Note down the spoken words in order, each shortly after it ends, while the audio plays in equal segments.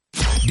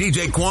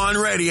DJ Quan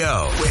Radio.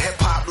 Where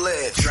hip-hop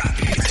lives. Drop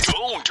it.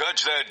 Don't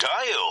touch that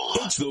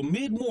dial. It's the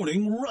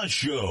Mid-Morning Rush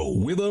Show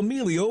with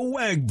Emilio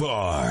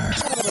Wagbar.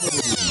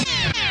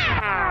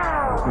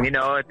 You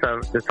know,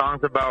 the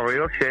song's about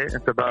real shit.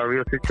 It's about a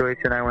real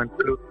situation I went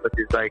through, which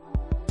is like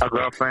a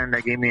girlfriend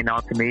that gave me an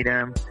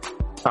ultimatum,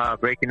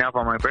 breaking up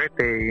on my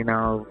birthday. You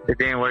know, it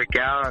didn't work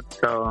out,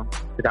 so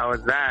that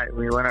was that.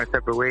 We went our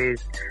separate ways.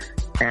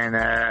 And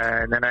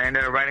then I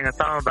ended up writing a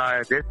song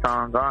about it, this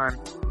song, Gone.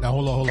 Now,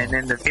 hold on. And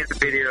then the music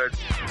video.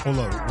 Hold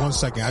on, 1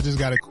 second. I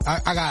gotta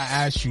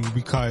ask you,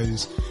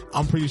 because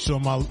I'm pretty sure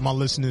my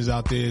listeners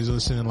out there is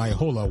listening like,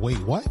 hold on, wait,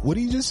 what? What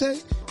did you just say?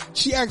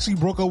 She actually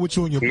broke up with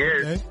you on your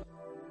birthday?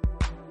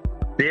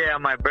 Yeah,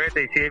 on my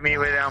birthday. She hit me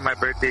with it on my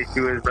birthday. She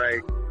was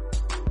like,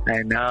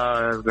 I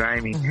know, it was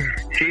grimy.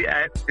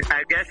 I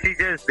guess she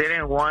just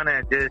didn't want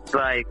to just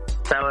like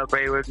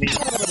celebrate with me.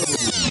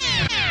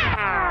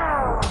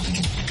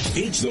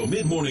 It's the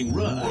Mid-Morning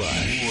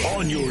Rush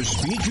on your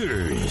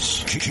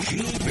speakers.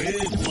 Keep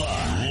it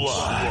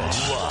locked.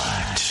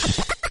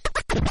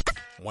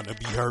 Want to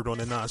be heard on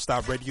the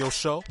Non-Stop Radio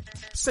Show?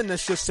 Send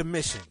us your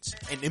submissions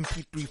in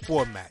MP3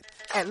 format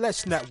at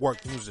Let's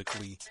Network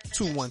Musically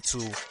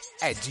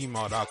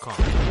 212@gmail.com.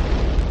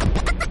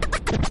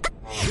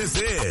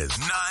 This is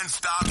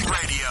Non-Stop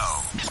Radio.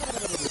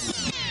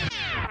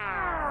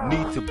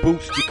 Need to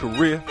boost your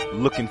career?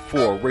 Looking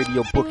for a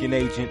radio booking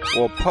agent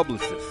or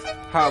publicist?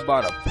 How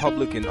about a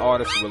public and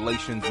artist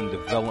relations and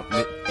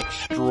development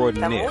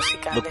extraordinaire?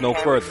 Look no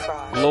further.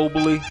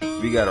 Globally,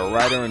 we got a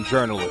writer and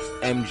journalist,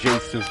 MJ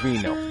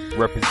Savino,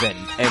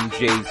 representing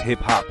MJ's Hip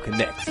Hop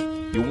Connects.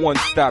 Your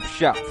one-stop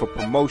shop for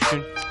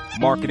promotion,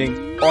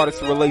 marketing,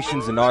 artist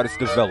relations, and artist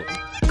development.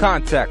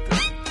 Contact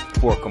us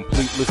for a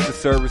complete list of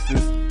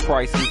services,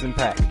 prices, and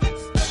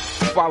packages.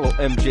 Follow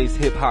MJ's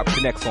Hip Hop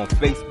Connects on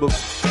Facebook,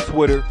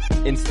 Twitter,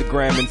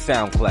 Instagram, and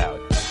SoundCloud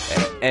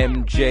at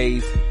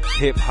MJ's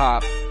Hip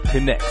Hop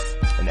Connects,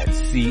 and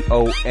that's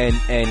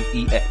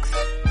CONNEX.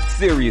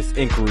 Serious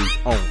inquiries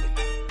only.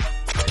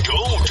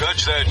 Don't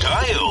touch that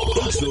dial.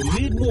 It's the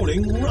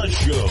Mid-Morning Rush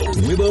Show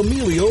with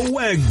Emilio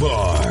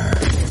Wagbar.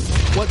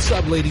 What's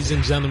up, ladies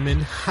and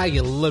gentlemen? How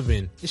you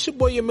living? It's your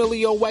boy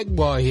Emilio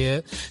Wagbar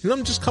here, and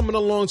I'm just coming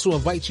along to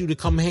invite you to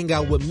come hang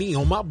out with me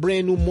on my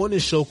brand new morning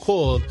show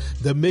called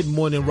The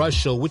Mid-Morning Rush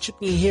Show, which you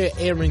can hear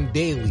airing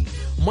daily,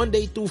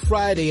 Monday through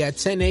Friday at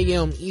 10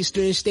 a.m.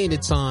 Eastern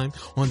Standard Time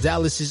on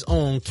Dallas's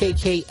own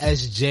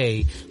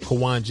KKSJ,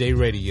 Kawan J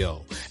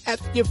Radio.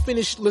 After you're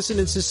finished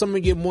listening to some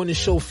of your morning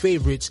show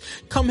favorites,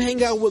 come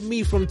hang out with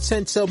me from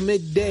 10 till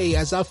midday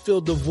as I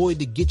fill the void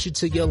to get you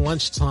to your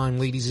lunchtime,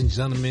 ladies and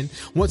gentlemen.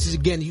 Once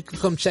again, you can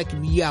come check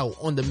me out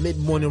on the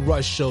Mid-Morning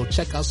Rush Show.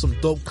 Check out some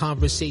dope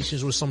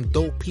conversations with some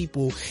dope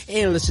people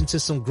and listen to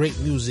some great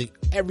music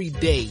every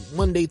day,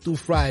 Monday through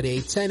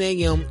Friday, 10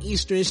 a.m.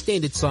 Eastern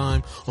Standard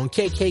Time on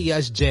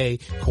KKSJ,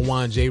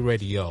 Kawan J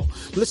Radio.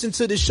 Listen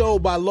to the show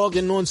by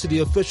logging on to the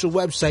official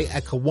website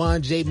at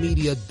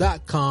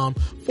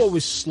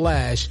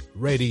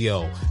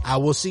kawanjmedia.com/radio. I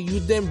will see you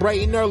then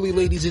bright and early,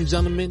 ladies and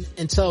gentlemen.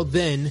 Until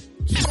then,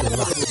 keep it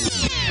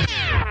locked.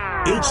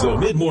 It's the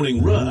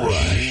Mid-Morning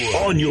Rush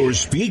on your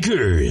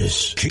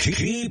speakers.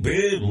 Keep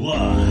it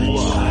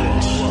locked.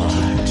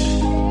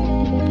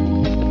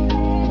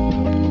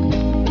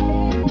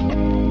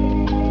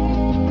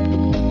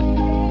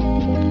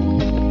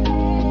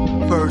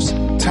 First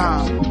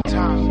time.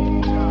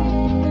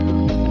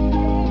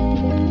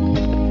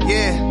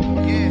 Yeah.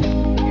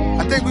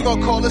 I think we're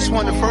gonna call this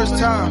one the first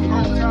time.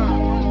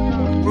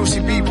 Brucey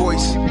B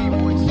voice.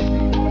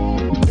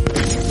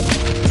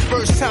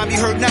 First time you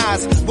heard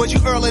Nas, was you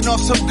earling off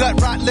some gut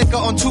rot liquor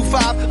on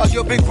 2-5? Or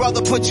your big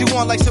brother put you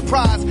on like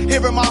surprise?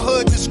 Hearing my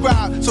hood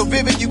described, so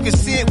vivid you can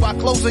see it while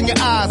closing your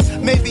eyes.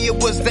 Maybe it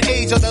was the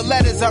age of the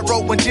letters I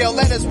wrote when jail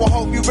letters will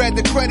hope you read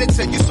the credits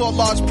and you saw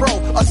Large Pro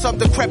or some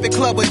decrepit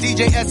club where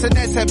DJ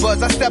SNS had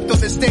buzz. I stepped on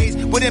the stage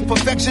with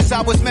imperfections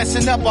I was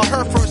messing up on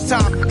her first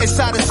time.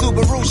 Inside a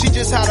Subaru, she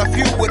just had a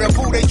few with a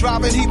boo they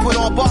driving, he put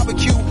on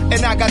barbecue.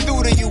 And I got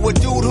through to you, a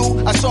dude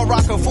who I saw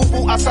rockin'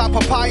 fufu outside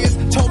Papayas.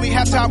 Told me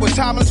halftime was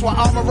timeless while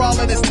armor all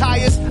in his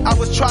tires. I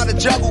was trying to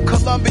juggle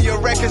Columbia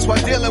records while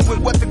dealing with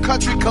what the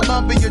country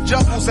Columbia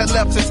jungles had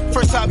left us.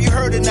 First time you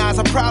heard it, Nas,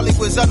 I probably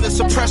was under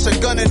suppressor,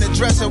 gun in the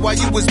dresser while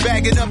you was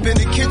bagging up in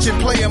the kitchen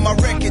playing my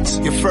records.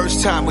 Your first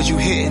time was you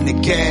hitting the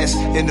gas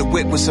in the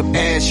whip with some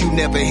ass you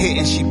never hit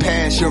and she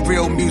passed your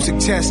real music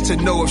test to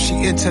know if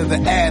she into the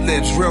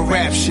ad-libs, real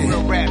rap shit.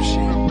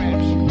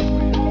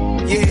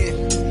 Yeah.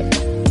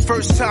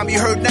 First time you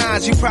heard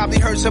Nas, you probably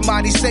heard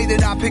somebody say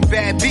that I pick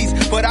bad beats,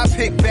 but I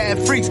pick bad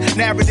freaks.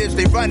 Narratives,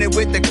 they running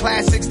with the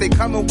classics, they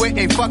coming with,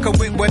 ain't fucking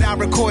with what I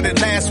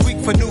recorded last week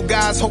for new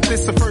guys. Hope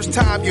this the first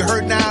time you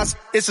heard Nas.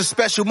 It's a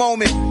special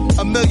moment,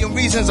 a million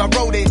reasons I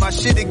wrote it. My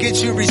shit'll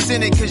get you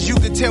rescinded, cause you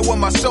can tell where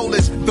my soul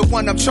is. The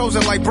one I'm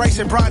chosen like Bryce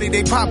and Brody,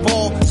 they pop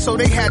ball, so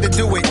they had to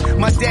do it.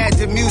 My dad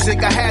did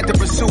music, I had to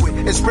pursue it,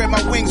 and spread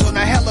my wings on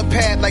a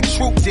helipad like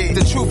Troop did.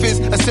 The truth is,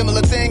 a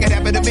similar thing had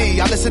happened to me.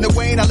 I listen to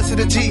Wayne, I listen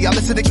to G, I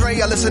listen to Dre,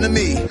 I listen to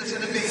me.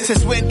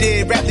 Since when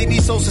did rap leave me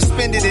so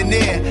suspended in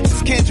there?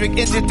 Since Kendrick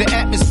entered the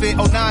atmosphere,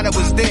 09 I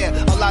was there.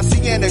 A La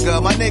Cienega,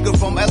 my nigga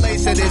from LA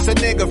said it's a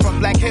nigga from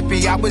Black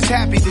Hippie. I was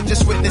happy to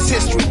just witness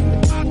history.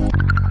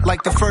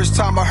 Like the first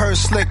time I heard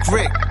Slick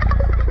Rick.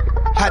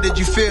 How did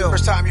you feel?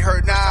 First time you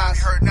heard Nas.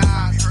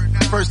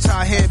 First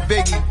time hearing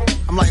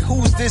Biggie. I'm like,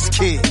 who's this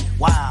kid?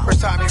 Wow.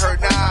 First time you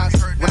heard Nas.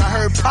 When I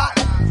heard Pop,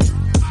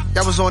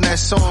 that was on that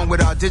song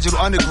with our Digital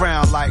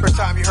Underground. Like, first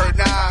time you heard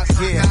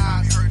Nas.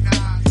 Yeah.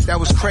 That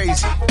was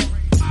crazy.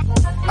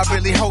 I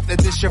really hope that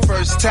this your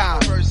first time.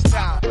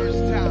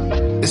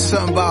 It's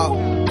something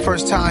about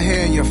first time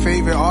hearing your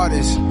favorite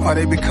artist, or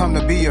they become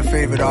to be your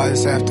favorite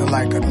artist after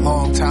like a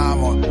long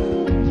time, or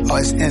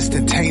it's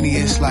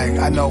instantaneous. Like,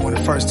 I know when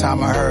the first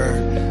time I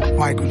heard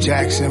Michael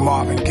Jackson,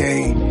 Marvin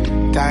Gaye,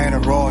 Diana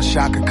Ross,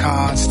 Shaka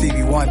Khan,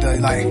 Stevie Wonder,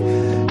 like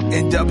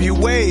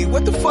NWA,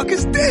 what the fuck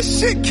is this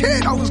shit,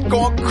 kid? I was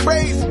going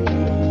crazy.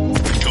 Don't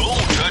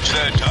touch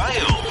that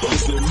dial.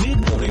 It's the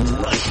Mid-Morning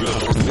Rush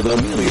Show with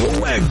Emilio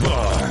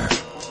Wagbar.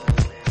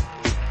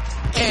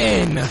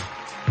 And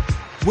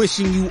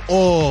wishing you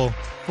all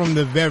from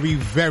the very,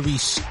 very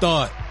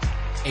start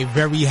a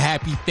very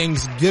happy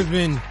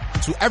Thanksgiving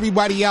to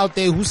everybody out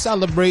there who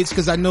celebrates,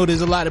 because I know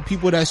there's a lot of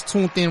people that's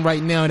tuned in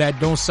right now that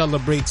don't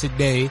celebrate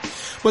today.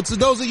 But to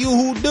those of you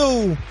who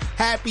do,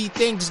 happy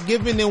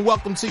Thanksgiving and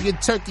welcome to your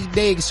Turkey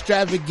Day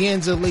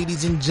extravaganza,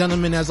 ladies and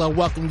gentlemen, as I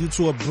welcome you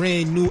to a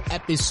brand new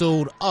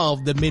episode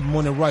of the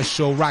Mid-Morning Rush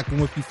Show, rocking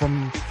with you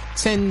from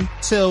 10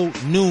 till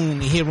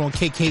noon here on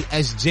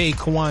KKSJ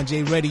Kawan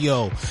J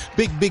Radio.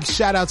 Big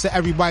shout out to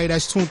everybody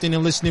that's tuned in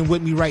and listening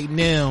with me right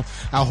now.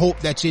 I hope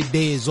that your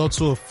day is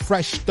also a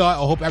fresh start.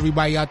 I hope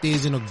everybody out there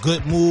is in a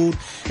good mood.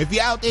 If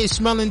you're out there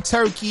smelling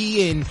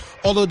turkey and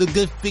all of the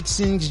good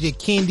fixings, your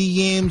candy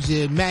yams,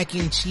 your mac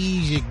and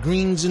cheese, your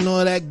greens and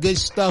all that good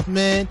stuff,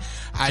 man,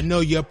 I know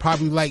you're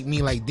probably like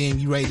me, like, damn,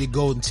 you ready to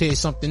go and tear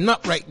something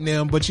up right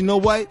now. But you know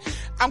what?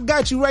 I've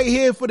got you right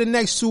here for the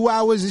next 2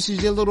 hours. This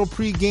is your little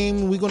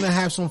pregame. We're going to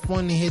have some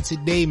fun here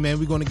today, man.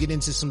 We're going to get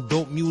into some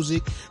dope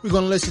music. We're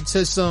going to listen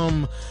to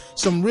some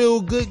real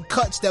good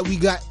cuts that we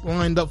got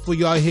lined up for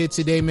y'all here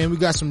today, man. We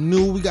got some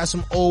new, we got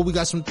some old, we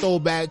got some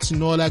throwbacks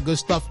and all that good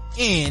stuff.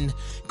 And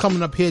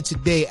coming up here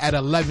today at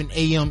 11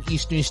 a.m.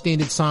 Eastern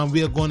Standard Time,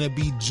 we are going to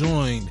be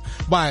joined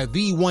by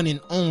the one and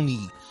only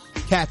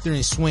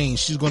Katherine Swain.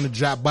 She's going to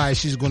drop by.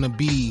 She's going to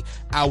be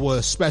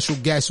our special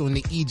guest on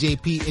the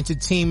EJP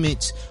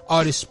Entertainment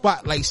Artist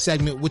Spotlight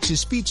segment, which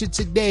is featured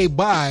today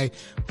by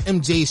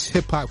MJ's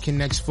Hip Hop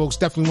Connects, folks.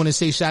 Definitely want to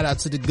say shout out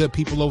to the good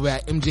people over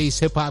at MJ's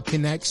Hip Hop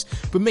Connects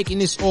for making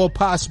this all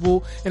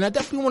possible. And I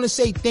definitely want to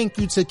say thank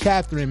you to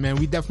Katherine, man.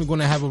 We definitely going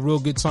to have a real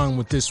good time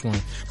with this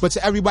one. But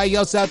to everybody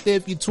else out there,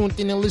 if you're tuned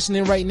in and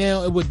listening right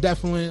now, it would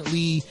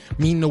definitely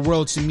mean the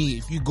world to me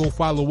if you go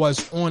follow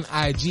us on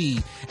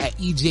IG at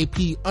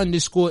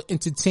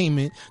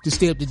EJP_entertainment to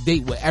stay up to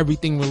date with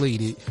everything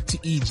related to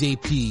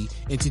EJP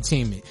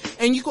Entertainment.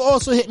 And you can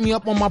also hit me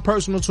up on my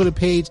personal Twitter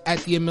page at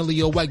the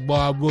Emilio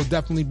Wagbar. We'll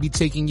definitely be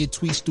taking your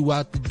tweets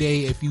throughout the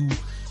day. If you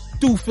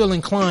do feel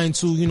inclined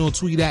to,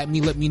 tweet at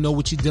me, let me know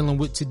what you're dealing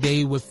with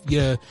today with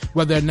your,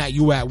 whether or not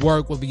you're at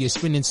work, whether you're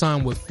spending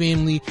time with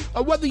family,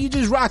 or whether you're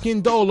just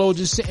rocking dolo,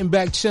 just sitting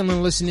back,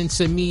 chilling, listening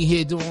to me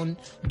here doing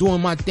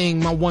my thing,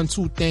 my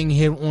 1-2 thing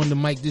here on the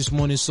mic this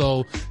morning.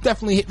 So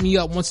definitely hit me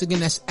up. Once again,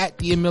 that's at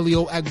the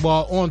Emilio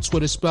Agbar on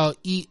Twitter, spelled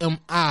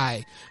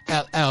EMILLIO,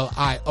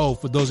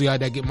 for those of y'all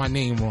that get my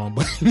name wrong,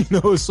 but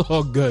it's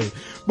all good.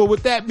 But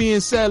with that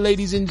being said,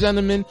 ladies and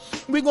gentlemen,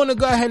 we're going to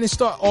go ahead and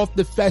start off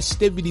the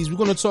festivities. We're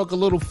going to talk a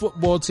little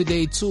football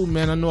today too,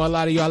 man. I know a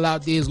lot of y'all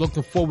out there is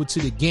looking forward to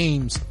the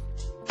games.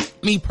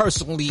 Me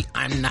personally,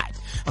 I'm not.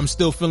 I'm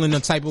still feeling the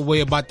type of way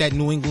about that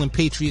New England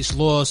Patriots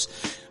loss.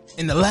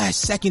 In the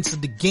last seconds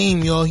of the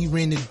game, y'all, he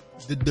ran the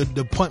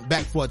punt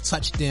back for a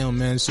touchdown,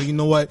 man. So you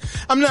know what?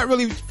 I'm not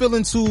really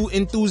feeling too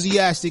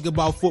enthusiastic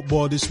about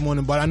football this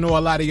morning, but I know a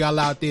lot of y'all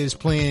out there is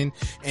playing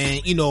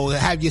and,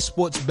 have your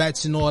sports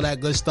bets and all that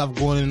good stuff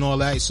going and all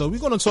that. So we're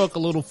going to talk a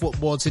little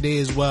football today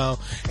as well.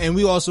 And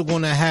we're also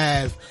going to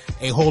have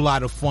a whole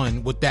lot of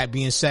fun with that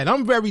being said.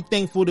 I'm very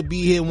thankful to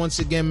be here once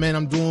again, man.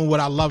 I'm doing what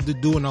I love to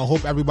do, and I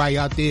hope everybody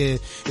out there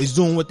is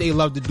doing what they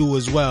love to do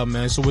as well,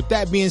 man. So with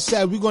that being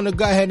said, we're going to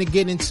go ahead and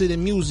get into the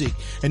music.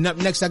 And up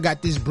next, I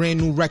got this brand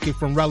new record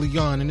from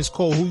Relion, and it's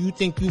called Who You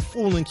Think You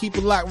Fooling. Keep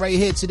it locked right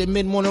here to the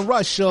Mid-Morning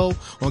Rush Show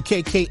on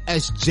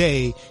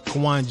KKSJ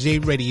Kawan J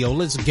Radio.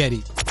 Let's get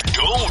it.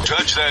 Don't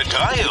touch that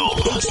dial.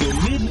 It's the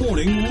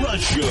Mid-Morning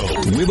Rush Show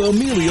with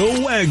Emilio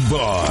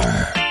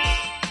Wagbar.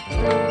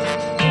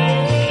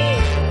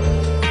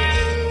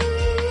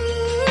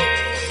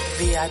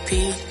 VIP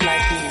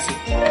Live Music.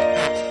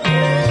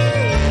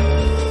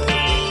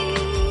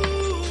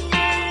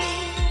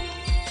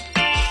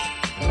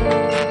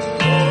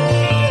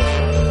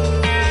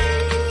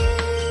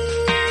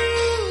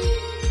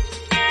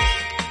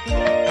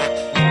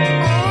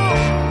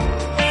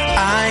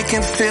 I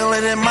can feel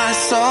it in my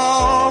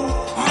soul,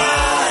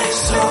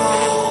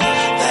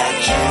 that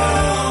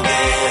you've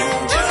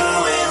been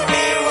doing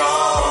me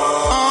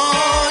wrong.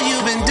 Oh,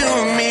 you've been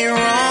doing me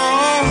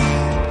wrong.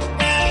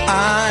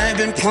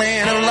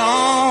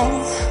 along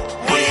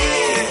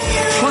with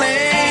you,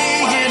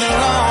 playing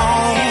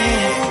along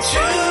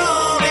to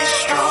be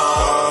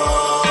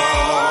strong.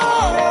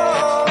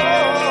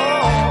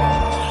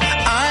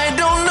 I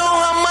don't know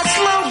how much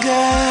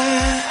longer.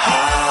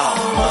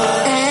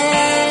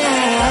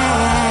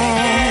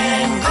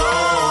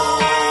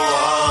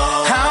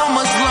 How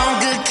much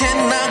longer can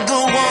I go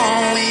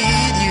on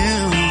with you?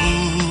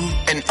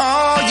 And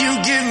all you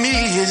give me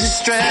is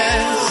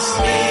stress.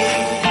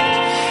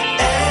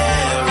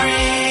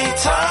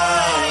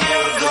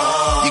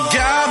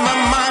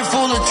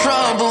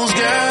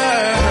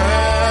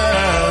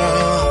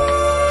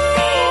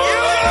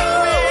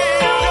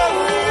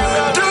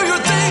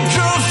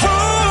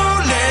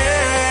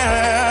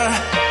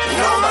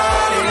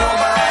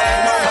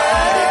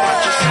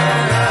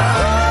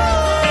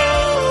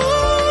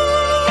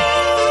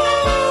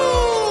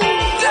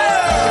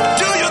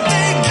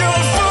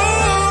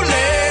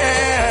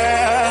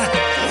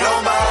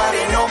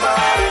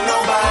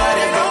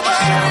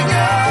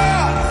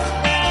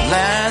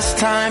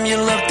 Time you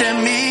looked at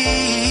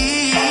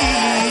me,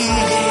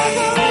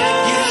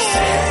 you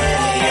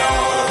said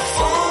you're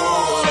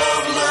full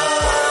of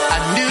love. I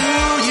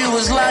knew you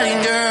was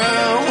lying,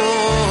 girl.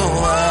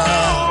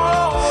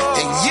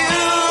 And you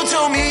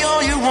told me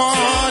all you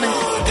wanted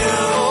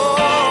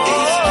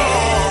is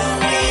give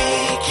me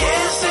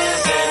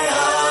kisses and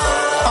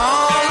hugs,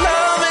 all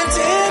love and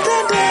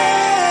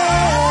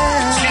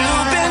tenderness.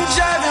 You've been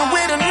jiving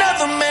with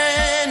another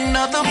man,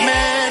 another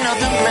man,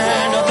 another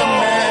man, another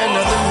man,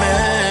 another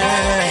man.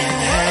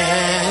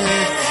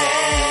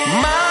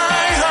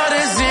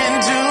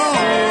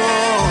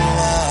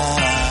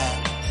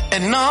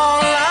 And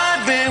all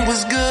I've been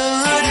was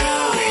good.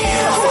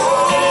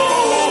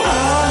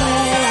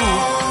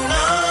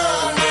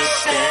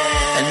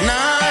 And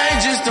I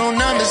just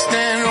don't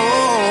understand.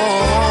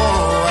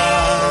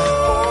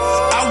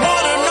 I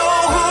wanna know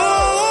who.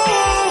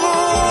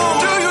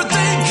 Do you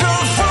think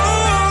you're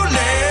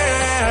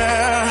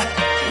fooling?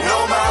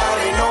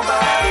 Nobody,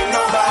 nobody,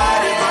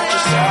 nobody but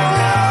yourself.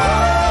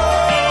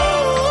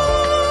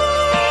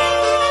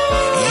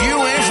 You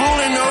ain't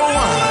fooling no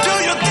one. Do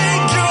you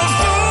think you're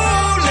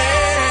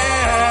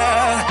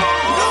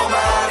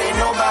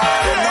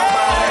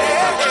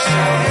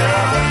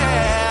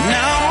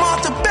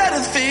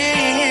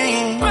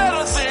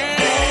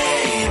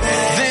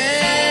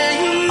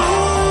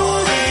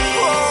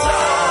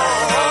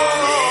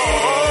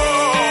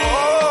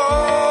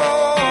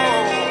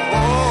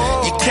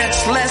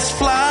less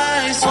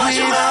flies with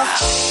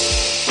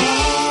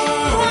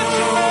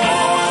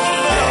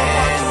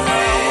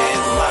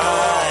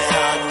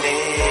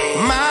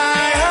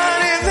my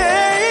honey,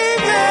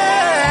 baby.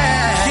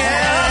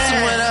 Yes,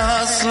 with a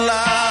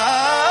hustler.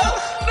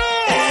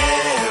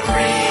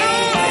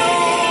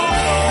 Everything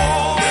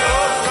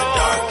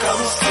dark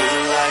comes to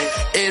light.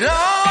 It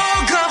all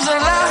comes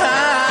alive.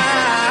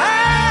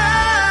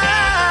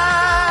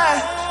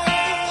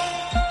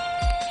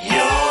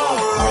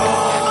 You're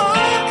wrong.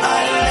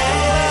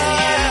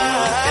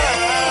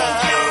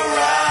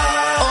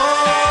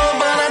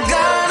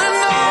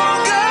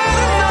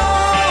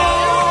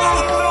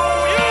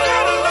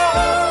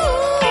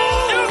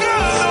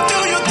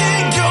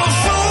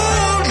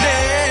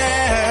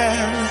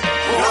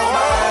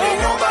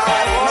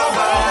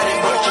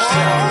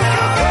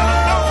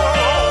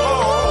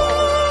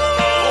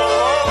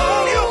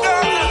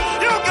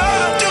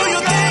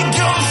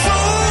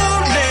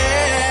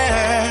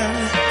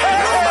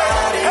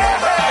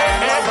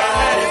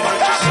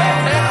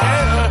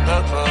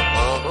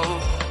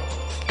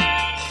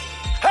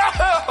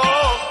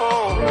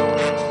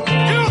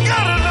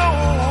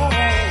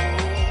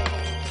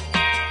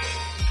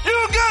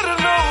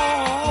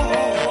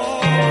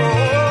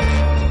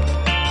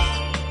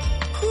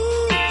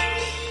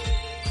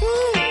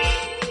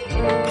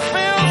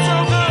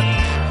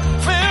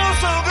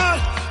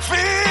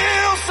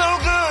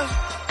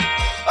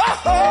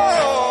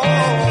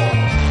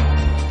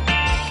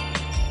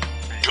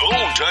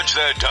 I touch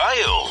that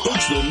dial.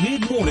 It's the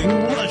Mid-Morning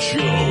Rush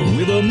Show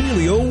with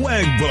Emilio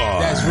Wagbar.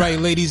 That's right,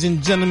 ladies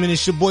and gentlemen.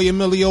 It's your boy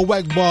Emilio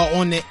Wagbar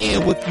on the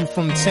air with you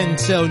from 10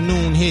 till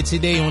noon here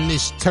today on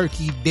this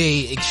Turkey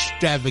Day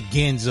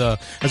extravaganza.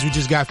 As we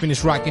just got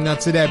finished rocking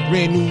out to that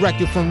brand new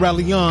record from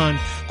Relion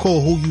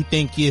called Who You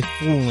Think You're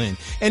Fooling.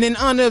 And in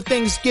honor of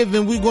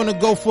Thanksgiving, we're going to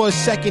go for a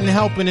second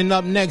helping. And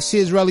up next,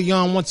 here's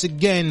Relion once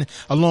again,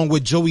 along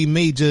with Joey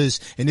Majors.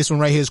 And this one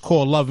right here is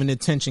called Love and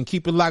Attention.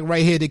 Keep it locked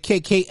right here to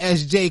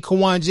KKSJ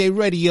Kawan J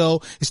Radio.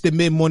 It's the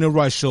Mid-Morning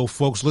Rush Show,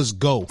 folks. Let's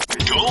go.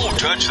 Don't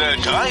touch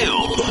that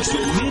dial. It's the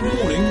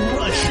Mid-Morning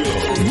Rush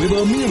Show with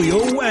Emilio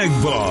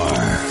Wagbar.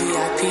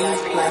 VIP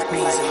Black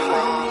Music.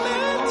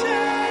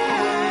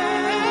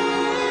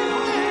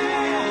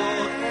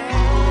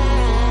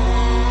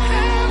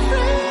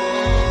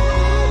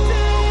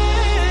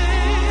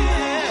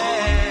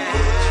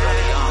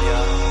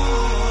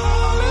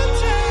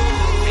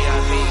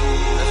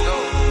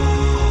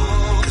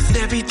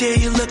 Every day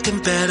you're looking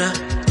better.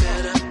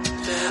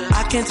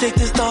 I can't take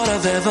this thought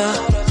of ever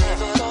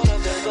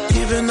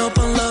giving up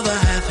on love I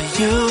have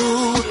for you.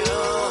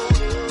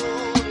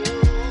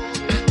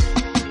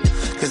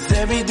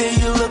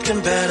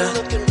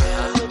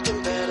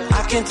 looking better.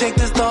 I can't take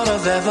this thought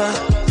of ever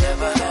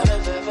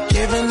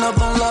giving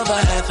up on love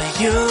I had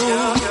for you.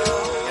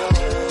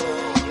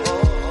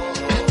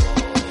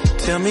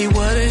 Tell me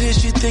what it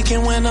is you're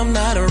thinking when I'm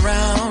not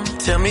around.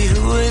 Tell me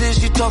who it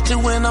is you talk to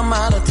when I'm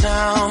out of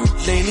town.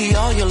 Lately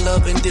all your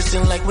love been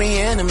distant like we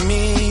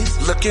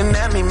enemies. Looking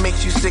at me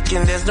makes you sick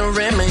and there's no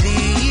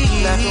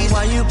remedy. Laughing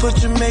while you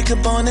put your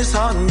makeup on, it's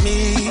hard on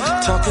me.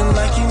 Talking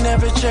like you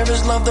never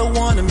cherished love that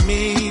wanted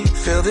me.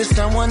 Feel there's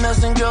someone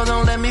else and girl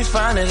don't let me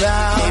find it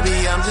out.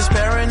 Maybe I'm just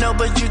paranoid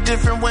but you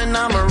different when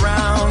I'm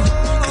around.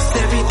 Cause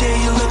every day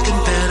you're looking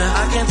better.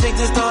 I can't take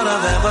this thought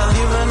of ever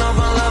giving up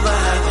on love I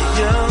have for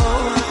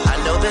you.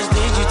 There's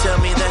need you tell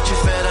me that you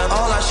fed up.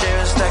 All I share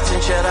is stacks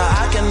and cheddar.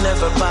 I can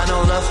never buy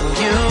no love from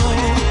you.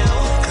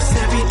 Cause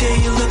every day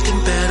you're looking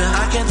better.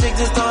 I can't take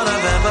this thought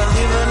of ever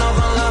giving up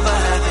on love I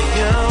have for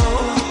you.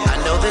 I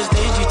know there's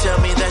need you tell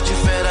me that you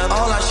fed up.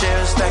 All I share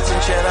is stacks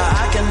and cheddar.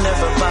 I can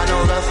never buy no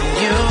love from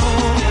you.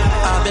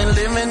 I've been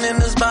living in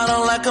this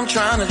bottle like I'm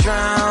trying to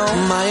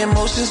drown. My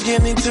emotions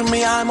getting to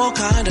me, I'm all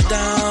kinda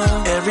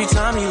down. Every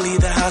time you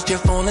leave the house, your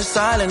phone is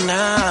silent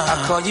now.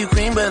 I call you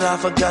queen, but I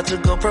forgot to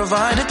go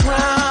provide a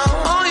crown.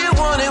 All you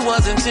wanted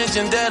was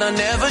attention that I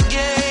never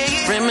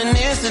gave.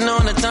 Reminiscing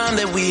on the time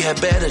that we had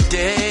better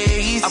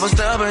days. I was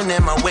stubborn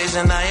in my ways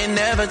and I ain't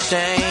never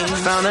changed.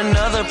 Found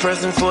another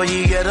person for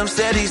you, yet I'm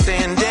steady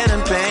saying dead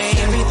in pain.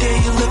 Every day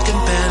you're looking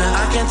better.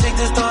 I can't take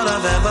this thought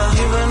of ever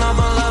giving up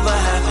on love I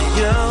have for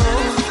you.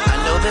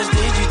 There's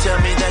need you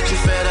tell me that you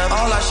fed up.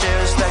 All I share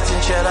is stacks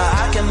and cheddar.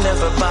 I can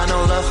never buy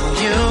no love from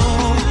you.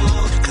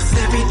 Cause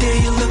every day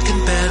you're looking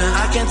better.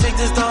 I can't take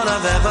this thought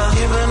of ever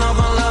giving up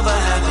on love I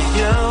have for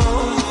you.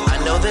 I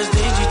know there's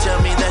need you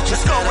tell me that you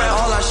fed up.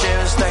 All I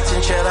share is stacks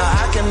and cheddar.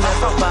 I can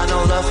never buy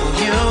no love from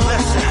you.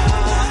 Listen.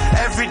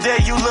 Every day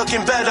you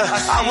looking better.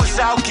 I was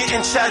out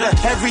getting cheddar.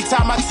 Every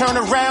time I turn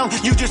around,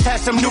 you just had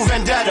some new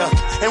vendetta.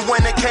 And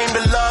when it came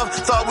to love,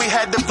 thought we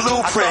had the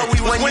blueprint.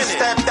 When you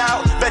stepped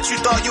out, bet you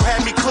thought you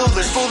had me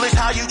clueless. Foolish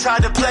how you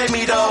tried to play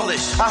me though.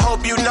 I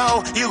hope you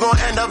know you gon'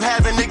 end up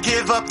having to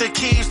give up the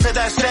keys to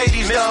that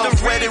Sadie's though.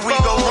 Where did we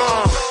go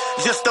wrong?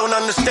 Just don't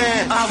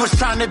understand. I was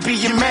trying to be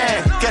your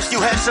man. Guess you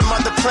had some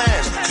other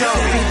plans. Joe.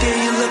 Every day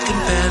you're looking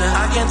better.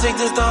 I can't take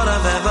this thought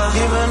of ever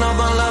giving up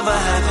on love I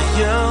have for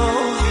you.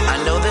 I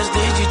know there's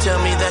need you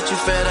tell me that you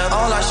fed up.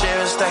 All I share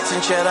is stacks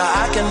and cheddar.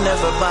 I can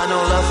never buy no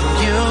love from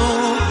you.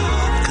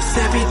 Cause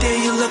every day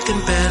you're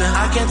looking better.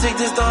 I can't take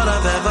this thought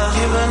of ever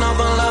giving up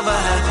on love I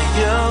have for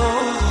you.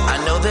 I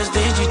know there's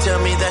need you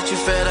tell me that you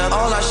fed up.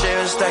 All I share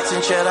is stacks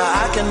and cheddar.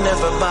 I can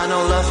never buy no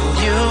love from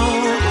you.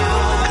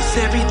 Cause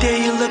every day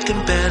you're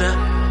looking better.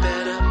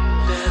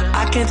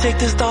 I can't take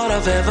this thought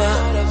of ever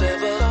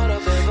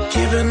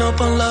giving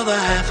up on love I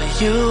have for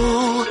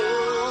you.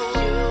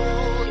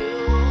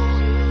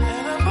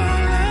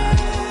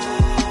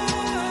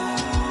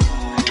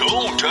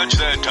 Touch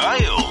that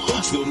dial.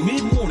 It's the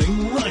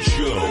Mid-Morning Rush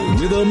Show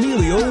with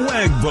Emilio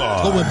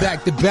Wagbar. Going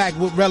back to back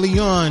with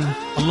Relion,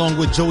 along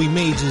with Joey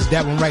Majors.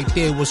 That one right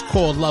there was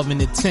called Love and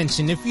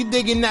Attention. If you're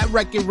digging that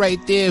record right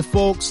there,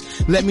 folks,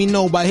 let me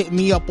know by hitting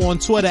me up on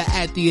Twitter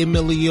at the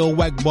Emilio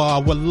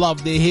Wagbar. Would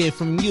love to hear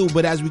from you.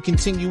 But as we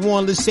continue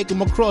on, let's take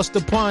him across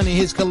the pond in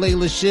his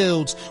Kalela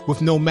Shields with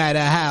No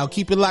Matter How.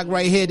 Keep it locked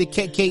right here to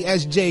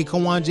KKSJ,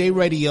 Kawanje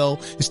Radio.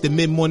 It's the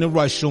Mid-Morning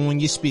Rush Show on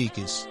your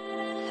speakers.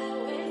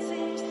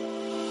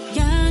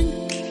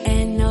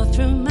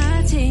 Through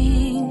my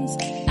teens,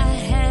 I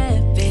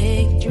had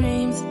big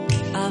dreams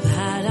of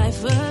how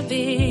life would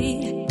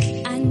be.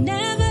 I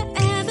never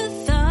ever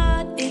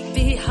thought it'd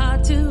be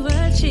hard to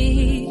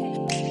achieve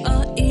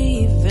or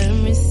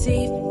even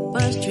receive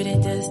what's truly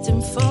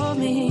destined for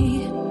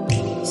me.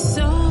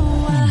 So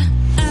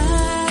I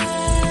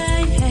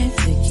had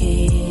to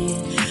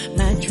keep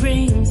my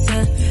dreams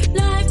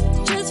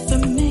alive just for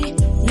me,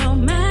 no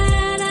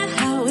matter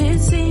how it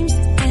seems.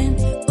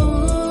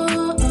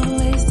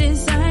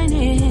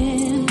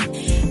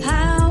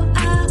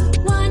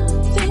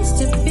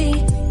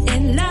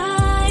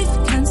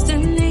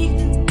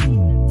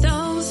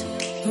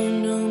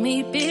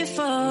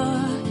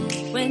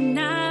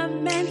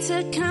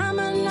 Come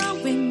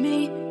along with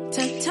me,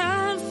 took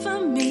time for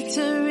me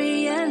to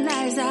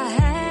realize I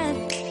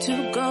had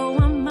to go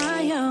on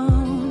my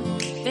own.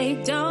 They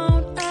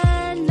don't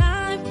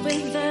align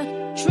with the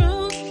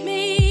truth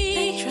me.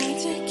 They try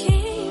to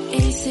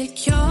keep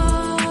insecure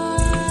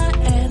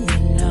and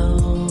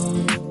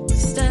alone,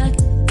 stuck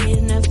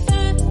in a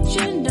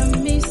version of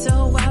me.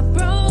 So I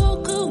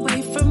broke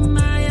away from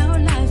my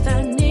own life.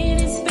 I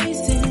needed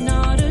space in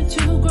order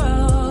to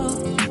grow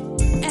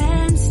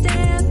and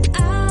step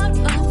out.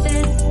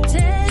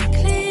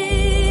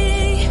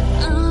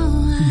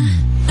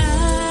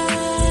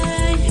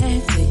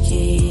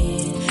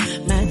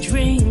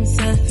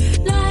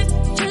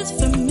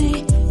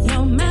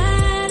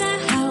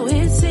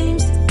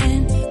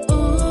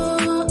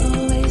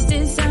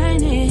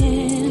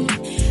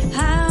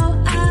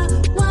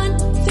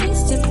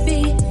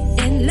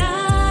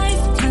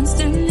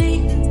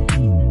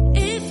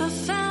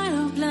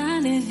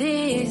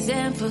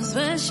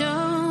 For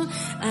sure,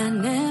 I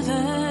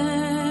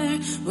never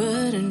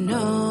would have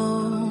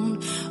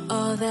known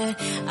all that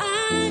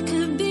I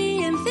could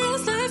be in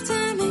this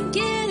lifetime and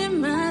get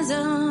in my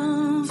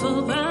zone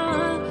for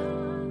power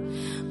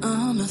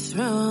on my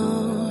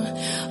throne.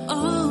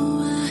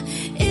 Oh,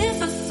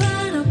 if I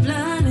find a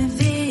blind and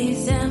the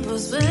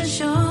examples were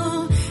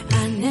shown,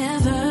 I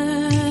never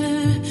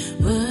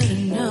would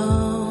have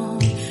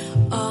known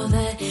all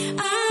that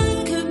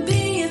I could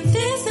be in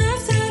this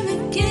lifetime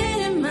and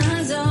get in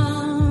my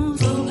zone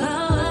for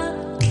power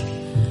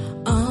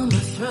on my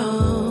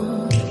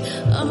throne.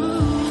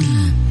 Oh,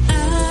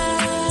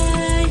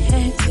 I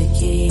had to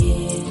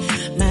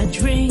give my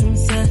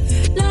dreams a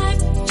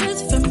life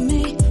just for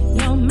me,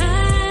 no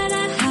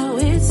matter how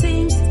it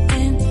seems,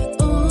 and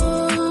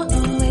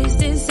always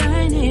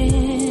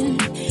designing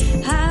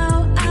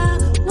how I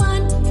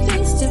want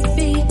things to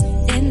be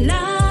in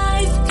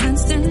life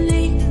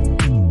constantly.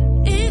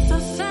 If I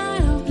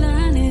found out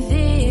blind if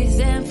the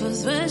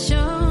examples were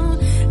shown,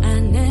 I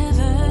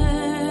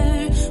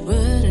never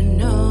would have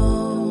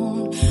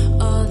known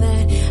all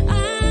that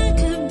I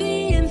could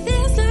be in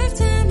this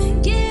lifetime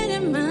and get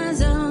in my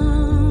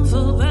zone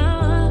for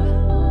power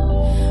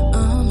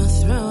on my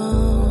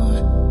throne.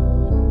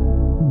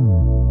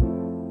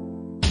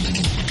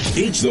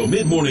 It's the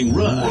Mid-Morning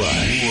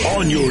Rush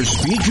on your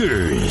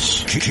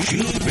speakers. Keep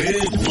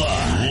it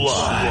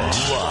locked.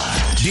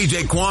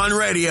 DJ Quan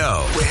Radio.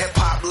 Where hip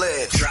hop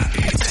lives.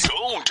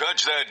 Don't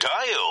touch that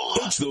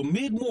dial. It's the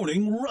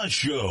Mid-Morning Rush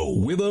Show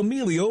with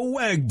Emilio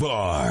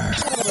Wagbar.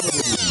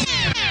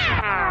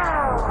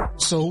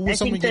 So who were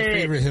some of your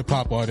favorite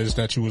hip-hop artists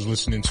that you was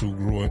listening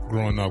to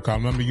growing up? I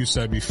remember you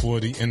said before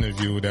the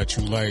interview that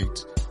you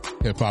liked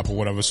hip-hop or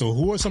whatever. So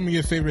who are some of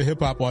your favorite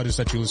hip-hop artists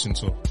that you listen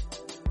to?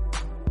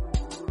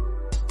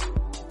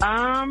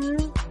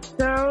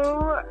 So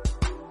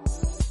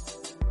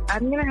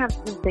I'm gonna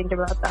have to think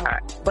about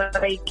that, but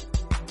like,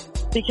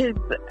 because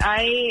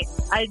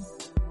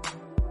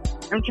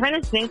I'm trying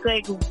to think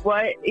like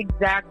what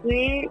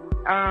exactly,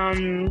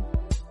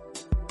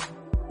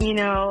 you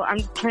know, I'm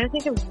trying to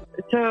think of,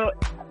 so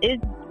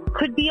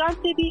could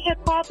Beyonce be hip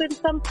hop in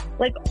some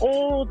like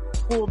old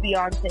school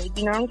Beyonce?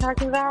 Do you know what I'm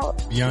talking about?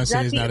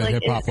 Beyonce is not a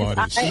hip hop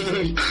artist.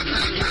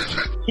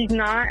 She's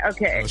not?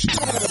 Okay. No, she's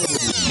not.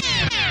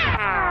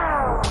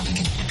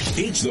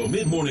 It's the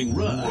Mid-Morning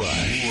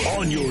Rush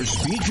on your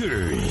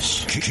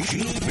speakers.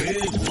 Keep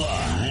it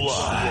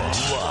locked.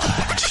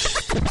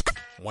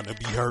 Want to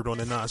be heard on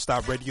the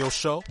Non-Stop Radio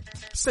Show?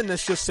 Send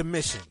us your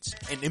submissions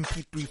in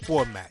MP3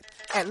 format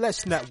at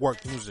Let's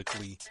Network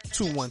Musically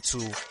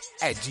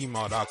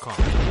 212@gmail.com.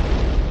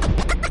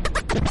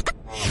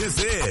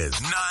 This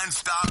is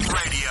Non-Stop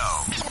Radio.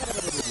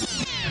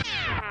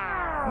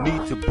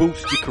 Need to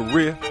boost your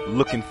career?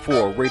 Looking for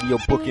a radio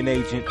booking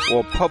agent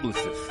or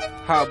publicist?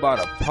 How about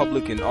a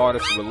public and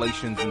artist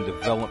relations and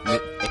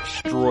development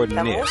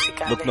extraordinaire?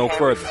 Look no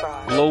further.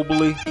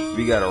 Globally,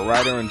 we got a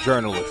writer and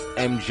journalist,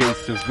 MJ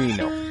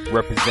Savino,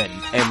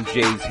 representing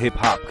MJ's Hip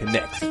Hop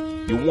Connects.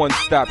 Your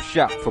one-stop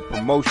shop for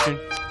promotion,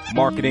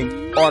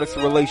 marketing, artist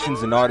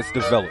relations, and artist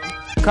development.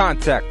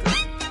 Contact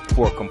us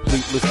for a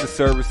complete list of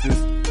services,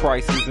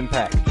 prices, and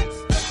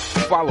packages.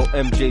 Follow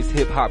MJ's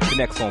Hip Hop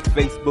Connects on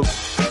Facebook,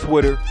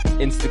 Twitter,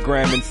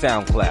 Instagram, and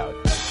SoundCloud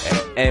at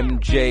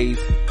MJ's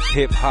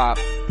Hip Hop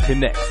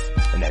Connects,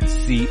 and that's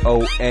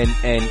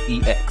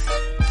CONNEX.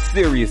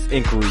 Serious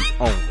inquiries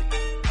only.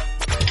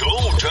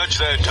 Don't touch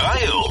that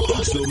dial.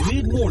 It's the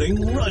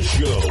Mid-Morning Rush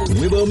Show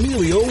with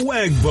Emilio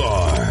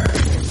Wagbar.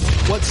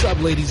 What's up,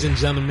 ladies and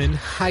gentlemen?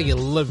 How you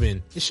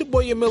living? It's your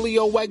boy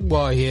Emilio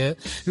Wagbar here,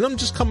 and I'm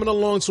just coming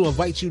along to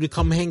invite you to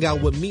come hang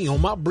out with me on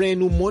my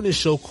brand new morning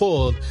show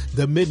called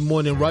The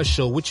Mid-Morning Rush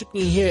Show, which you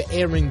can hear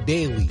airing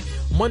daily,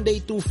 Monday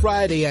through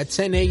Friday at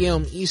 10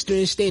 a.m.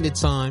 Eastern Standard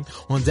Time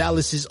on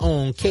Dallas's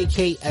own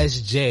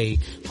KKSJ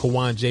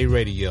Kawon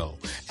Radio.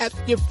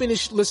 After you're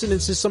finished listening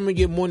to some of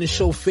your morning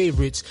show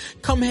favorites,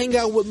 come hang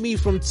out with me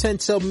from 10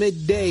 till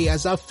midday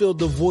as I fill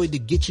the void to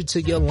get you to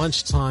your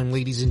lunchtime,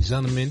 ladies and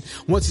gentlemen.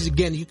 Once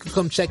again, you can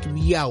come check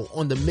me out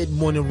on the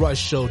Mid-Morning Rush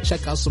Show.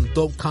 Check out some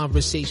dope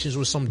conversations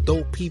with some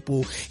dope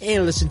people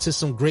and listen to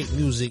some great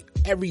music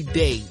every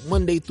day,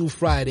 Monday through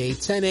Friday,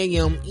 10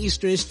 a.m.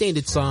 Eastern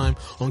Standard Time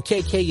on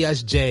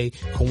KKSJ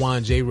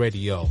Kawon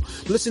Radio.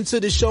 Listen to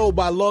the show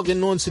by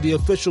logging on to the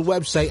official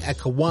website at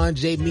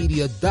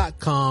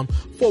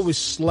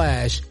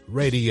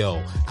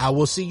KawonJmedia.com/radio. I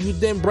will see you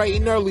then bright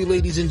and early,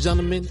 ladies and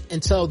gentlemen.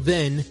 Until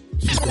then,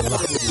 keep it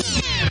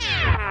locked.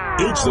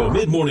 It's the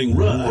Mid-Morning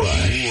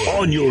Rush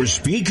on your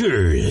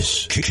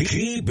speakers.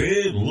 Keep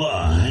it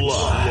locked.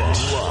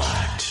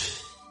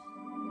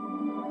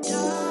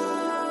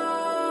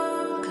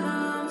 Don't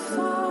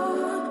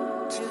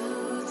conform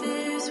to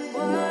this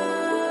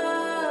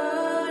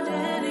world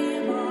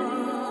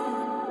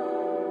anymore,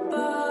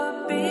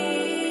 but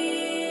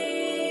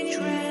be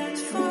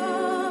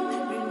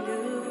transformed.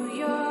 Renew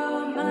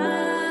your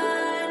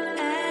mind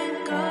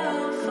and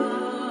go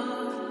forth.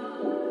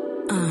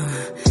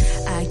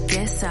 I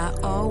guess I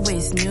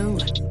always knew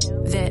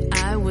that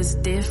I was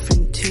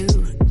different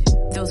too.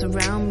 Those those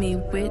around me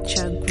which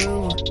I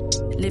grew,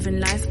 living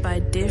life by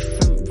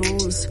different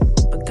rules.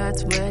 But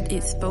God's word,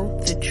 it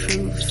spoke the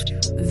truth.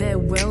 Their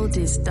world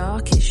is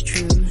dark, it's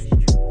true.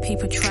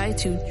 People try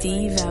to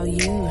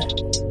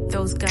devalue.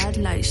 Those God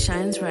light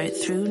shines right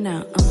through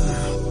now.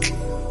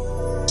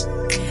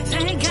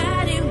 Thank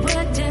God it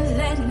wouldn't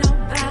let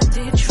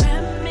nobody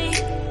trap me.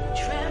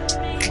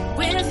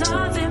 With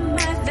all their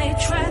might, they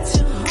try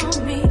to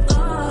hold me.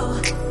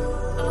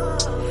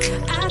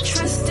 I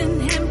trust in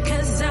Him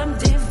 'cause I'm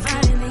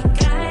divinely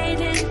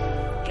guided.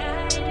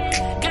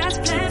 God's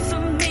plan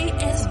for me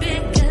is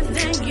bigger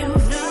than you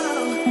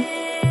know.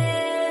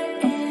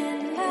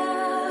 In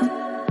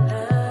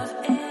love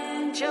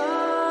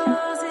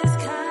endures, is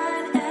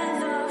kind and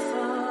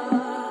thoughtful.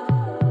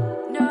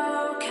 No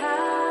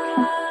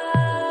cowardice,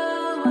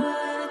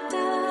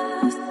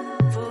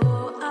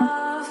 full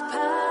of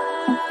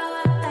power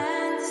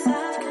and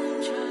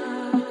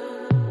self-control.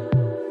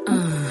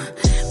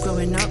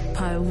 Growing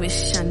up, I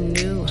wish I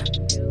knew.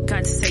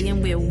 God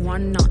saying we're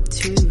one, not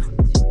two.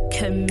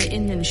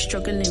 Committing and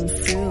struggling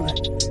through.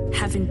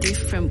 Having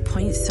different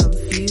points of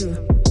view.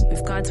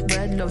 With God's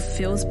word, love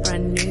feels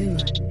brand new.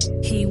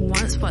 He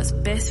wants what's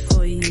best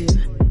for you.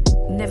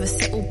 Never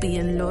settle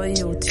being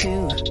loyal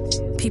to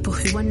people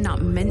who are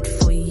not meant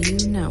for you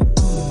now.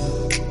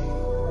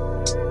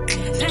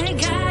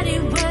 Thank God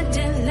it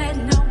wouldn't let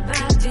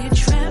nobody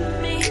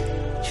trap me.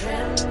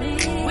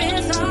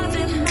 With all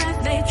their might,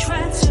 they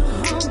try to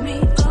hold me.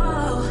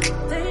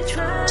 They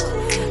try.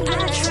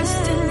 I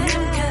trust in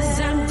Him 'cause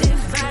I'm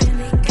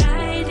divinely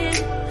guided.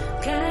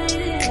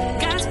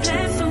 God's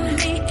plan for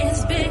me is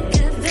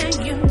bigger than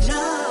you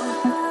know.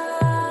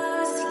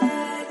 Just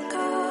let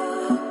go.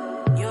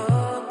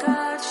 You're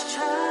God's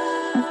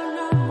child,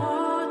 no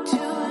more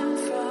to and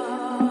fro.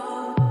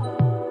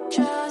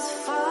 Just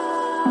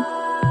follow.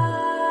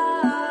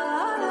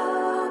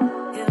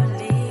 He'll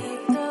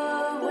lead the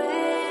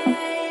way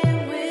in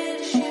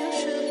which you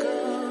should go.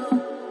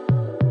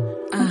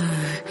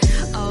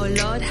 Oh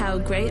Lord, how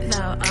great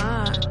Thou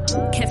art.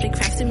 Carefully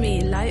crafted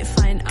me like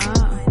fine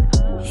art.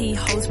 He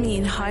holds me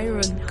in high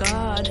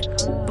regard.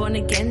 Born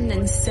again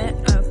and set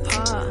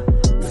apart.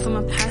 From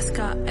my past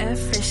got a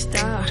fresh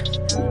start.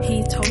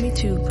 He told me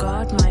to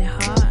guard my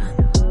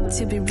heart,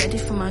 to be ready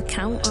for my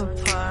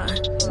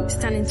counterpart.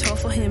 Standing tall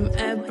for Him,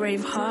 a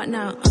brave heart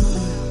now.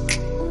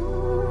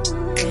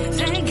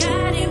 Thank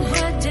God it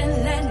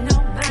wouldn't let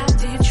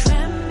nobody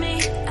trap me.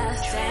 I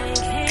thank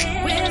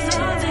Him. With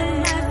all their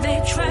might, they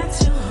try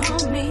to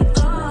hold me.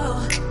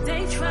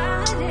 They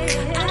try.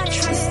 I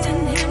trust in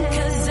Him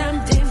 'cause I'm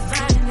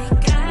divinely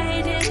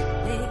guided.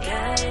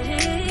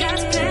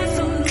 God's plan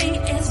for me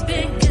is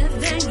bigger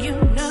than you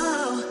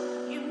know.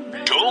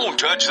 Don't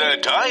touch that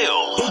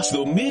dial. It's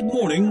the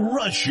Mid-Morning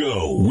Rush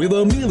Show with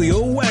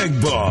Emilio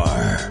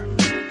Wagbar.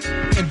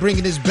 And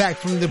bringing us back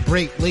from the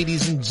break,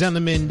 ladies and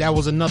gentlemen, that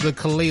was another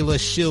Kalela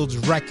Shields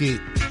record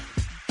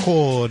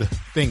called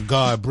Thank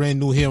God. Brand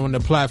new here on the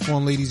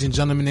platform, ladies and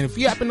gentlemen. And if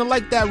you happen to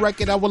like that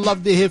record, I would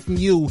love to hear from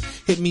you.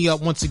 Hit me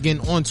up once again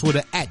on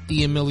Twitter at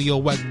the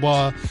Emilio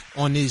Wagbar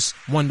on this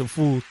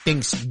wonderful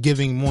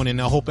Thanksgiving morning.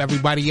 I hope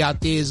everybody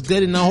out there is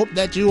good, and I hope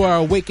that you are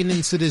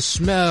awakening to the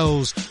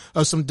smells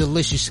of some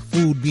delicious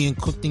food being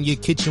cooked in your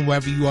kitchen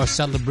wherever you are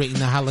celebrating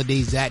the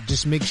holidays at.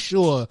 Just make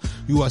sure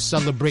you are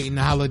celebrating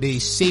the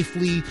holidays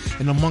safely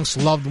and amongst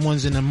loved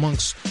ones and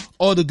amongst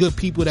all the good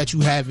people that you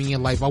have in your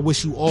life. I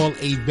wish you all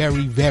a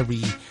very,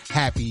 very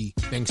happy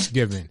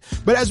Thanksgiving.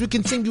 But as we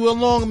continue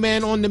along,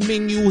 man, on the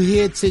menu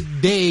here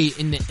today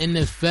in the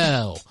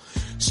NFL,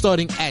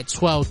 starting at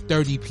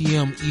 12:30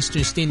 p.m.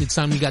 Eastern Standard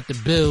Time, we got the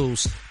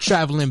Bills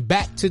traveling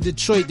back to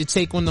Detroit to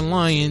take on the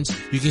Lions.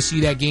 You can see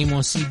that game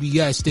on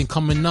CBS. Then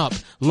coming up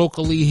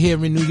locally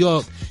here in New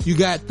York, you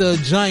got the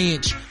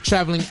Giants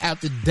traveling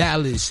out to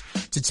Dallas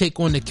to take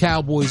on the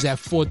Cowboys at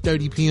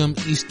 4:30 p.m.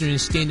 Eastern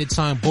Standard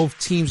Time. Both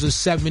teams are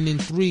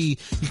 7-3.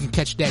 You can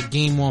catch that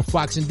game on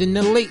Fox. And then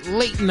the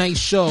late night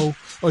show,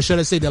 or should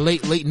I say the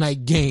late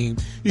night game,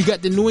 you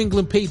got the New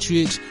England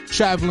Patriots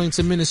traveling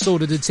to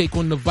Minnesota to take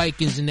on the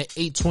Vikings in the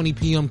 8:20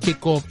 p.m.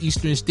 kickoff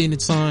Eastern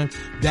Standard Time.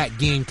 That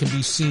game can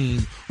be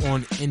seen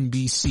on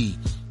NBC.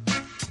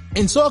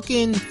 And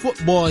talking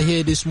football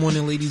here this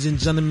morning, ladies and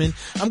gentlemen,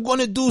 I'm going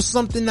to do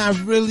something I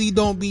really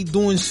don't be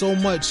doing so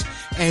much.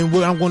 And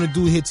what I'm going to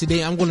do here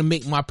today, I'm going to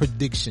make my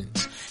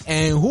predictions.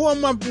 And who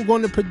am I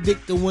going to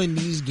predict to win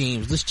these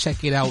games? Let's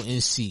check it out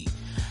and see.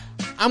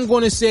 I'm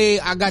going to say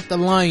I got the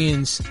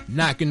Lions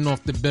knocking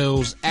off the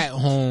Bills at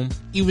home,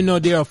 even though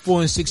they're a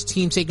 4-6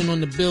 team taking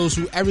on the Bills,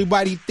 who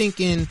everybody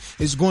thinking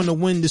is going to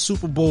win the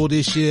Super Bowl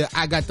this year.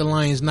 I got the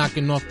Lions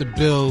knocking off the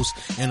Bills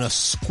in a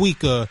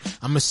squeaker.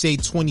 I'm going to say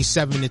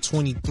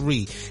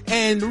 27-23.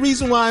 And the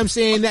reason why I'm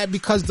saying that,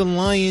 because the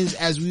Lions,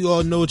 as we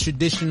all know,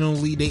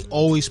 traditionally, they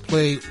always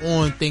play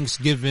on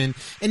Thanksgiving,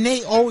 and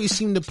they always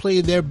seem to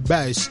play their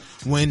best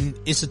when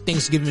it's a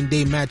Thanksgiving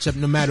Day matchup,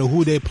 no matter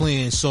who they're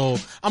playing. So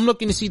I'm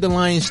looking to see the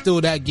Lions Giants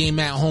steal that game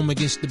at home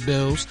against the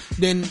Bills.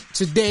 Then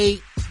today,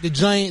 the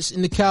Giants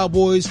and the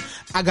Cowboys,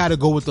 I gotta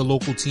go with the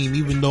local team,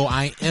 even though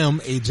I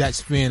am a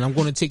Jets fan. I'm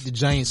gonna take the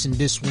Giants in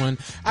this one.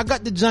 I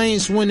got the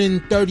Giants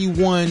winning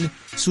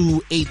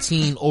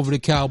 31-18 over the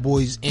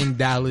Cowboys in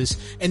Dallas.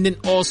 And then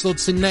also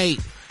tonight,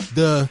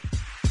 the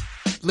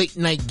late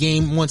night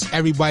game, once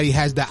everybody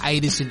has the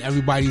itis and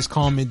everybody's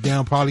calming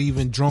down, probably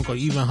even drunk or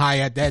even high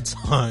at that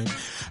time,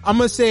 I'm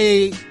gonna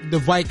say the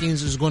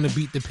Vikings is gonna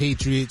beat the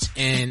Patriots,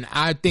 and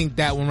I think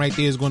that one right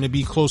there is gonna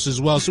be close as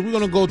well. So we're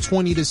gonna go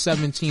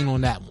 20-17 on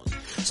that one.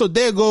 So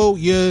there go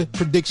your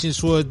predictions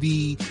for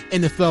the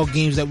NFL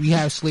games that we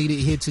have slated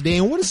here today.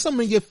 And what are some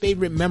of your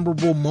favorite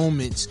memorable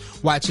moments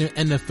watching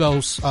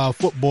NFL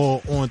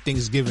football on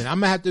Thanksgiving?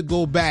 I'm gonna have to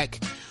go back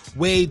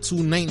way to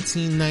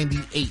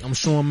 1998. I'm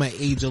showing my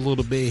age a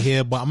little bit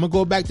here, but I'm gonna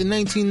go back to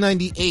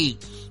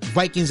 1998.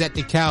 Vikings at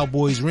the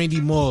Cowboys.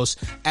 Randy Moss,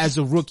 as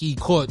a rookie,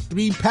 caught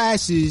 3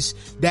 passes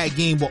that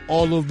game, but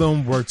all of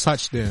them were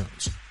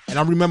touchdowns. And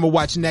I remember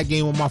watching that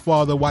game with my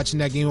father, watching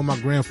that game with my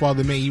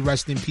grandfather, may he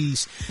rest in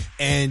peace.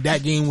 And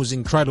that game was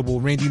incredible.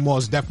 Randy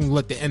Moss definitely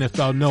let the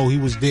NFL know he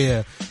was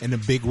there in a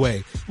big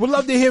way. Would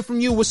love to hear from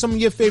you with some of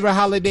your favorite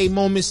holiday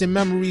moments and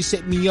memories.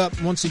 Hit me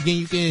up. Once again,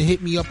 you can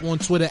hit me up on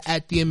Twitter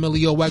at the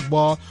Emilio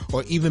Egbar,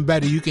 or even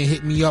better, you can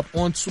hit me up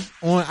on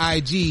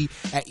IG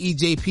at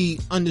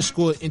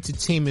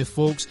EJP_entertainment,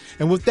 folks.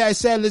 And with that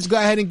said, let's go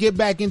ahead and get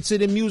back into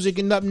the music.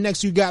 And up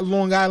next, you got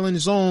Long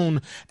Island's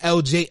own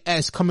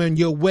LJS coming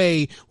your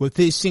way with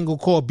his single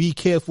called Be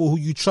Careful Who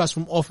You Trust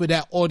from off of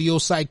that Audio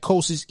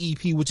Psychosis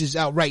EP, which is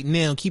out right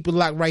now. Keep it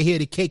locked right here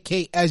to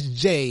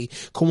KKSJ,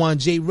 Kawan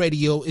J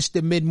Radio. It's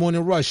the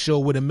Mid-Morning Rush Show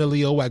with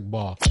Emilio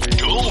Egbar.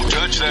 Don't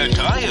touch that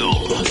dial.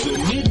 It's the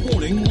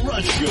Mid-Morning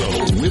Rush Show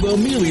with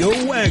Emilio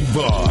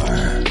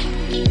Egbar.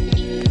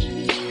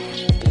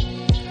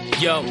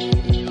 Yo,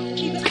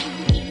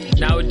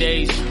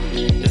 nowadays,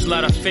 there's a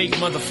lot of fake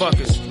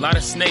motherfuckers, a lot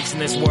of snakes in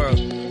this world.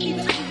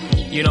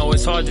 You know,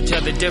 it's hard to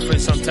tell the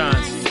difference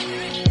sometimes.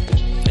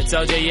 It's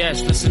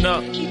LJS, listen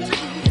up.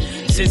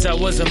 Since I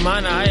was a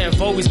minor, I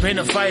have always been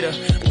a fighter.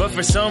 But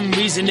for some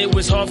reason, it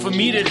was hard for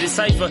me to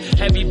decipher.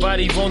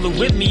 Everybody rolling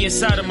with me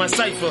inside of my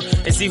cipher.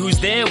 And see who's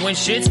there when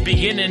shit's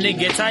beginning to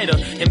get tighter.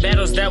 In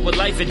battles that were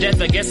life and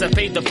death, I guess I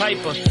paid the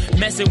piper.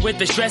 Messing with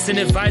the stressing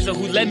advisor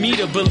who led me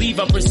to believe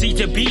I proceed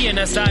to be an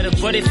outsider.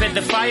 But it fed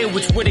the fire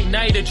which would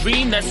ignite a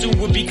dream that soon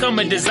would become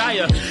a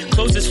desire.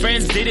 Closest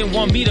friends didn't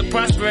want me to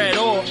prosper at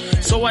all.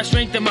 So I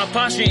strengthened my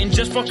posture and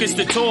just focused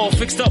the toll.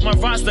 Fixed up my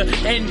roster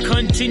and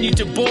continued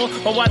to ball.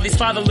 Or while these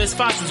fatherless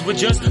fossils were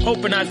just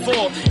hoping I'd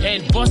fall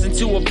and bust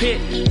into a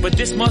pit. But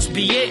this must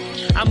be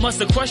it. I must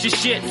have crushed the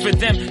shit for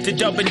them to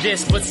dub and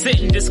diss. But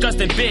sit and discuss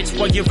the bitch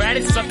while you're at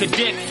it, suck a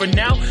dick. For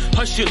now,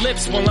 hush your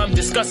lips while I'm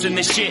discussing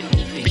this shit.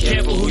 Be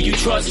careful who you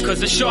trust, cause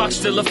the shark's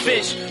still a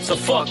fish. So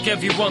fuck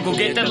everyone, go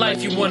get that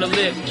life you wanna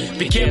live.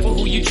 Be careful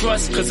who you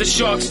trust, cause the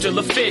shark's still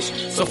a fish.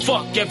 So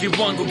fuck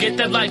everyone, go get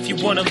that life you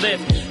wanna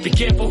live. Be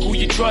careful who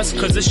you trust,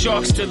 cause the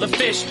shark's still a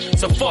fish.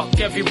 So fuck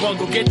everyone,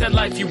 go get that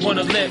life you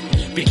wanna live.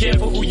 Be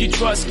careful who you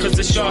trust, cause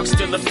the shark's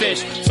still a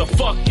fish. So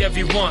fuck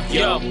everyone,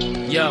 yo.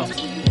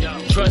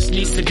 Trust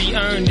needs to be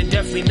earned and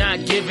definitely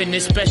not given,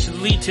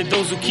 especially to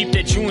those who keep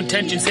their true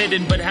intentions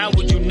hidden. But how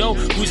would you know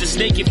who's a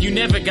snake if you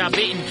never got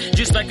bitten?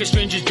 Just like a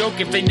stranger's joke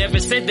if they never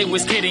said they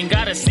was kidding.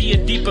 Gotta see a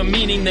deeper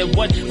meaning than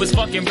what was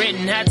fucking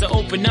written. Had to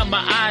open up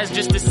my eyes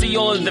just to see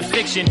all of the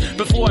fiction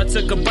before I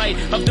took a bite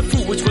of the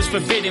fruit which was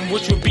forbidden,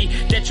 which would be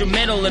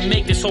detrimental and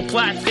make this whole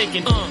plot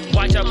thicken.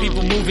 Watch how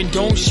people move and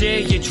don't share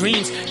your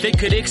dreams. They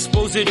could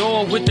expose it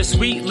all with a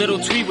sweet little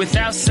tweet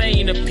without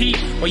saying a peep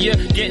while you're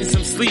getting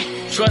some sleep.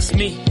 Trust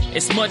me,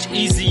 it's much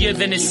easier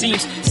than it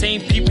seems. Same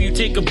people you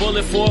take a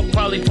bullet for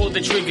probably pull the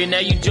trigger. Now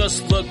you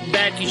just look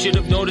back, you should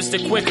have noticed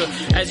it quicker.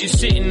 As you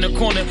sit in the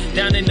corner,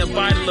 down in a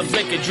bottle of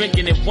liquor,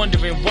 drinking it,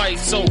 wondering why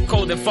it's so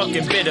cold and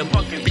fucking bitter.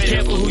 Be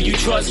careful who you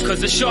trust, cause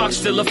the shark's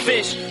still a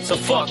fish. So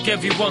fuck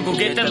everyone, go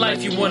get that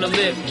life you wanna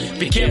live.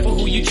 Be careful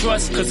who you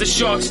trust, cause the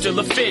shark's still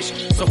a fish.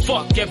 So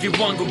fuck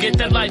everyone, go get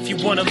that life you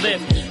wanna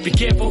live. Be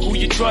careful who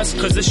you trust,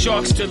 cause the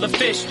shark's still a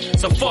fish.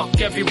 So fuck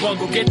everyone,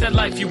 go get that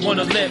life you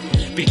wanna live.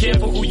 Be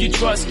careful who you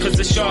trust, cause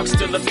the shark's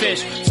still a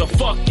fish. So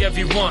fuck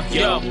everyone,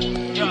 yo.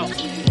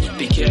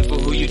 Be careful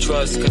who you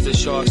trust, cause the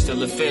shark's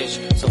still a fish.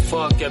 So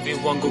fuck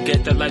everyone, go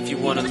get that life you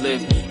wanna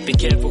live. Be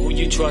careful who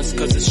you trust,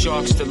 cause the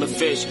shark's still a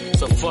fish.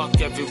 So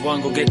fuck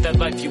everyone, go get that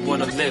life you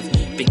wanna live.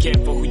 Be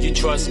careful who you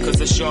trust, cause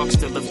the shark's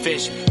still a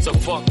fish. So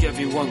fuck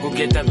everyone, go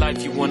get that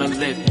life you wanna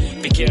live.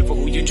 Be careful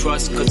who you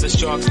trust, cause the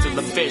shark's still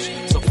a fish.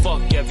 So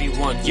fuck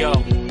everyone, yo.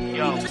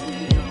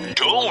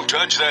 Don't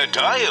touch that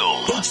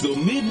dial. It's the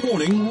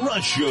Mid-Morning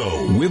Rush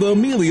Show with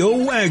Emilio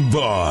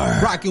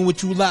Wagbar. Rocking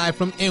with you live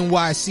from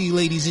NYC,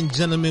 ladies and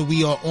gentlemen.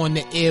 We are on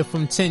the air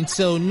from 10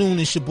 till noon.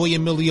 It's your boy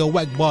Emilio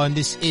Wagbar, and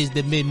this is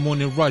the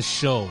Mid-Morning Rush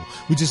Show.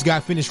 We just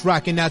got finished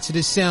rocking out to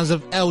the sounds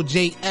of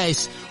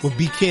LJS with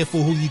Be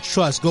Careful Who You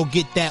Trust. Go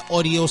get that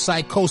Audio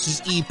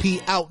Psychosis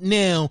EP out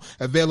now,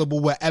 available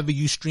wherever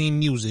you stream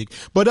music.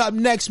 But up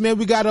next, man,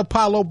 we got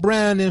Apollo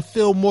Brown and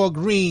Fillmore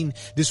Green.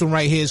 This one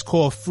right here is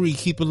called Free.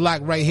 Keep it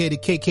locked right here to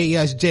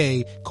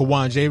KKSJ,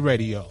 Kawanje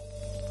Radio.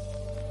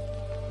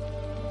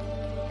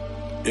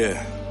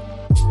 Yeah.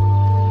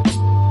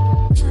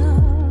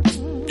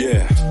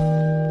 Yeah.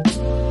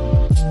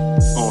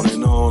 On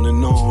and on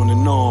and on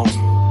and on.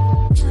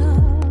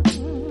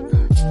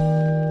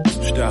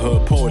 Just that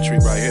hood poetry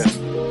right here.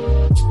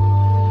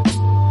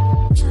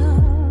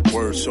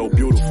 Words so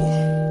beautiful.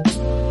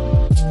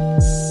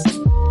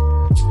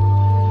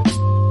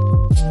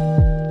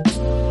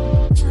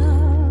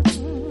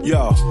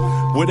 Yo,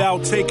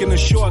 without taking a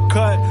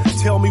shortcut,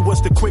 tell me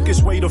what's the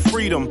quickest way to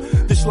freedom.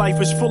 This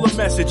life is full of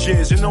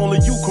messages and only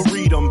you can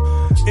read them.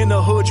 In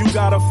the hood you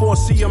gotta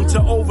foresee them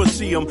to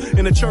oversee them.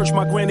 In the church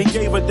my granny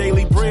gave her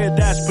daily bread,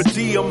 that's per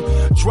diem.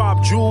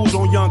 Drop jewels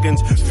on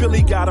youngins,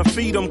 Philly gotta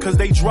feed them cause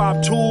they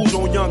drop tools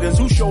on youngins.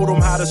 Who showed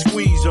them how to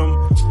squeeze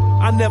them?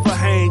 I never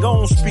hang, I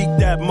don't speak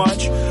that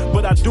much,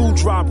 but I do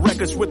drop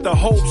records with the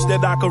hopes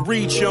that I could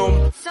reach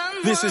them.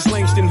 This is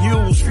Langston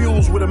Hughes,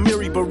 fused with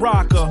Amiri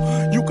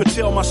Baraka. You could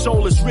tell my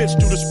soul is rich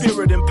through the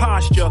spirit and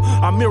posture.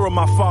 I mirror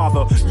my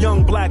father,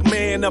 young black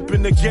man up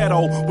in the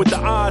ghetto, with the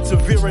odds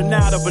of veering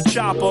out of a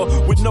chopper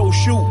with no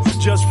chute,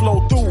 just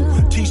flow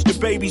through. Teach the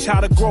babies how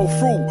to grow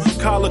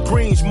fruit, collard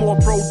greens, more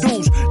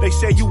produce. They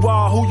say you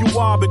are who you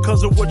are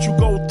because of what you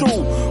go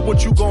through.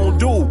 What you gonna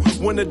do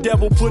when the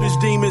devil put his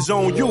demons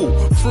on you?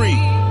 Free.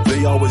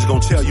 They always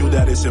gonna tell you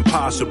that it's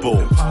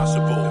impossible.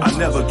 I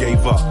never gave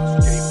up.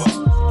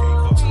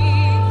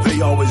 They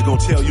always gonna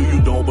tell you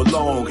you don't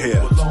belong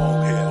here.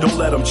 Don't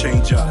let them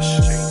change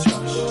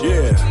us.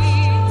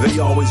 Yeah. They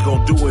always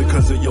gonna do it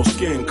cause of your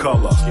skin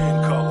color.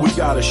 We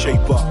gotta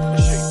shape up.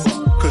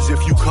 Cause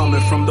if you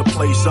coming from the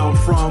place I'm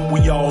from,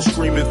 we all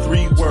screaming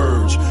 3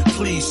 words.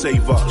 Please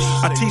save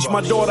us. I teach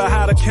my daughter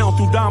how to count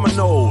through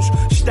dominoes,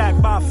 stack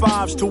by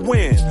 5s to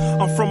win.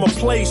 I'm from a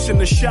place in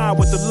the shy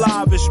with the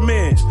livest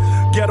men.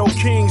 Ghetto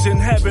kings in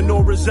heaven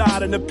or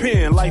reside in the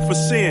pen. Life of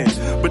sin,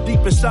 but deep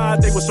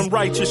inside they were some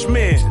righteous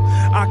men.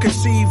 I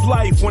conceive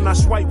life when I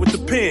swipe with the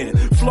pen.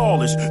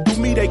 Flawless,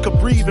 through me they could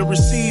breathe and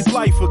receive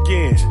life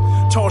again.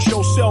 Toss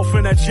yourself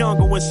in that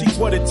jungle and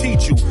see what it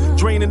teach you.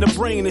 Draining the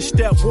brain is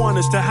step 1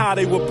 as to how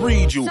they will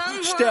breed you.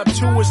 Step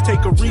 2 is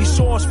take a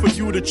resource for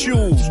you to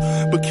choose,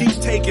 but keep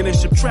taking and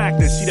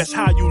subtracting, see that's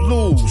how you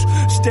lose.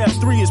 Step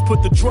 3 is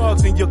put the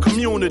drugs in your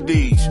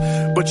communities,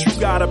 but you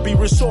gotta be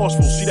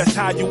resourceful, see that's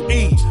how you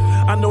eat.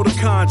 I know the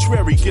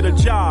contrary, get a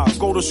job,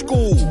 go to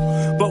school,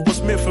 but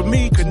what's meant for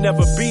me could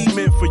never be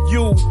meant for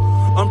you.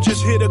 I'm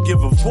just here to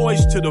give a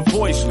voice to the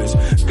voiceless.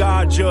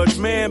 God judge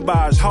man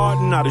by his heart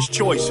and not his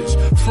choices.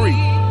 Free.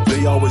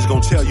 They always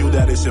gonna tell you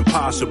that it's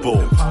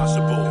impossible.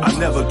 I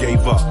never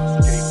gave up.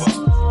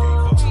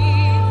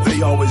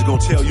 They always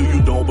gonna tell you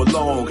you don't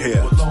belong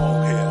here.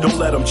 Don't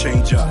let them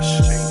change us.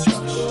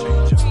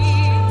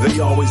 They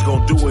always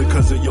gonna do it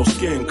cause of your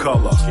skin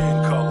color.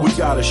 We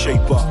gotta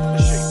shape up.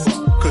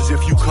 Cause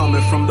if you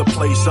coming from the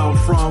place I'm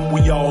from,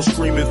 we all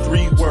screaming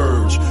 3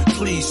 words.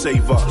 Please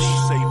save us.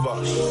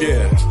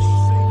 Yeah.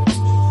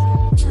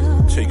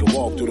 Take a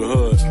walk through the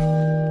hood.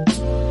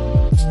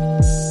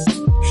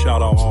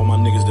 Shout out all my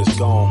niggas that's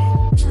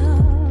gone,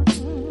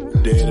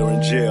 dead or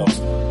in jail.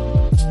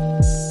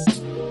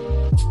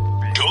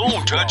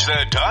 Don't touch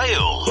that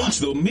dial. It's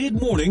the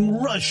Mid-Morning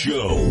Rush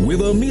Show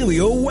with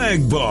Emilio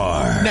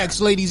Wagbar.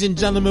 Next, ladies and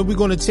gentlemen, we're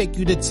going to take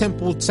you to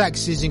Temple,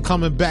 Texas, and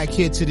coming back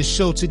here to the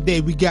show today,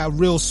 we got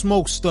Real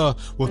Smokester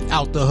with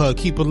Out the Hood.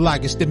 Keep it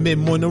locked. It's the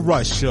Mid-Morning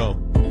Rush Show.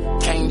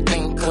 Can't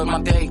think cause my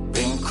day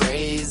been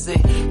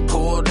crazy.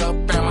 Pulled up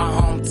in my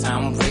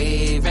hometown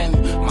waving.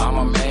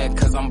 Mama mad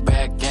cause I'm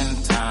back in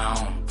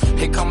town.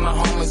 Here come the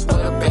homies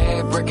with a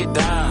bag, break it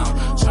down.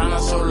 Tryna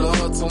show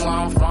love to where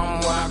I'm from,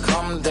 where I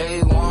come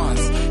day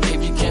ones.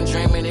 If you can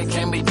dream it, it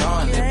can be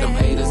done. If them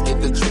haters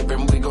get the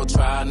trippin', we go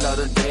try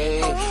another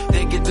day.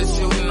 They get the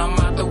shooting, I'm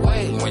out the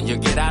way. When you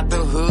get out the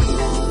hood,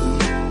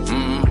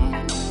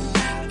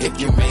 if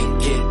you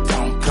make it,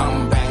 don't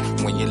come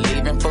back. When you're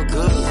leaving for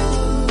good,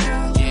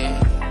 yeah,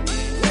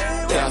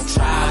 they'll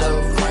try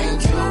to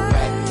bring you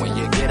back. When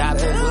you get out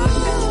the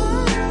hood,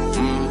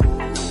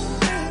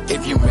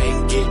 if you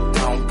make it,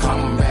 don't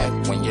come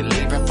back. When you're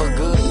leaving for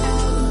good,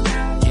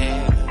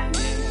 yeah,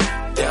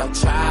 they'll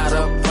try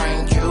to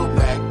bring you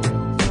back.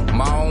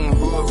 My own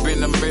hood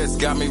been a mess,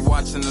 got me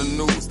watching the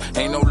news.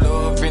 Ain't no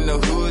love in the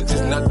hood,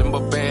 just nothing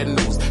but bad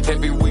news.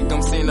 Every week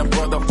I'm seeing a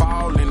brother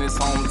fall in his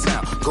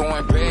hometown.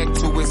 Going back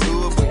to his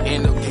hood, but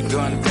end up get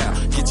gunned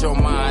down. Get your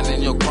mind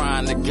and your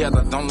grind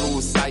together, don't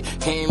lose sight.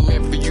 He ain't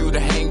meant for you to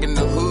hang in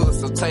the hood,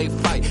 so take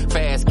flight.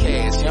 Fast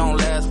cash, you don't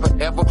last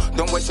forever.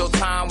 Don't waste your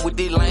time with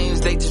these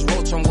lanes, they just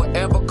roaching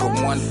whatever. Cause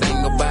one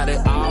thing about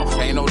it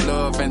all, ain't no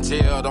love in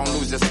jail. Don't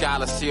lose your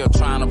scholarship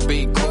trying to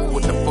be cool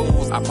with the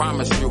fools. I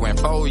promise you in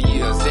 4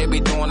 years, they be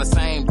doing the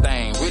same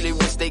thing. Really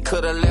wish they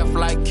could've left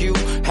like you.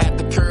 Had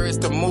the courage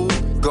to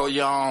move, go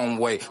your own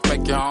way.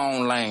 Make your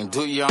own lane,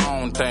 do your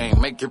own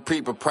thing. Make your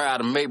people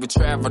proud and maybe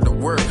travel the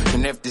world.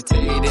 And if they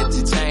tell you that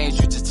you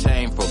change, you just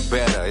change for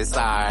better. It's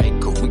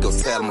alright, cool, we gon'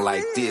 tell them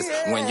like this.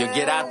 When you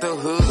get out the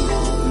hood,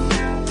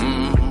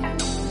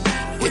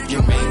 if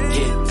you make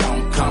it,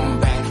 don't come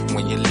back.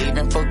 When you're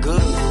leaving for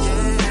good,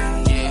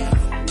 yeah,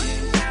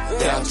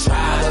 they'll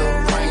try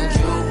to bring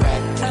you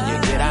back. When you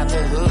get out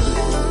the hood,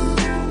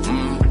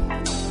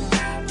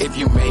 if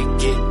you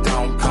make it,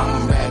 don't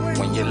come back.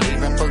 When you're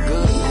leaving for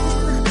good,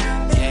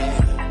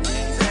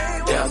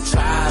 yeah, they'll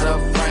try to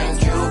bring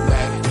you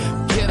back.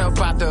 Get up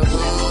out the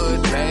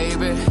hood,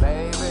 baby.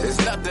 There's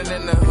nothing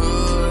in the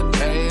hood,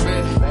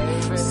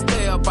 baby.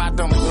 Stay up out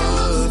them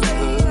hoods,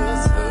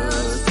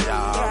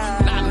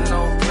 y'all. Not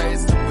no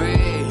place to be.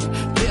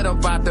 Get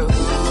up out the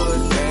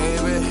hood,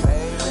 baby.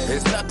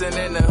 There's nothing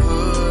in the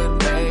hood,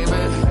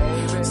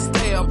 baby.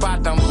 Stay up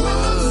out them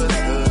hoods,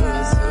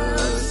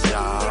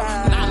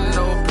 y'all. Not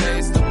no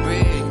place to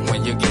be.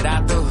 When you get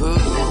out the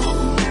hood,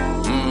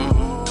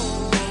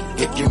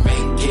 if you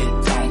make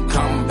it, don't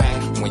come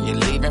back. When you're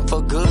leaving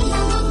for good,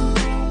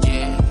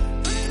 yeah,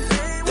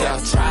 they'll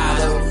try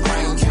to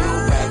bring you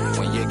back.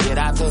 When you get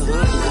out the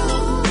hood,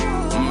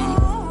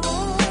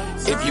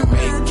 if you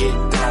make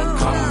it, don't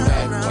come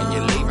back. When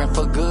you're leaving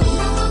for good,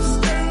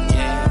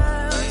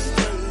 yeah,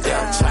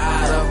 they'll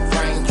try to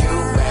bring you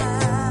back.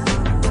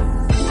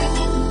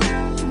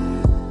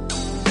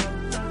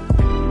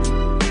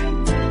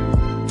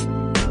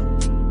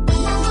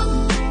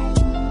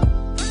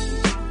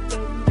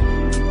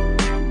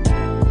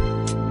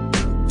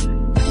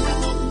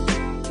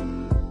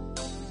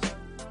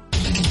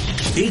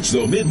 It's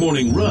the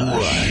Mid-Morning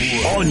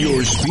Rush on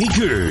your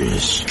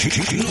speakers.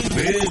 Keep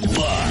it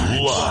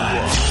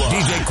live.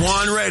 DJ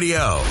Quan Radio.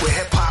 Where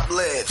hip-hop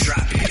lives.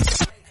 Drop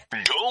it.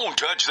 Don't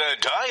touch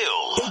that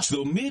dial. It's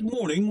the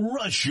Mid-Morning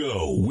Rush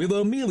Show with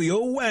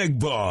Emilio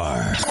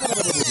Wagbar.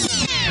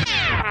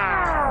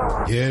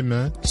 Yeah,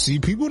 man. See,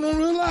 people don't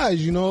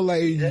realize, you know,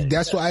 like,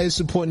 that's why it's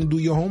important to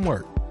do your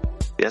homework.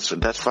 That's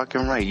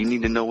fucking right. You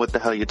need to know what the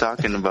hell you're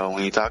talking about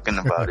when you're talking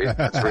about it.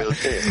 That's real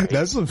shit. Right?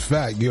 That's a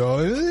fact,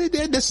 yo.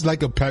 That's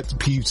like a pet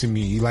peeve to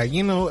me. Like,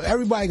 you know,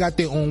 everybody got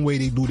their own way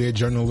they do their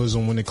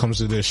journalism when it comes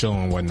to their show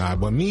and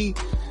whatnot. But me,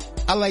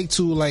 I like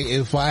to, like,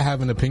 if I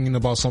have an opinion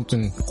about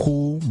something,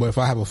 cool. But if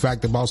I have a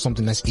fact about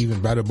something, that's even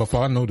better. But if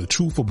I know the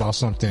truth about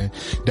something,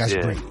 that's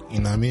great. You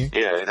know what I mean?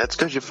 Yeah, that's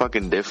because you're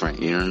fucking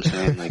different. You know what I'm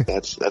saying? Like,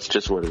 that's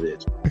just what it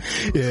is.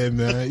 Yeah,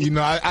 man. You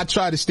know, I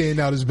try to stand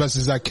out as best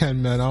as I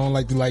can, man. I don't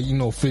like to, like, you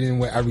know, fit in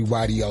with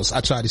everybody else.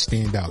 I try to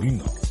stand out, you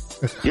know.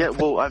 Yeah,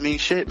 well, I mean,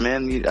 shit,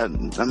 man.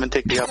 I'm gonna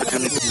take the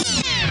opportunity.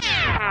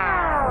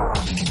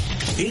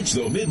 It's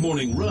the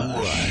Mid-Morning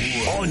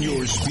Rush on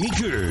your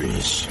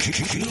speakers.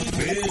 Keep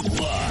it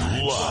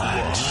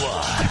live.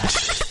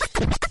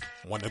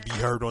 Want to be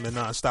heard on the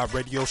Non-Stop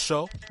Radio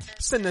Show?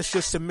 Send us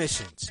your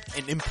submissions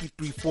in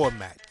MP3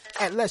 format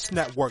at Let's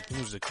Network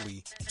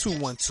Musically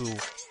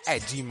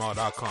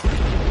 212@gmail.com.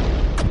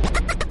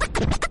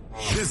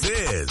 This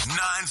is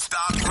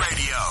Non-Stop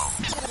Radio.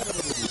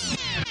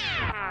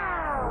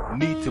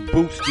 Need to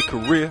boost your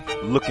career?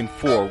 Looking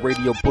for a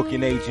radio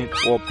booking agent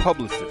or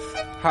publicist?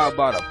 How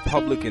about a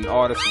public and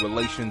artist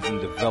relations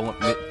and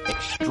development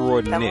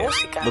extraordinaire?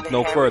 Look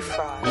no further.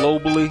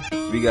 Globally,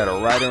 we got a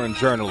writer and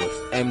journalist,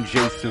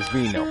 MJ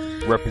Savino,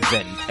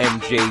 representing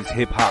MJ's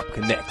Hip Hop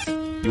Connects.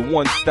 Your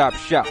one-stop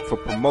shop for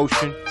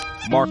promotion,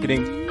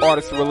 marketing,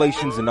 artist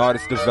relations, and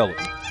artist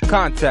development.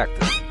 Contact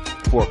us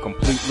for a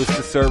complete list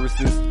of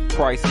services,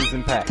 prices,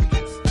 and packages.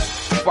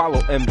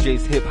 Follow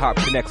MJ's Hip Hop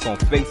Connects on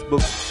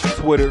Facebook,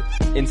 Twitter,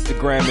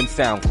 Instagram, and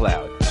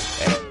SoundCloud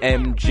at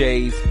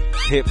MJ's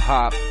Hip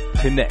Hop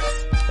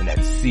Connects, and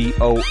that's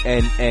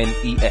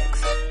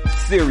CONNEX.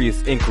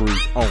 Serious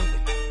inquiries only.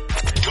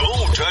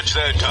 Don't touch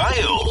that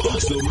dial.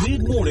 It's the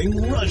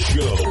Mid-Morning Rush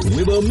Show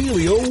with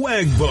Emilio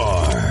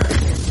Wagbar.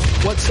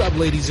 What's up,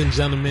 ladies and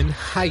gentlemen?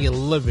 How you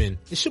living?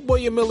 It's your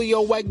boy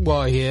Emilio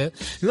Wagbar here,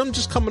 and I'm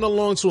just coming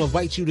along to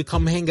invite you to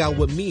come hang out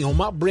with me on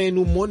my brand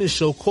new morning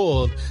show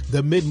called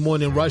The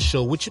Mid-Morning Rush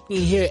Show, which you can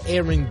hear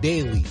airing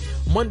daily,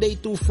 Monday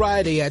through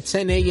Friday at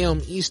 10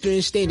 a.m.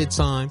 Eastern Standard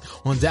Time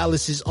on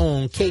Dallas's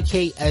own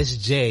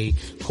KKSJ,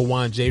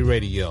 Kawan J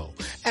Radio.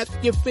 After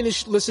you're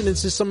finished listening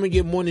to some of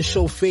your morning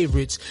show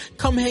favorites,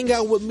 come hang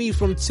out with me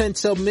from 10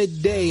 till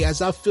midday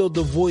as I fill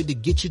the void to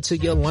get you to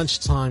your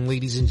lunchtime,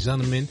 ladies and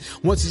gentlemen.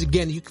 Once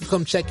again, you can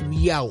come check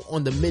me out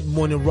on the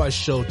Mid-Morning Rush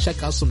Show.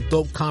 Check out some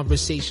dope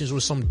conversations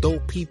with some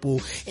dope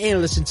people and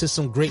listen to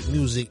some great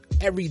music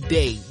every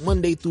day,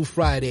 Monday through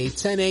Friday,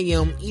 10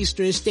 a.m.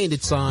 Eastern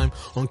Standard Time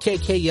on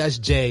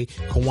KKSJ,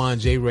 Kawan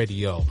J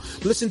Radio.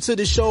 Listen to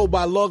the show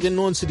by logging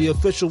on to the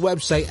official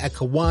website at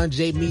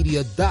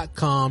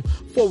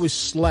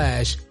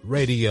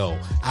kawanjmedia.com/radio.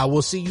 I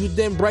will see you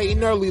then bright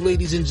and early,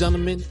 ladies and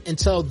gentlemen.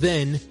 Until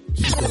then,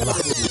 keep it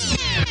locked.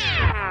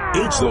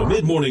 It's the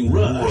Mid-Morning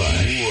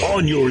Rush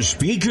on your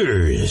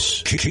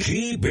speakers.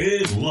 Keep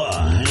it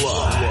locked.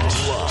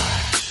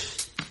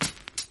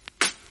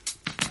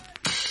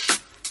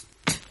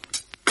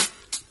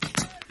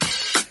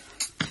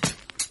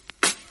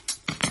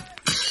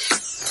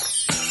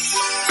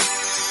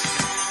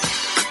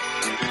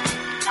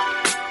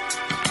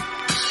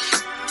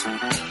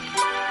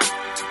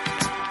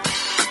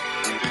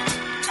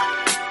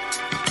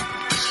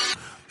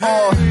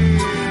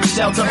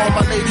 Shelter on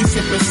my lady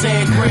sipping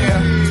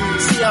sangria.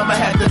 See, I'ma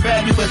have to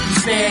bag you if you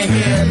stand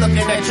here.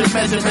 Looking at your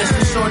measurements,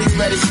 the shorties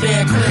better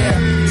stand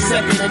clear.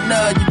 Second and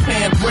none, you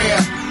paying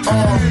rare.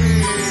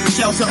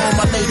 Shelter on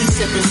my lady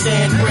sipping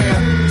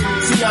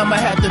sangria. See, I'ma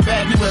have to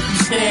bag you if you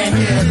stand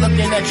here.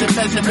 Looking at your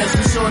measurements,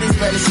 the shorties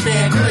better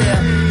stand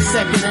clear.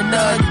 Second and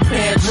none, you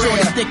paying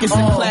rare. Thick as a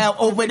cloud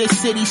over the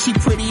city. She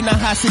pretty, not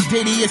hot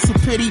sedity. It's a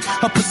pity.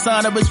 Her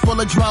persona is full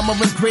of drama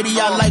and gritty.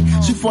 I like,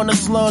 she from the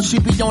slum. She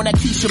be on that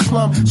Keisha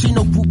Plum. She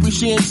no groupie,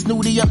 she ain't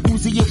snooty. Up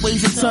Uzi, it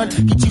weighs a ton.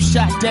 Get you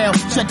shot down,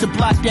 shut the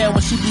block down.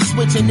 When she be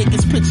switching,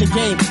 niggas pitching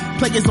game.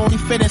 Players only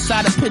fit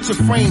inside a picture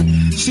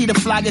frame. She the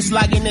flyest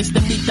lioness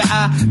to meet the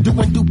eye.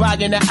 Doing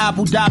Dubai in the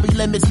Abu Dhabi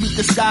limits meet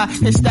the sky.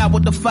 His style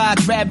with the fire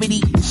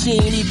gravity. She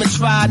ain't even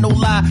try, no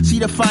lie. She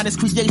the finest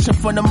creation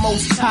from the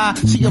most high.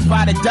 She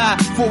about to die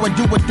for a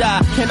do or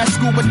die. Can I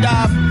scuba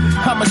dive?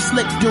 I'm a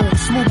slick dude,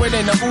 smoother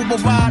than an Uber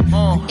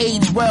ride.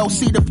 Age well,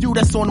 see the view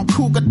that's on them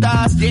cougar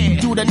thighs.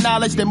 Do the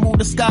knowledge that move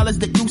the scholars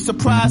that you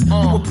surprise.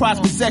 You a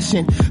prized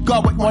possession.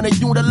 God would want to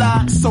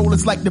utilize. Soul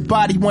is like the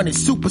body wanted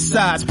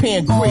supersized.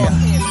 Pangria.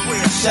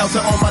 Shelter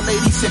on my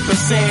lady sipping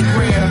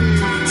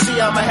sangria. See,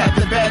 I'ma have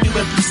to bag you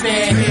if you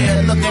stand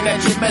here. Looking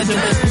at your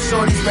measurements, the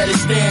shorties better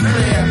stand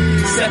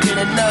clear. Second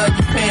and none,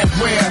 you paying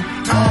rare.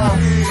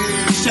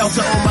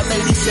 Shelter on my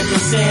lady sipping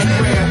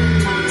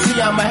sangria. See,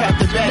 I'ma have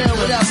to bag you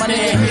if you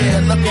stand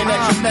here. Looking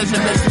at your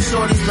measurements, the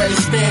shorties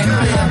better stand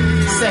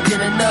clear.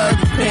 Second and none,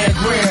 you paying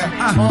rare.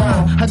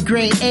 Her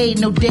grade A,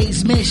 no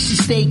days missed. She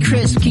stay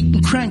crisp, keep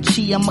them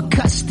crunchy. I'm a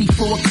custody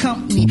for a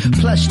company.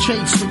 Plus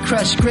traits with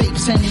crushed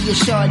grapes, Henny a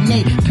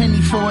Chardonnay.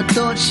 Penny for a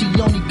thought, she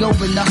only go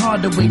in the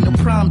harder way. No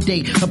prom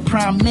date, a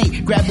prime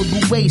mate.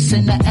 Grabbable waist,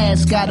 and her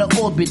ass got an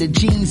orbit. Her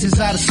jeans is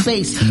out of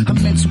space. Her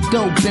mental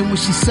dope, and when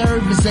she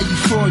serve is a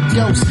euphoric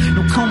dose.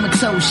 No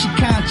comatose, she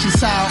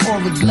conscious, how her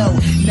aura glow.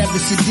 Never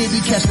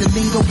sedity, catch the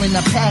lingo when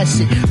I pass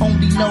it.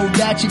 Only know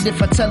ratchet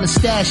if I tell her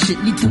stash it.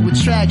 Lethal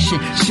attraction,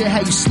 shit how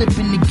you slip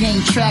in the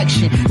game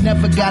traction.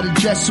 Never got a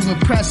dress to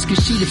impress,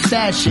 cause she the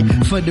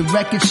fashion. For the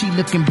record, she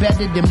looking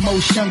better than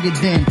most younger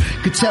than.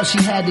 Could tell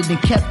she had it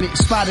and kept it.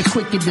 Spotted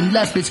quicker than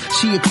leopards.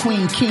 She a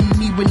queen, king,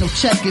 me with no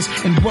checkers.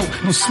 And woke,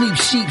 no sleep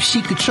sheep,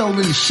 she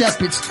controlling the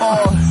shepherds.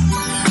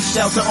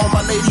 Shelter on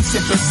my lady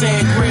sipping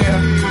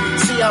sangria.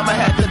 See, I'ma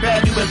have to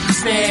bag you if you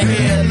stand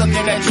here.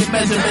 Looking at your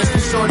measurements, the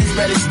shorties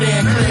better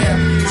stand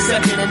clear.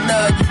 Second and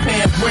none, you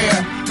paying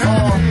rare.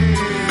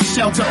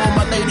 Shelter on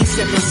my lady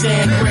sipping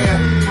sangria.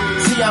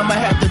 See, I'ma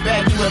have to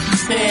bag you if you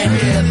stand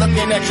here.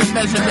 Looking at your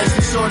measurements,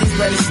 the shorties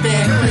better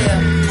stand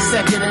clear.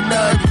 Second and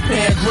none, you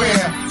paying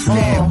rare.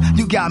 Damn,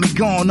 you got me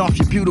going off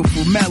your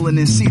beautiful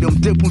melanin. See them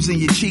dimples in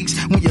your cheeks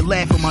when you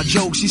laugh at my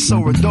jokes. You're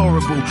so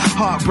adorable.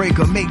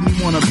 Heartbreaker, make me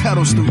wanna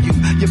pedal through you.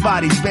 Your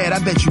body's bad, I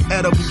bet you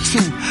edible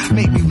too.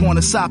 Make me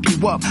wanna sop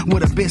you up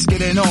with a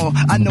biscuit and all.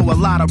 I know a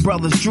lot of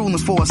brothers drooling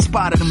for a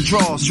spot of them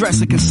draws.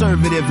 Dressing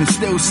conservative and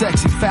still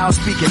sexy. Foul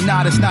speaking,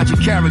 nah, that's not your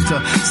character.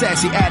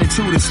 Sassy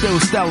attitude is still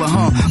stellar,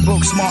 huh?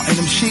 Book smart in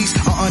them sheets.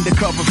 An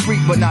undercover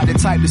freak, but not the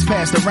type that's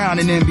passed around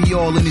and then be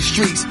all in the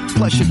streets.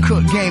 Plus your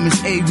cook game is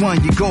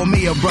A1. You go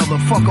me a brother.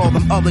 Fuck all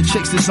them other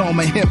chicks that's on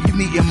my hip. You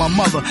meeting my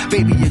mother.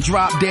 Baby, you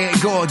drop dead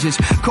gorgeous.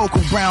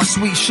 Cocoa brown,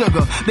 sweet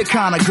sugar. The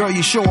kind of girl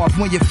you show off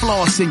when you're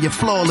flossing. You're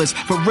flawless.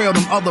 For real,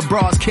 them other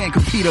bras can't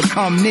compete or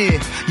come near.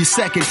 You're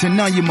second to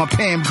none. You're my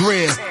Pam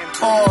Grier.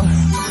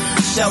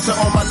 Shelter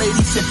on my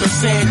lady sipping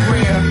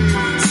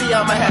sangria. See,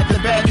 I'ma have to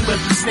bag you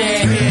if you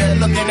stand here.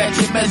 Looking at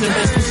your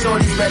measurements, the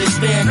shorties better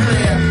stand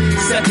clear.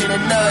 Second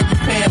and none, you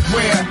paying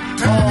rare.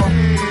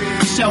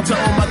 Shelter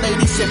on my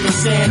lady sipping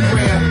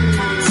sangria.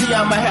 See,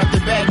 I'ma have to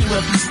bag you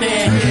if you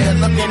stand here.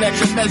 Looking at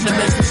your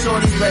measurements, the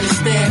shorties better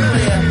stand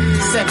clear.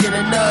 Second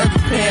and none, you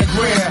paying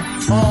rare.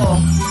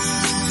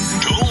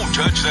 Don't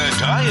touch that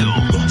dial.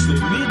 It's the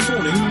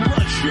Mid-Morning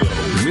Rush Show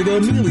with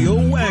Emilio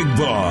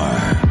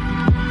Wagbar.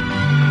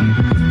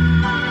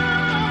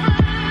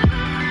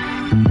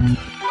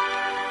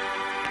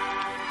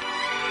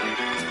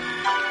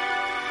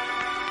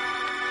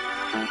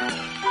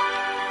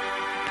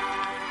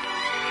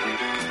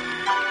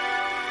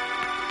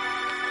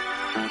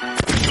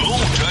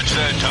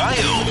 That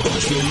dial.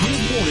 It's the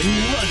Mid-Morning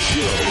Rush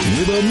Show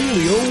with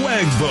Emilio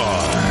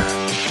Wagbar.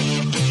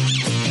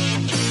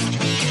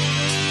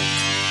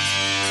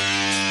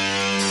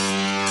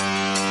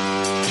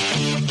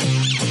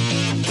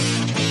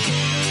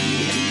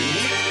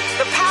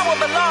 The power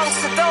belongs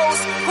to those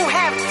who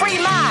have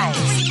free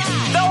minds.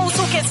 Those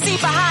who can see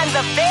behind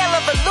the veil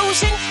of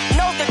illusion,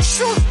 know the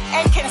truth,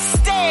 and can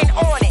stand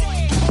on it.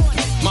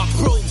 My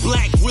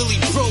pro-black, really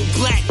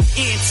pro-black,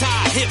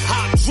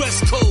 anti-hip-hop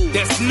dress code.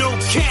 That's no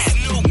cap,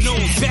 no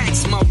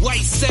vax. My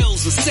white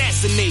cells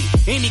assassinate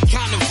any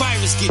kind of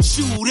virus. Get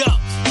chewed up,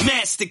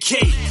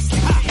 masticate.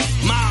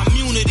 My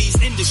immunity's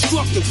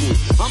indestructible.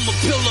 I'm a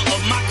pillar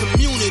of my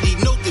community,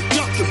 no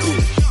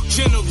deductible.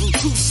 General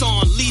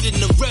Tucson leading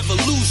the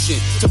revolution.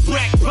 To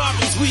black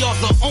problems, we are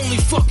the only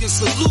fucking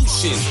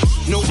solution.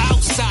 No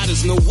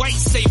outsiders, no white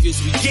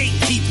saviors, we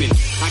gatekeeping.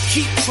 I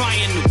keep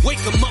trying to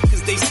wake them up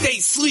cause they stay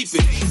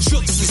sleeping.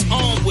 Chooks is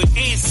armed with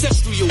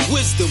ancestral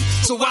wisdom,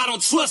 so I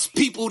don't trust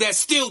people that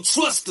still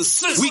trust the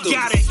system. We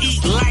gotta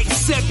eat like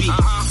Sebi,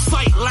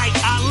 fight like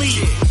Ali,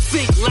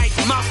 think like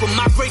Malcolm,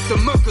 migrate to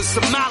Merca,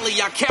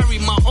 Somali. I carry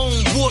my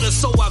own water,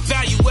 so I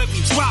value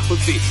every drop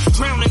of it.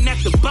 Drowning at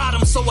the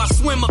bottom, so I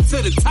swim up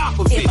to the top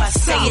of it. If I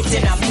say it,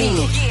 then I mean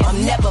it.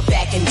 I'm never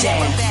backing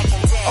down.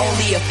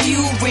 Only a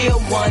few real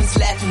ones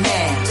left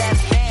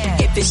now.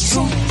 If it's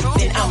truth,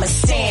 then I'ma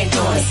stand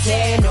on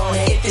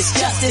it. If it's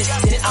justice,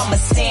 then I'ma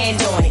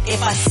stand on it.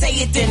 If I say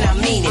it, then I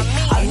mean it.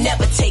 I'll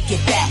never take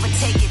it back.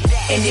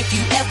 And if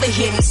you ever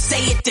hear me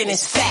say it, then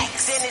it's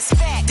facts.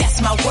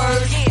 That's my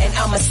word, and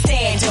I'ma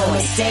stand on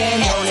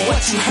it.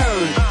 What you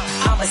heard,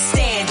 I'ma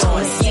stand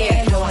on it.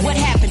 Yeah. What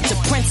happened to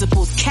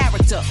principles,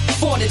 character,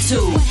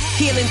 fortitude?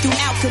 Healing through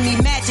alchemy,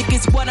 magic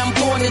is what I'm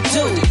born to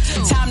do.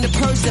 Time to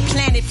purge the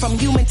planet from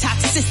human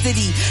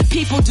toxicity.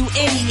 People do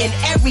any and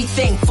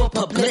everything for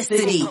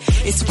publicity.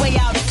 It's way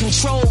out of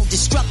control,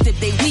 destructive,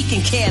 they weak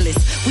and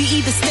careless. We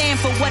either stand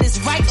for what is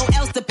right or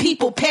else the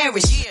people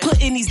perish.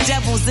 Putting these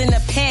devils in a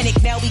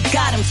panic, now we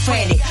got them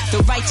frantic.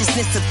 The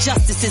righteousness of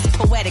justice is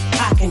poetic,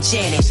 Pac and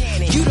Janet.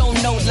 You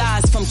don't know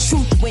lies from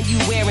truth when you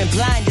wearing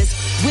blinders.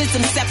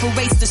 Wisdom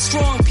separates the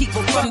strong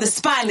people from the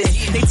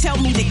spineless. They tell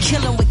me to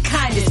kill them with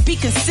kindness, be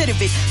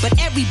considerate, but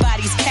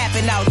everybody's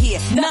capping out here.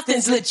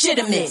 Nothing's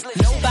legitimate.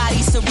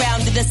 Nobody's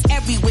surrounded us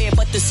everywhere,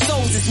 but the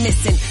souls is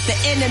missing. The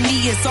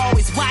enemy is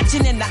always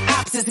watching and the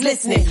ops is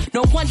listening.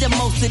 No wonder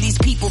most of these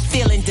people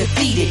feeling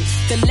defeated.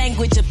 The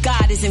language of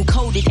God is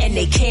encoded and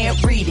they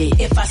can't read it.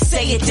 If I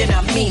say it, then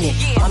I mean it.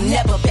 I'm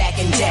never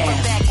backing down.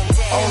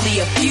 Only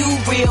a few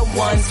real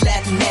ones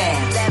left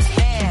now.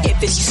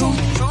 If it's truth,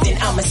 then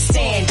I'ma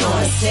stand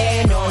on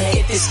it.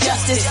 If it's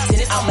justice,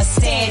 then I'ma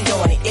stand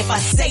on it. If I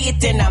say it,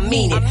 then I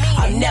mean it.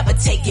 I'll never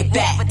take it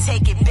back.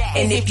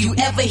 And if you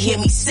ever hear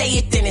me say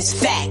it, then it's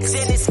facts.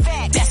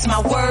 That's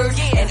my word,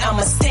 and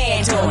I'ma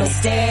stand on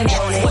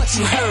it. What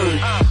you heard,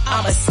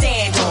 I'ma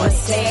stand on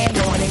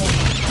it.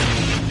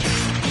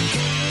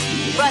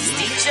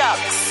 Rusty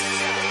Chucks,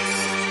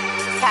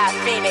 Ty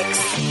Phoenix,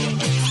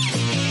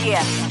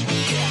 yeah.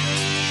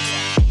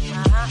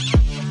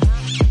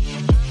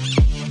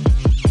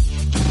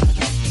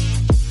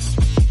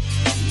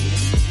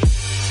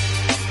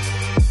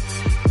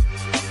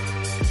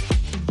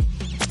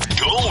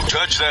 Don't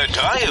touch that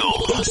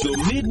dial. It's the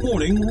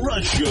Mid-Morning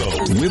Rush Show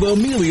with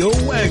Emilio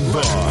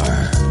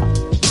Wagbar.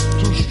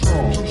 Too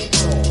strong.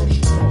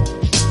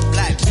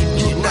 Black people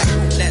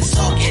unite, let's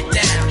all get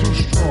down. Too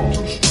strong.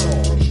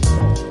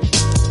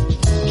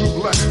 Too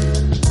black.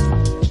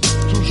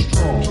 Too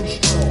strong.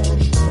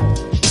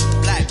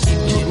 Black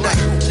people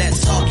unite,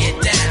 let's all get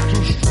down.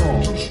 Too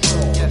strong.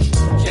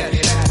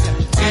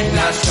 We're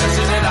not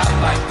stressing it out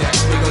like that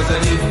because of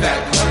the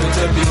fact wanted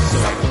to be so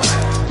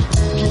black.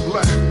 Too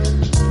black.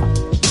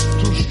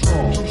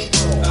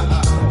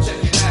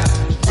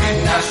 We're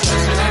not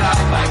stressing it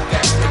out like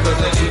that because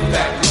of the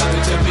fact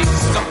wanted to be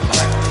so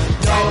black.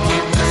 Y'all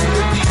keep messing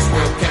with these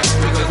world cats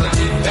because of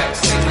the fact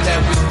saying that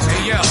we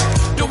hey yo,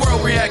 the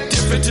world react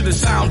different to the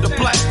sound of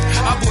black.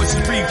 Our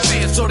voices breathe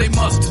fear, so they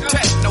must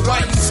attack. Now why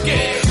you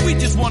scared? We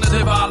just want to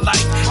live our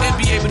life and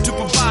be able to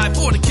provide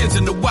for the kids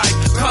and the wife.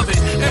 Covet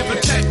and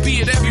protect,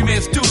 be it every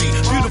man's duty.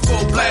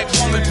 Beautiful black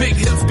woman, big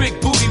hips,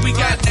 big booty. We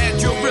got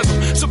natural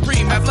rhythm,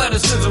 supreme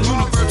athleticism,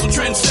 universal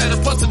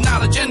trendsetter, plus the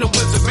knowledge and the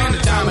wisdom and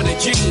the dominant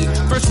gene.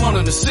 First one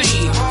on the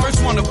scene,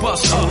 first one to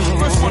bust up,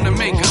 first one to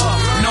make up.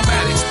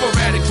 Nomadic,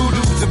 sporadic,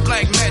 voodoos and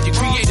black magic,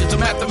 creators of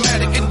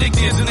mathematic,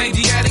 enigmas and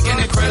Asiatic, and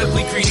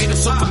incredibly creative,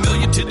 so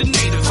familiar to the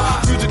natives.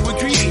 Music we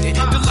created,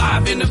 the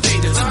live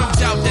innovators, and no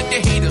doubt that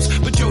they hate us,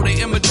 but yo,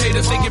 they imitate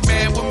us. They get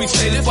mad when we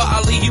say this, but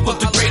Ali, he was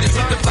the greatest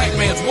with the black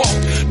man's walk.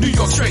 New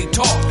York straight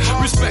talk,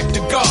 respect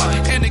to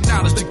God, and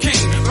acknowledge the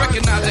king.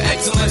 Recognize the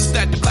excellence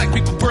that the black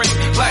people bring.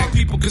 Black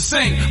people can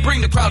sing,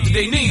 bring the crowd to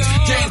their knees.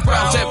 James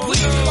Brown said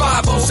please,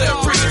 5-0 said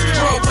freeze.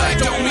 Pro black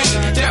don't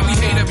mean that we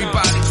hate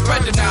everybody.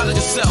 Spread the knowledge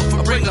itself,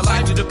 I bring the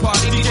light to the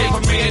party. DJ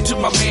Premier to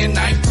my man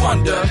Night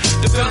Wonder.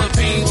 The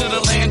Philippines to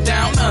the land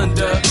down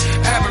under.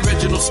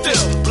 Aboriginal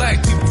still,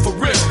 black people for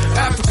real.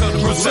 Africa to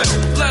Brazil,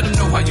 let them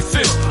know how you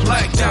feel.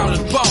 Black down to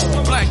the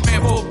bone, black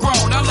man full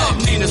grown. I love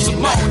Nina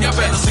Simone, y'all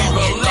better leave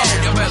her alone.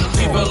 Y'all better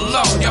leave her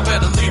alone, y'all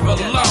better leave her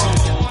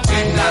alone.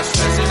 We're not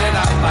stressing it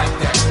out like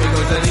that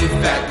because of the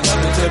fact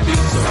wanted to be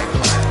so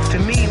black. To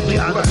me, we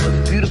are the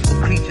most beautiful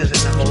creatures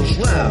in the whole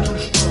world.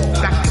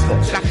 Practical.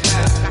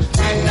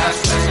 We're not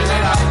stressing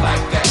it out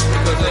like that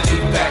because of the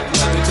fact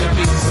wanted to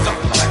be so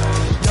black.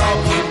 Y'all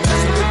keep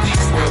messing with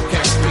these world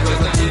cats because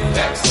of the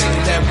fact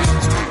saying that we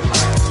too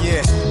black.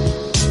 Yeah.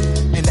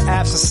 In the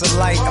absence of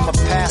light, I'ma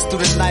pass through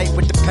the night with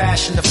with the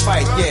passion to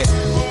fight, yeah.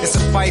 It's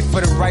a fight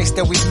for the rights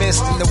that we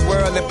missed in the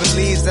world that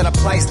believes that our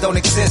plights don't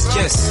exist.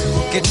 Just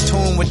get in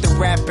tune with the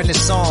rap and the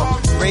song.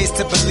 Raised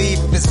to believe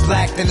if it's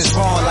black, then it's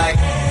wrong. Like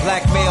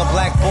black male,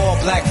 black ball,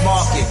 black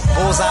market.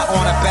 Bullseye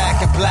on the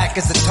back and black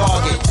is the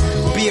target.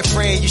 Be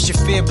afraid, you should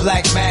fear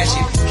black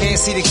magic. Can't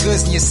see the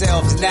goods in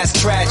yourselves, and that's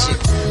tragic.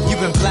 You've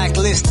been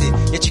blacklisted,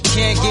 yet you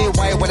can't get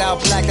white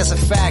without black as a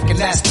fact, and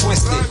that's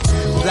twisted.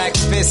 Black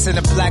fists and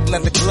a black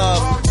leather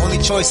glove. Only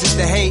choice is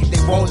to hate, they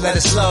won't let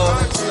us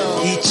love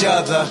each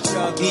other,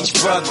 each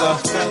brother,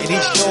 and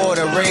each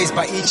daughter raised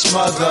by each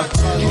mother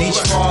and each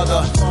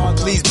father.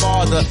 Please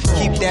bother,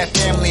 keep that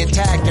family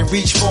intact and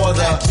reach for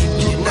the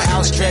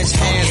outstretched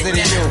hands that are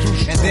you,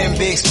 and then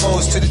be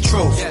exposed to the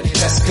truth.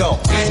 Let's go.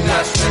 He's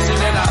not stressing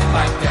it out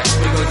like that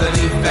because of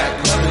the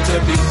fact loving to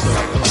be so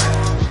black.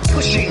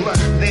 Pushing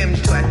them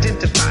to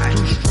identify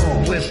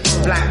with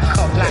black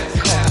culture.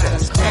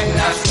 He's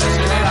not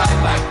stressing it out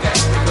like that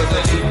because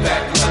of the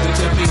fact loving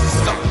to be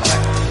so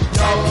black.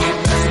 Y'all keep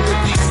messing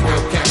with these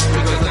world camps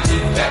because of the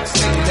fact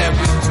saying that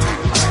we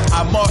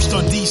I marched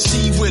on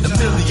DC with a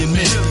million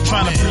men,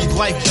 trying to breathe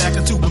life back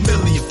into a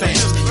million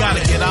fans.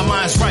 Gotta get our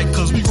minds right,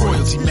 cause we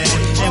royalty, man.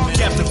 And we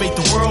captivate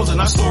the world, and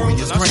our story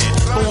is grand.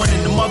 Born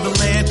in the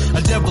motherland,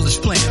 a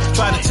devilish plan.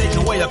 Try to take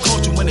away our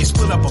culture when they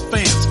split up our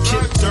fans.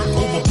 Kick dirt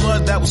over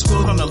blood that was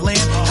spilled on the land.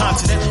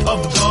 Continent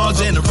of the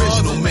gods and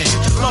original man.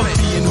 Love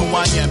being who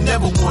I am,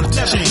 never wanted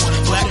to change.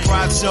 Black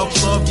pride,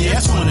 self-love, yeah,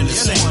 that's one and the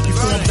same. We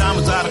form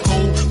diamonds out of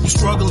coal, we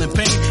struggle in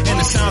pain. And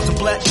the sounds of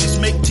blackness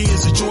make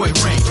tears of joy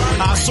rain.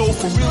 Our soul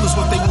for real is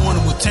what they want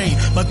to attain,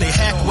 but they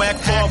hack, whack,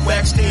 fall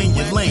back, stay in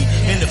your lane.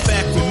 And the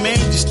fact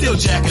remains, you're still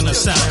jacking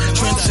us out.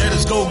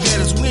 Trendsetters,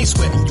 go-getters, we ain't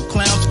sweating you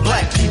clowns.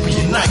 Black people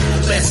unite,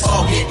 let's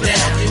all get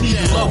down.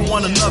 Even love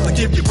one another,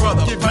 give your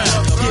brother a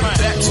pound. Get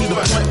back to the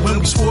point when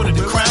we sported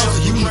the crowns.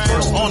 The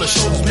universe on the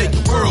shoulders make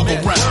the world go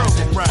round.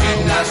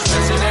 He's not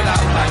stressing it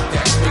out like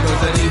that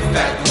because of the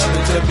fact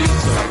loving to be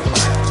so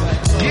black.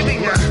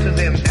 Giving up to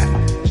them that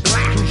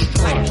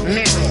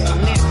blackness.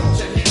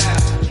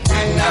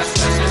 He's not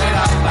stressing it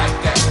out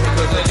like that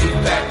because of the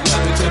fact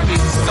loving to be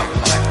so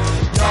black.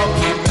 Y'all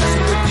keep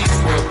messing with these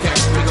world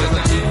camps because of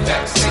the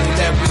fact saying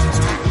that we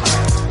too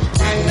black.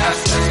 He's not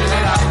stressing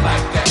it out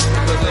like that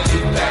because of the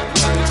fact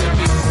loving to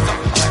be so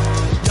black.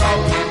 Y'all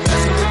keep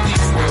messing with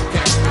these world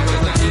camps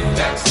because of the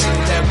fact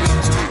saying that we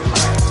too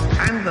black.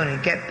 I'm gonna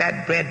get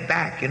that bread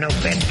back,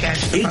 bread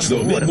cash. It's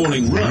the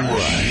Mid-Morning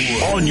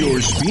Rush on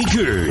your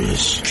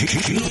speakers. Keep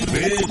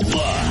it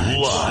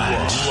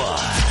live.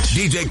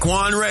 DJ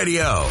Quan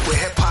Radio. Where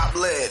hip-hop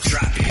lives.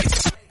 Drop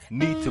it.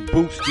 Need to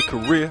boost your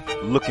career?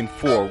 Looking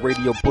for a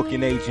radio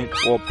booking agent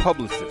or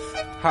publicist?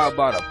 How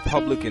about a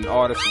public and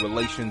artist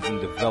relations and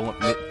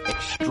development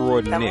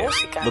extraordinaire?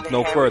 Look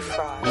no further.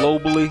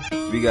 Globally,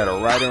 we got a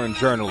writer and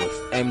journalist,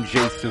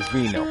 MJ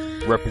Savino,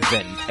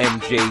 representing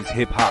MJ's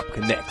Hip Hop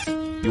Connects.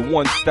 Your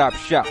one-stop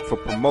shop for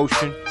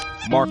promotion,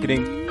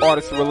 marketing,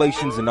 artist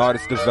relations, and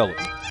artist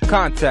development.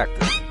 Contact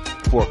us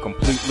for a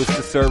complete list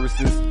of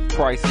services,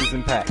 prices,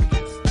 and packages.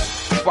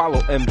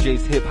 Follow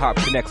MJ's Hip Hop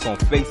Connects on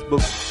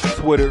Facebook,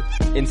 Twitter,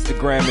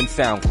 Instagram, and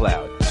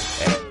SoundCloud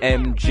at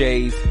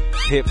MJ's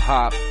Hip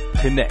Hop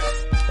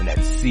Connects, and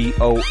that's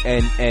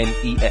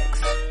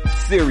CONNEX.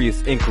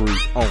 Serious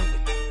inquiries only.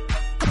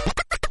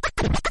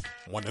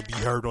 Want to be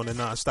heard on the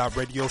Non-Stop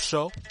Radio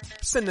Show?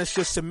 Send us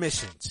your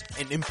submissions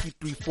in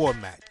MP3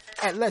 format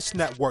at Let's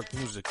Network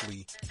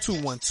Musically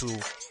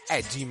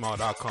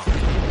 212@gmail.com.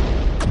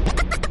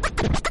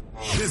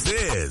 This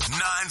is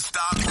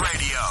Non-Stop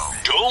Radio.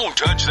 Don't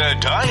touch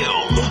that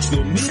dial. It's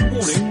the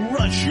Mid-Morning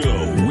Rush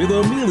Show with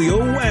Emilio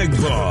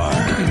Wagbar.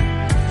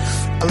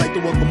 I'd like to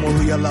welcome all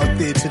of y'all out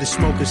there to the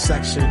smoker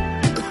section.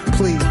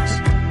 Please,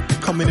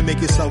 come in and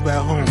make yourself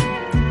at home.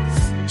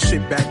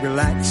 Sit back,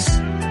 relax,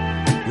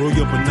 roll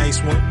you up a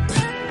nice one,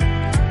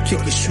 kick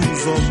your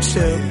shoes off,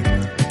 chill,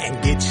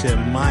 and get your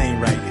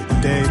mind right, you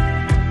dig?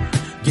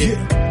 Yeah,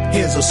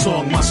 here's a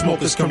song my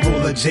smokers can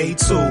roll a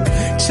J2.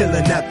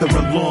 Chillin' after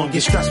a long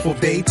and stressful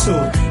day too.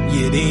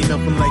 Yeah, there ain't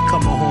nothing like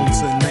coming home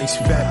to a nice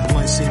fat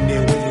blunt sitting there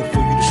waiting for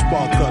you to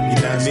spark up, you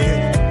know what I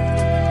mean?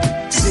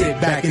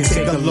 Sit back and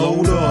take a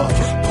load off.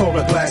 Pour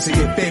a glass of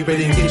your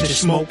favorite and get your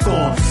smoke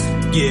on.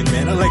 Yeah,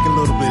 man, I like a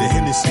little bit of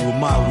Hennessy with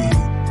my weed.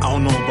 I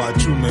don't know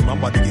about you, man, I'm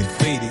about to get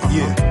faded,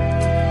 yeah.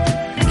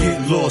 Get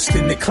lost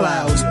in the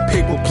clouds.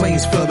 Paper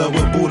planes filled up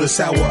with Buddha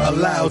sour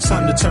allowed.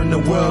 Time to turn the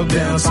world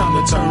down.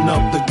 Time to turn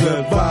up the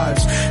good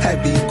vibes.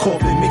 Heavy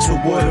coffee mixed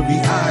with watery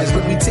eyes.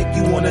 Let me take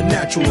you on a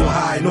natural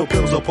high. No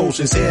pills or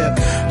potions here.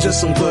 Just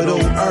some good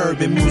old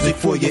herb and music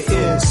for your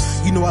ears.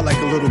 You know I like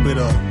a little bit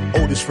of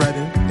Otis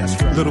Redding. That's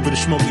right. A little bit of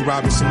Smokey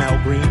Robinson, Al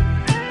Green.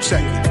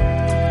 Check it.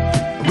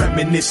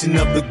 Reminiscing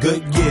of the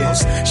good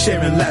years,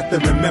 sharing laughter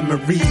and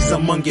memories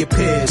among your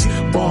peers.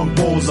 Bong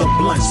bowls of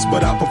blunts,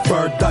 but I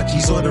prefer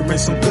Dutchies. Ordering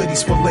some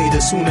goodies for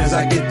later, soon as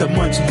I get the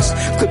munchies.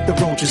 Clip the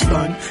roaches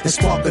done and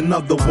spark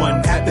another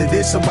one. After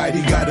this,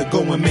 somebody gotta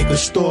go and make a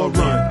store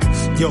run.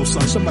 Yo,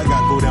 son, somebody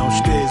gotta go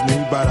downstairs,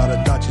 man. We brought out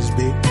a Dutchies,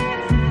 big.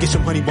 Get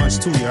some honey buns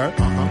too, you heard?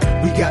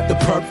 We got the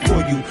perk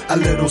for you, a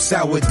little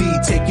sour D.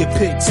 Take your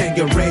pick,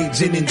 Tanqueray,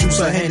 gin and juice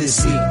or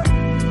Hennessy.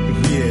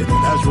 Yeah,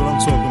 that's what I'm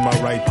talking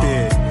about right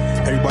there.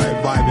 Everybody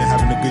vibing,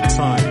 having a good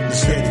time.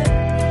 Let's hit it.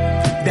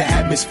 The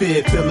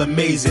atmosphere feel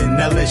amazing.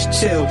 Now let's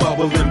chill,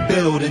 bubble and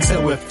build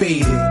until we're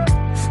faded.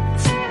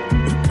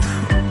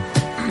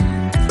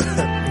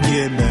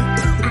 Yeah, man.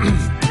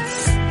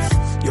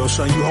 Yo,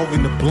 son, you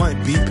holding the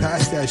blunt, B.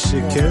 Pass that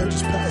shit, kid.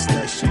 Just pass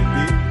that shit, B.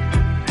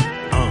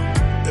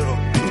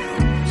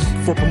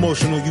 For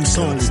promotional use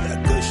only.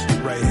 That good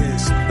shit right here.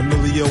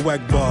 Emilio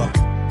Wegbar.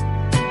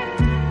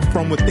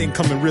 From Within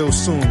coming real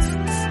soon.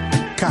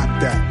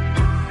 Cop that.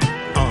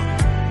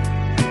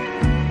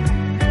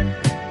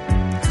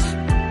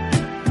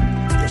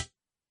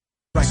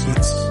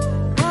 Records.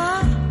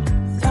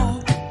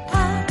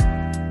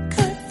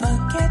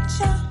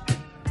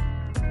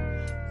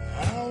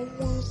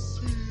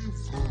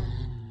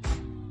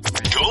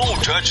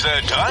 Don't touch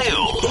that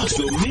dial. It's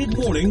the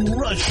Mid-Morning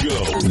Rush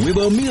Show with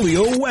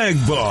Emilio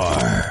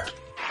Wagbar.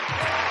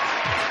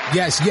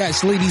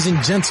 Yes, ladies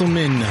and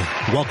gentlemen,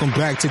 welcome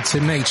back to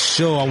tonight's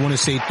show. I want to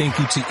say thank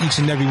you to each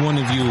and every one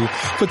of you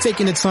for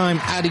taking the time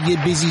out of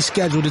your busy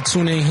schedule to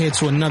tune in here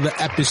to another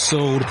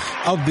episode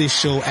of this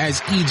show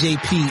as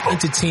EJP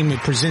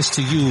Entertainment presents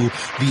to you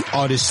the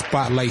Artist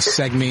Spotlight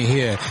segment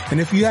here. And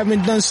if you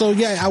haven't done so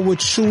yet, I would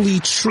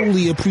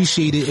truly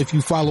appreciate it if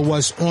you follow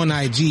us on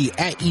IG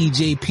at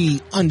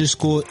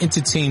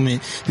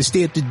EJP_entertainment to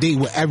stay up to date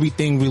with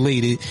everything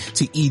related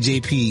to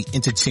EJP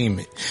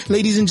Entertainment.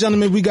 Ladies and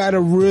gentlemen, we got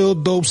a real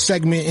dope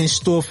segment in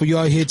store for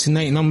y'all here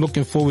tonight, and I'm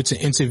looking forward to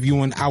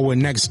interviewing our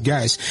next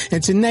guest.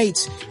 And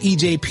tonight's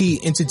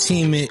EJP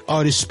Entertainment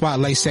Artist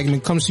Spotlight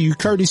segment comes to you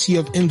courtesy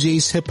of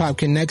MJ's Hip Hop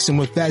Connects. And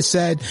with that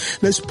said,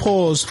 let's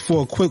pause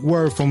for a quick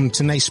word from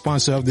tonight's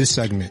sponsor of this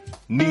segment.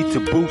 Need to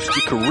boost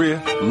your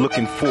career?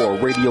 Looking for a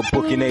radio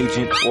booking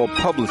agent or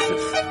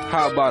publicist?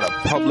 How about a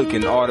public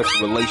and artist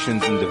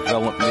relations and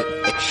development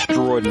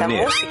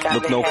extraordinaire?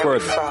 Look no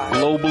further.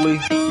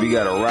 Globally, we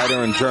got a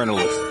writer and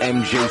journalist,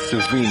 MJ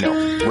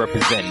Savino,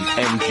 representing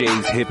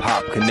MJ's Hip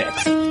Hop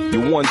Connects.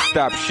 Your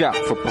one-stop shop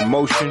for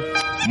promotion,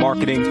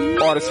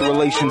 marketing, artist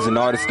relations, and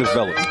artist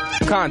development.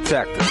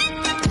 Contact us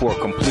for a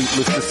complete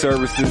list of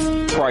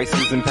services,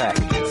 prices, and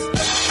packages.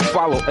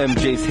 Follow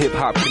MJ's Hip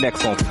Hop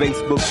Connects on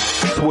Facebook,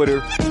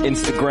 Twitter,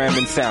 Instagram,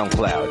 and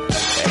SoundCloud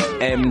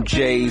at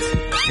MJ's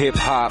Hip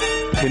Hop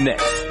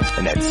Connects,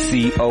 and that's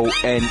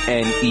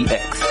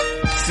CONNEX.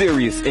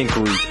 Serious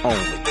inquiries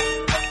only.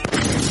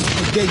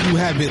 There you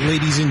have it,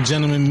 ladies and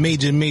gentlemen.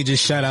 Major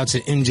shout out to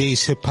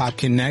MJ's Hip Hop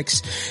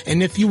Connects.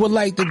 And if you would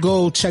like to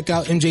go check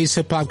out MJ's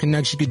Hip Hop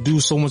Connects, you could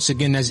do so once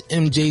again. That's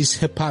MJ's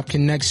Hip Hop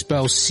Connects,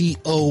 spelled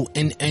CONNEX.biz,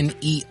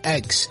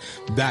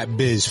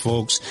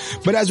 folks.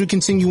 But as we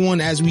continue on,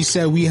 as we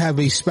said, we have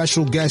a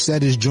special guest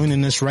that is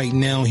joining us right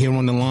now here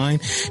on the line.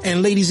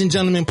 And ladies and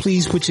gentlemen,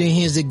 please put your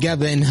hands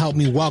together and help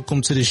me welcome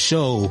to the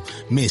show,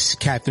 Miss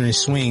Katherine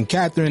Swain.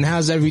 Katherine,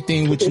 how's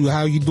everything with you?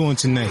 How are you doing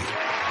tonight?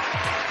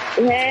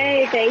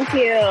 Hey, thank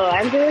you.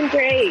 I'm doing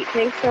great.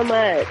 Thanks so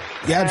much.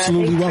 You're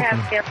absolutely welcome.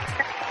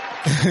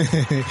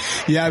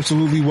 You're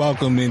absolutely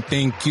welcome, and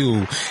thank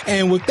you.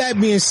 And with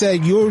that being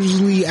said,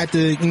 usually at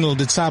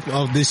the top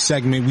of this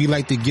segment, we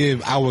like to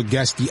give our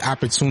guests the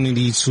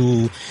opportunity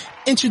to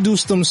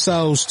introduce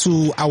themselves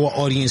to our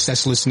audience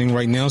that's listening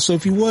right now. So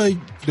if you would,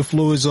 the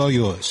floor is all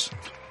yours.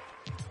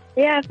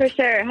 Yeah, for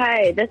sure.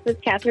 Hi, this is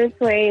Katherine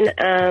Swain.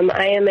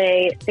 I am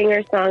a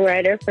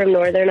singer-songwriter from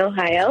Northern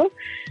Ohio.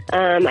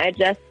 I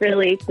just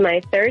released my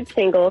third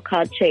single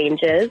called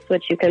Changes,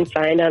 which you can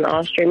find on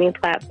all streaming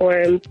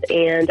platforms.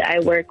 And I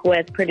work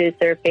with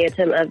producer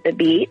Phantom of the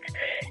Beat,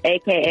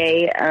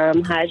 a.k.a.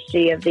 Haj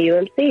G of the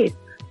UMCs.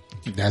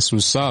 That's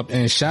what's up.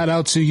 And shout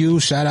out to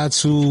you. Shout out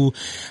to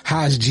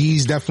Haj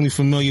G's, definitely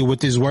familiar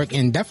with his work.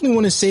 And definitely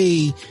want to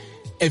say,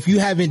 if you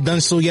haven't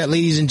done so yet,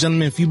 ladies and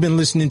gentlemen, if you've been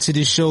listening to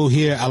this show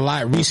here a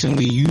lot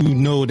recently, you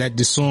know that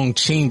the song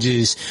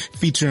Changes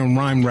featuring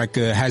Rhyme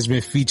Wrecker has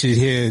been featured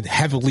here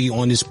heavily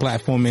on this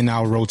platform in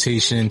our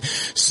rotation.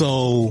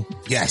 So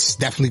yes,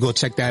 definitely go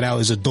check that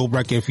out. It's a dope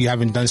record if you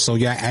haven't done so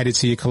yet. Add it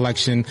to your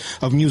collection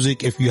of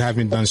music if you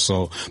haven't done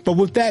so. But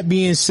with that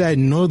being said,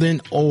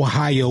 Northern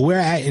Ohio, where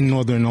at in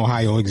Northern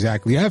Ohio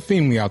exactly? I have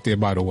family out there,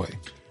 by the way.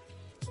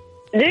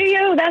 Do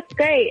you? That's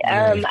great.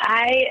 I'm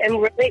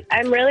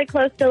really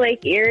close to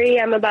Lake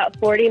Erie. I'm about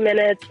 40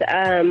 minutes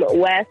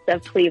west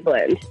of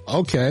Cleveland.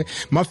 Okay.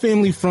 My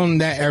family from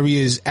that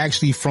area is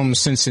actually from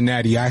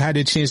Cincinnati. I had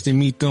a chance to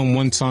meet them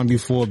one time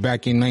before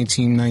back in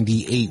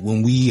 1998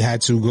 when we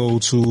had to go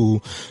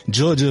to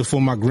Georgia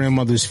for my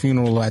grandmother's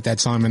funeral at that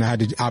time, and I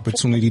had the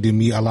opportunity to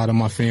meet a lot of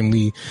my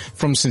family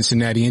from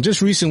Cincinnati. And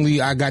just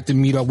recently I got to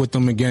meet up with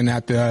them again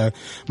after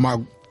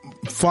my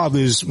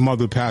father's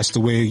mother passed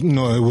away. You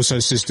know, it was her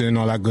sister and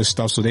all that good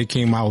stuff. So they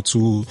came out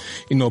to,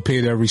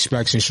 pay their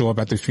respects and show up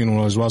at the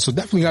funeral as well. So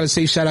definitely got to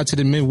say shout out to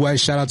the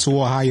Midwest, shout out to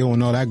Ohio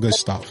and all that good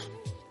stuff.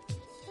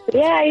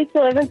 Yeah, I used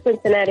to live in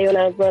Cincinnati when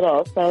I was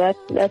little, so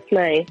that's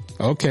nice.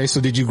 Okay, so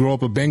did you grow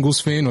up a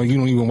Bengals fan, or you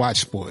don't even watch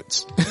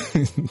sports?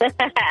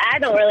 I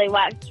don't really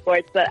watch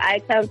sports, but I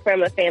come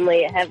from a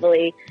family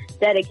heavily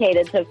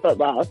dedicated to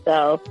football,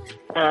 so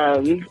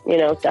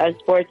so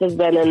sports has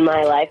been in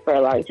my life for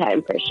a long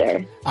time, for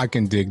sure. I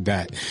can dig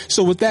that.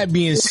 So with that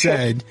being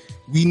said,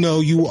 we know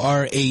you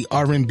are a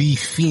R&B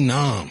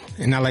phenom,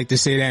 and I like to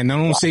say that, and I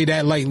don't say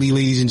that lightly,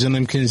 ladies and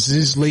gentlemen, because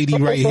this lady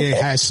right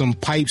here has some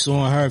pipes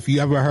on her. If you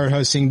ever heard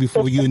her sing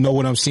before, you know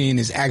what I'm saying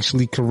is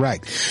actually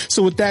correct.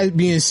 So with that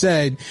being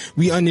said,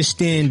 we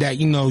understand that,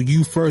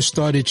 you first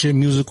started your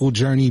musical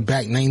journey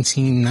back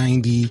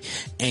 1990,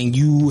 and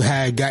you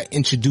had got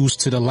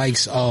introduced to the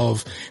likes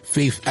of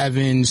Faith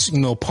Evans,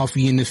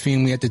 Puffy and the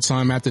Family at the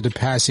time after the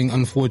passing,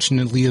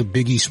 unfortunately, of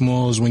Biggie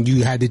Smalls, when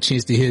you had the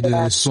chance to hear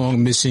the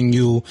song Missing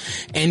You.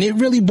 And it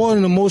really brought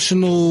an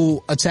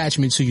emotional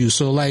attachment to you.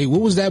 So,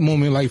 what was that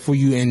moment like for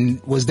you? And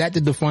was that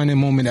the defining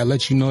moment that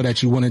let you know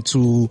that you wanted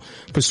to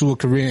pursue a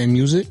career in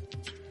music?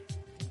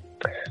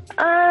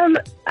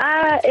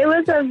 It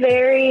was a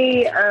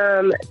very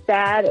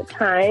sad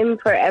time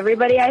for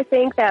everybody, I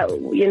think, that,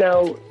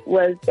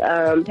 was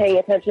paying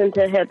attention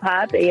to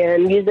hip-hop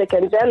and music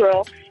in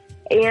general.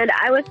 And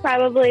I was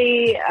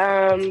probably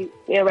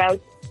around,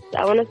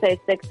 I want to say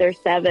 6 or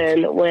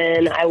 7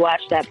 when I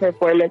watched that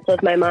performance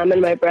with my mom and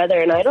my brother.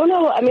 And I don't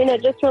know,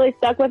 it just really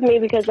stuck with me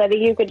because I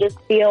think you could just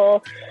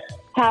feel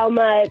how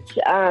much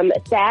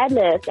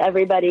sadness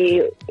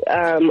everybody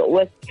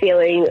was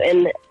feeling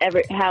and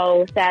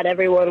how sad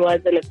everyone was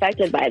and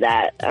affected by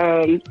that.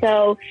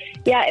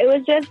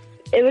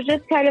 It was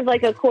just kind of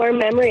like a core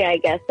memory, I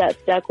guess, that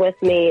stuck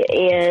with me.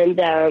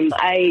 And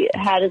I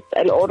had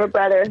an older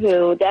brother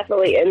who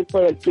definitely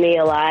influenced me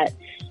a lot.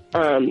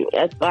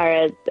 As far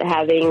as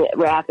having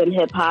rap and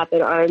hip hop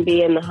and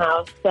R&B in the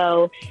house.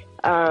 So,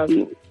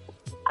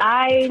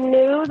 I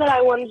knew that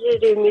I wanted to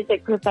do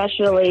music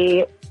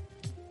professionally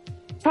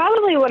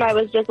probably when I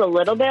was just a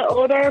little bit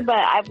older, but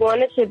I've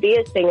wanted to be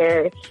a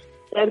singer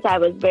since I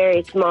was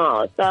very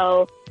small.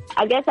 So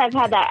I guess I've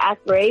had that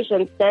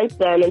aspiration since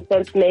then and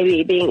since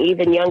maybe being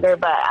even younger,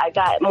 but I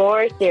got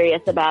more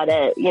serious about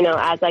it,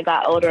 as I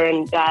got older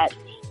and got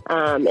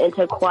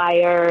into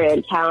choir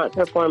and talent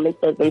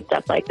performances and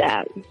stuff like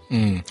that.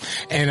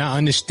 And I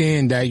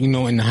understand that,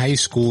 in high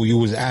school you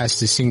was asked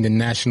to sing the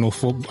national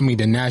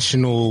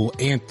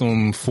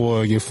anthem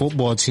for your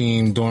football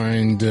team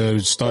during the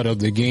start of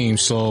the game.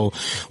 So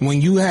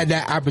when you had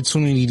that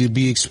opportunity to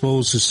be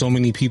exposed to so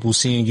many people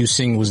seeing you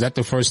sing, was that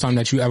the first time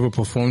that you ever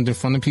performed in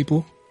front of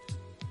people?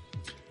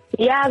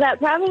 Yeah, that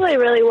probably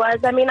really was.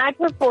 I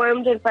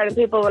performed in front of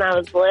people when I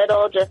was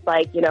little, just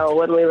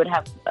when we would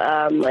have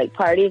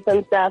parties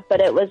and stuff,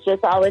 but it was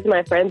just always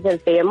my friends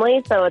and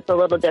family, so it's a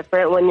little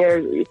different when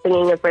you're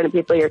singing in front of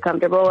people you're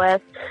comfortable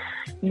with.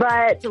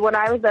 But when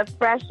I was a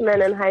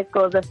freshman in high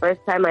school, the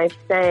first time I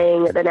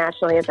sang the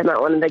national anthem at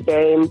one of the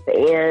games,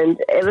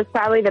 and it was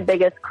probably the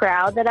biggest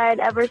crowd that I had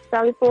ever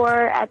sung for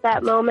at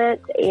that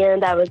moment,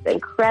 and I was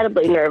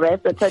incredibly nervous.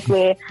 It took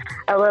me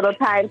a little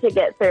time to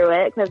get through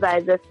it because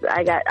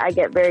I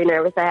get very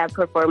nervous. I have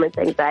performance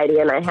anxiety,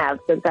 and I have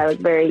since I was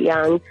very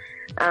young.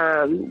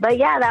 But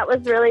yeah, that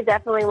was really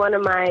definitely one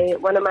of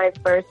my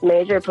first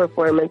major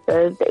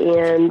performances,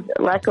 and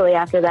luckily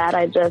after that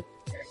I just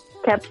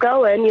kept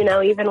going,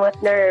 even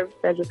with nerves,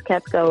 I just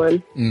kept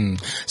going.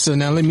 So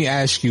now let me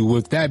ask you,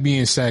 with that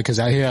being said, because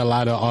I hear a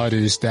lot of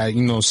artists that,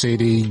 say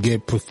they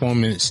get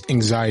performance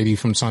anxiety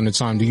from time to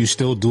time. Do you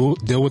still deal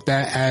with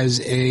that as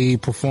a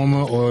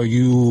performer, or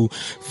you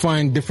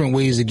find different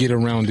ways to get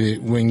around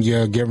it when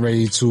you get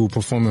ready to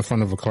perform in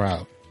front of a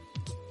crowd?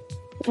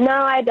 No,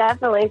 I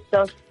definitely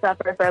still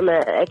suffer from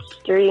it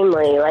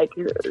extremely.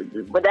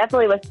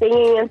 Definitely with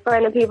singing in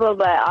front of people,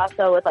 but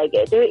also with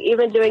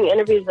even doing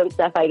interviews and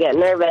stuff, I get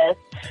nervous.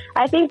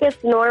 I think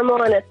it's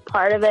normal and it's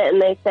part of it.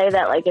 And they say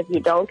that if you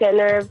don't get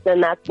nerves,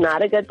 then that's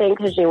not a good thing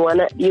because you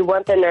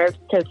want the nerves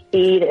to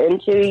feed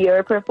into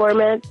your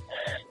performance.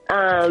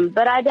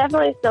 But I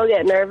definitely still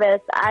get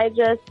nervous.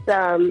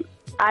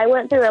 I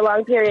went through a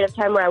long period of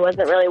time where I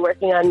wasn't really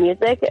working on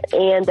music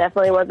and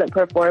definitely wasn't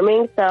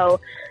performing. So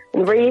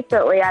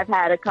recently I've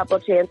had a couple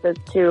chances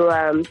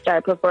to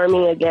start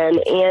performing again,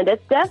 and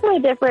it's definitely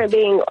different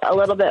being a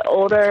little bit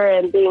older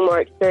and being more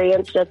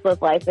experienced just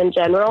with life in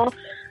general.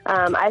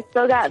 I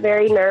still got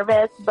very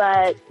nervous,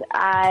 but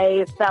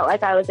I felt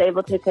like I was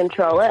able to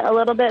control it a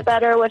little bit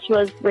better, which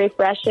was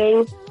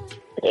refreshing.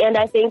 And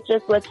I think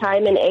just with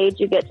time and age,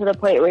 you get to the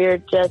point where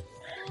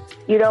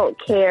you don't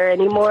care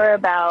anymore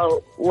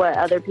about what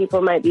other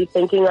people might be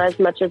thinking as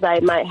much as I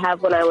might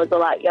have when I was a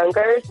lot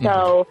younger.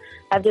 So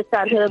I've just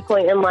gotten to the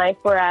point in life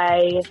where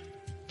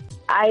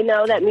I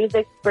know that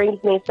music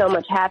brings me so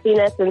much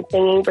happiness and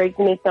singing brings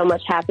me so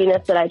much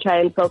happiness that I try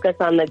and focus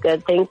on the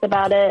good things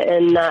about it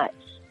and not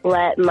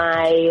let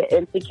my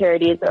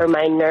insecurities or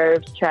my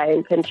nerves try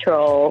and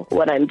control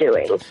what I'm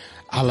doing.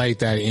 I like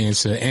that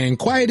answer. And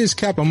quiet as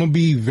kept, I'm going to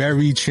be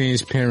very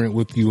transparent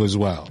with you as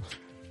well.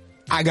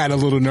 I got a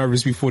little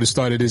nervous before the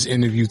start of this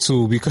interview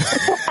too, because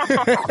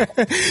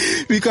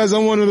Because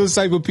I'm one of those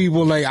type of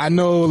people, like, I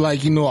know,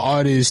 like,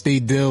 artists, they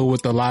deal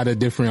with a lot of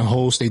different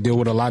hosts, they deal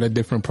with a lot of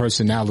different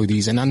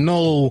personalities, and I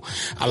know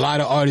a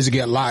lot of artists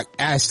get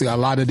asked a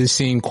lot of the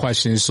same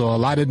questions, so a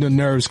lot of the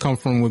nerves come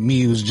from with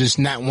me who's just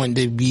not wanting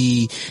to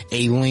be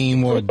a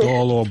lame or a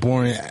dull or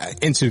boring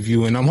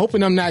interview, and I'm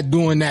hoping I'm not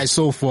doing that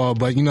so far,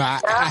 but, I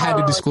had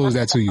to disclose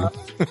that to you.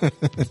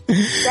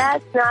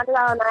 That's not at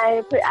all, and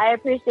I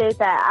appreciate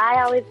that.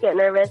 I always get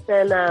nervous,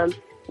 and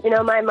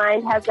my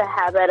mind has a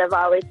habit of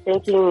always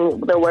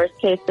thinking the worst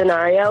case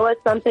scenario with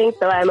something,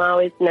 so I'm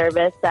always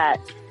nervous that,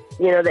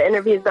 the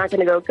interview's not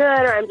going to go good,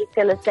 or I'm just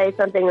going to say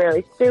something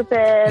really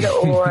stupid,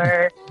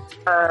 or,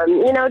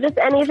 just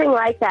anything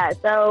like that.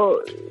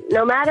 So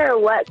no matter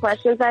what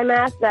questions I'm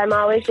asked, I'm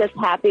always just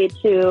happy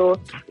to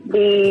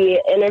be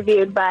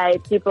interviewed by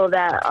people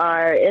that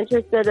are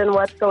interested in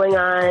what's going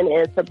on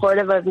and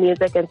supportive of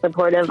music and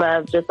supportive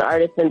of just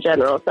artists in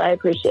general. So I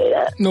appreciate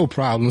it. No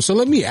problem. So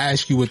let me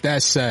ask you, with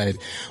that said,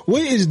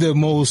 what is the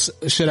most,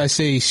 should I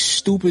say,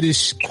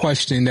 stupidest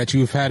question that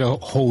you've had a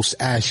host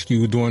ask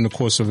you during the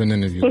course of an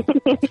interview?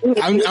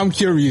 I'm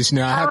curious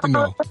now. I have to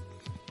know.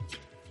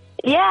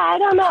 Yeah, I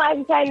don't know.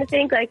 I'm trying to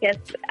think, like, if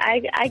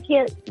I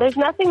can't, there's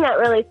nothing that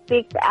really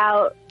speaks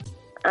out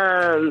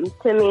to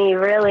me,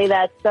 really,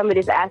 that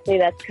somebody's asked me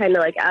that's kind of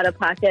like out of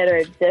pocket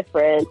or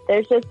different.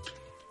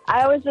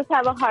 I always just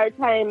have a hard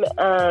time,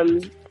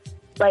 I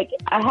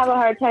have a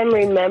hard time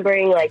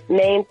remembering, like,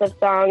 names of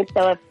songs.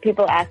 So if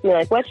people ask me,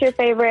 like, what's your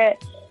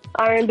favorite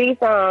R&B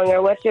song,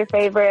 or what's your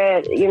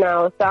favorite,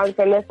 song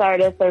from this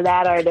artist or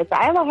that artist,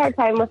 I have a hard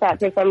time with that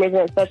for some reason,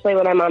 especially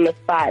when I'm on the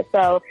spot.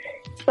 So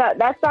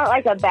that's not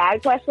like a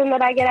bad question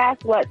that I get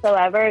asked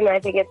whatsoever, and I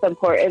think it's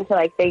important to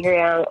like figure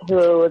out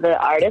who the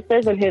artist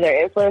is and who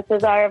their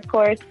influences are, of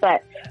course,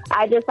 but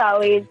I just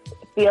always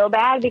feel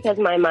bad because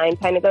my mind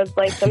kind of goes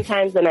blank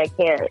sometimes and I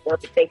can't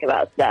really think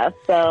about stuff.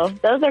 So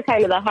those are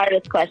kind of the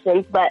hardest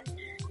questions, but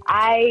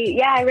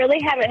I really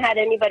haven't had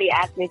anybody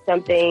ask me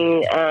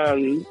something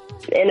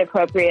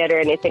inappropriate or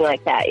anything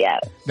like that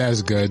yet.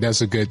 That's good.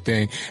 That's a good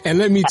thing. And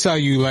let me tell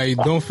you, like,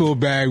 don't feel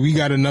bad. We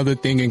got another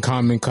thing in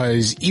common,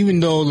 because even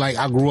though, like,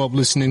 I grew up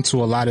listening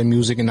to a lot of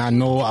music and I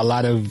know a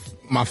lot of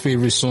my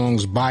favorite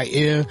songs by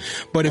ear,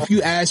 but if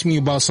you ask me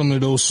about some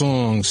of those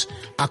songs,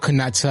 I could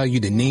not tell you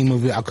the name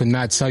of it. I could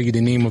not tell you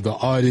the name of the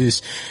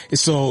artist.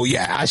 So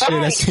yeah, I share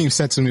that same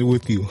sentiment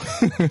with you.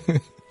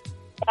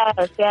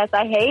 Yes,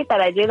 I hate that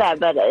I do that,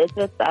 but it's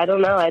just, I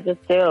don't know, I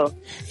just do.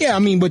 Yeah, I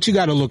mean, but you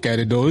gotta look at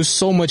it though. There's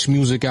so much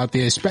music out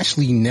there,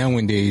 especially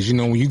nowadays,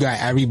 when you got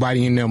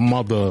everybody and their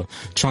mother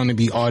trying to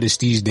be artists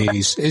these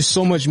days. There's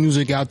so much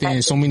music out there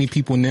and so many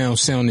people now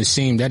sound the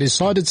same that it's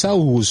hard to tell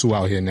who's who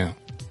out here now.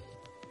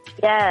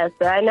 Yes,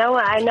 I know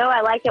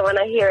I like it when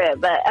I hear it,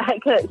 but I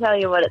couldn't tell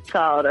you what it's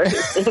called or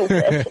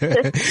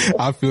anything.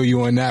 I feel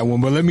you on that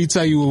one. But let me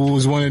tell you, it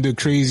was one of the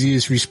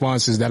craziest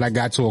responses that I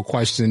got to a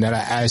question that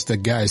I asked a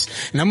guest.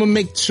 And I'm going to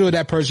make sure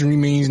that person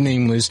remains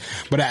nameless,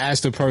 but I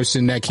asked a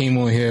person that came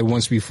on here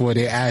once before.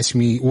 They asked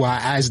me, I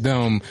asked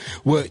them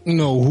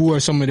who are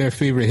some of their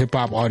favorite hip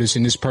hop artists,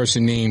 and this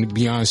person named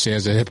Beyonce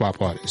as a hip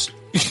hop artist.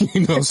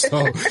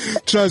 So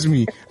trust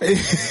me,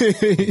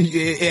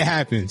 it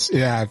happens. It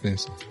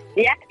happens.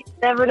 Yeah.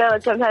 Never know.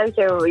 Sometimes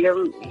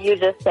you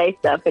just say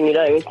stuff and you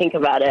don't even think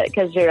about it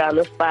because you're on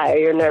the spot or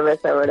you're nervous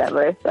or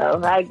whatever. So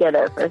I get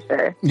it for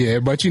sure. Yeah,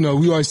 but we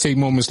always take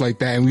moments like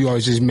that and we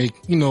always just make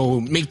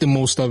the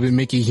most of it,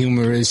 make it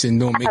humorous, and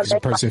don't make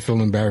the person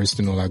feel embarrassed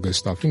and all that good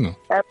stuff. Of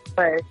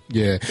course.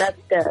 Yeah. That's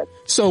good.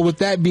 So with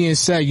that being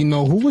said,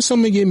 who were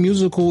some of your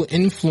musical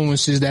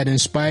influences that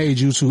inspired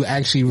you to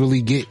actually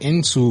really get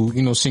into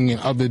singing,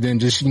 other than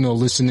just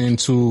listening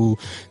to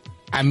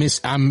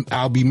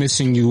I'll Be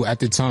Missing You at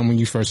the time when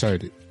you first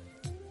heard it?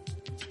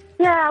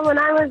 Yeah, when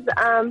I was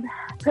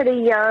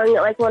pretty young,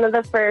 like one of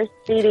the first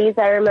CDs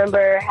I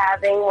remember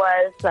having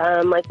was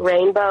like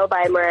Rainbow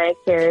by Mariah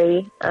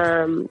Carey.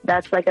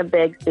 That's like a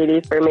big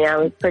CD for me. I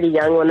was pretty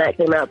young when that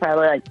came out,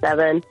 probably like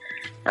 7.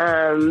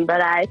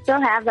 But I still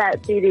have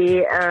that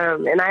CD,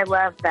 and I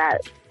love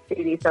that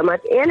CD so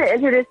much, and it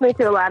introduced me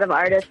to a lot of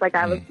artists. Like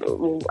I was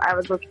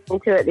listening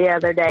to it the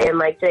other day, and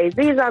like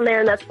Jay-Z's on there,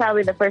 and that's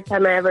probably the first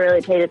time I ever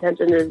really paid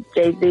attention to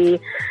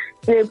Jay-Z.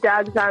 Snoop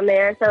Dogg's on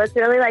there, so it's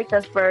really like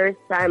the first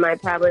time I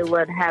probably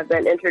would have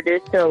been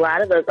introduced to a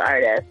lot of those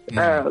artists.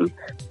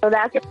 So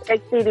that's a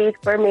big CD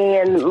for me,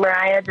 and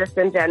Mariah just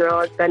in general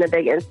has been a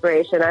big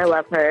inspiration. I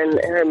love her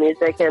and her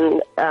music,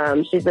 and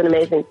she's an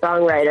amazing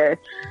songwriter,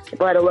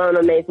 let alone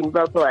amazing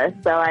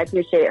vocalist. So I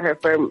appreciate her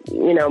for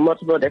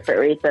multiple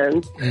different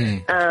reasons.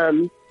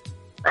 I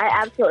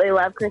absolutely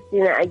love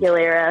Christina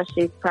Aguilera.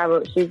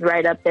 She's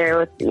right up there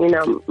with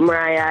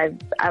Mariah.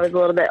 I was a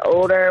little bit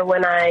older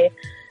when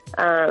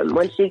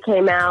she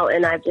came out,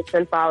 and I've just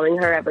been following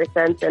her ever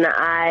since. And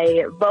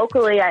I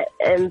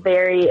am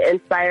very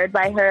inspired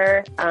by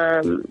her.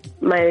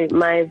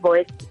 My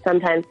voice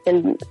sometimes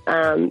can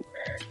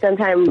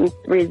sometimes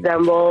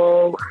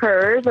resemble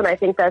hers, and I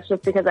think that's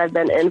just because I've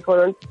been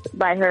influenced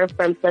by her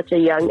from such a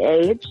young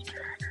age.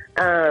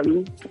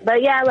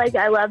 But yeah, like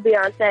I love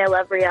Beyonce, I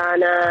love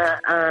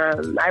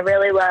Rihanna. I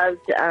really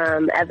loved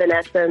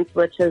Evanescence,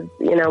 which is,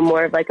 you know,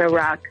 more of like a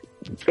rock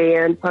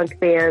band, punk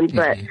band,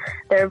 but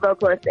their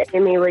vocalist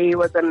Amy Lee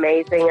was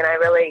amazing, and I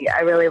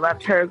really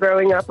loved her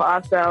growing up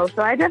also.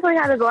 So I definitely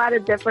had a lot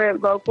of different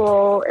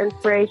vocal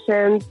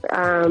inspirations.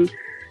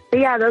 But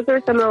yeah, those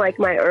were some of like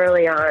my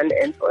early on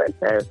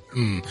influences.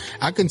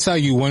 I can tell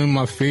you one of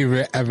my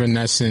favorite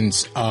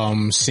Evanescence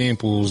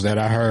samples that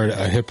I heard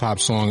a hip hop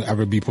song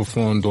ever be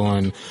performed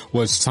on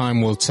was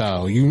 "Time Will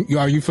Tell." Are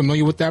you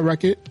familiar with that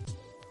record?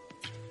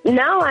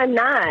 No, I'm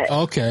not.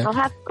 Okay. I'll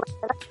have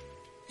to.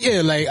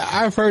 Yeah, like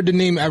I've heard the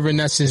name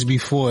Evanescence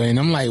before, and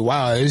I'm like,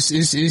 wow, it's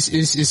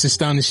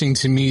astonishing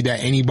to me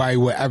that anybody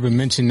would ever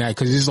mention that,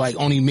 because it's like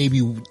only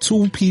maybe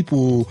 2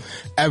 people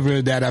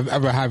ever that I've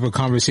ever had a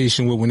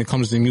conversation with when it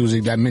comes to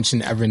music that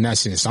mention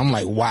Evanescence. I'm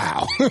like,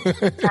 wow.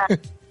 Yeah,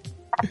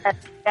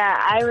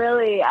 I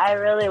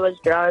really was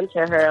drawn to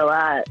her a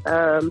lot.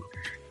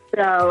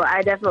 So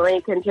I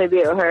definitely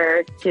contribute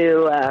her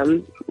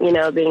to, you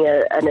know, being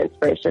an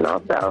inspiration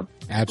also.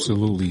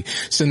 Absolutely.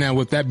 So now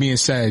with that being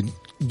said,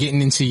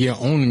 getting into your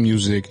own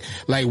music,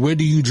 like where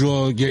do you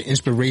draw your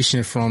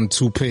inspiration from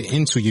to put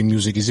into your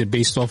music? Is it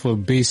based off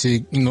of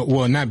basic, you know,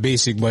 well, not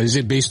basic, but is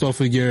it based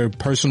off of your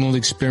personal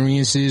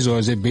experiences, or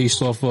is it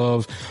based off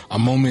of a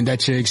moment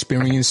that you're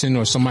experiencing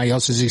or somebody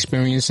else is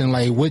experiencing?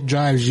 Like what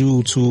drives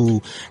you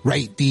to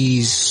write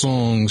these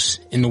songs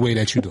in the way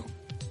that you do?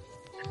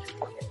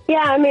 Yeah,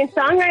 I mean,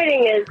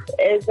 songwriting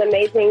is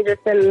amazing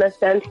just in the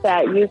sense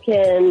that you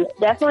can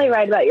definitely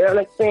write about your own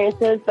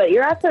experiences, but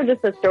you're also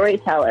just a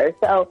storyteller.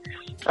 So,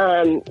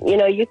 you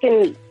know, you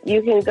can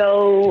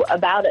go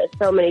about it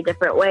so many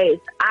different ways.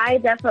 I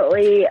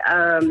definitely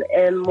am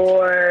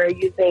more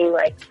using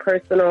like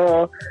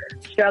personal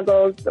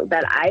struggles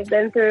that I've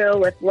been through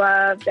with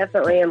love,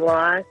 definitely in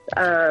loss.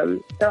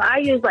 So I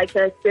use like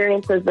the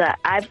experiences that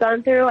I've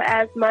gone through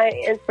as my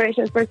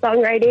inspiration for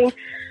songwriting.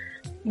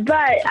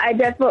 But I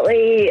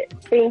definitely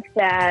think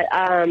that,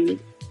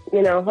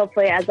 you know,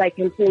 hopefully as I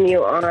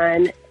continue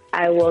on,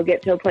 I will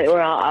get to a point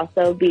where I'll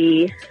also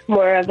be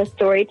more of a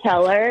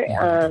storyteller,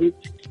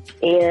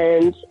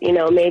 and, you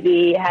know,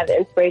 maybe have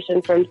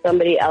inspiration from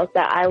somebody else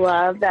that I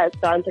love that's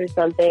gone through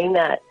something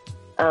that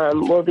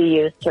will be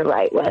used to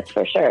write with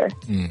for sure.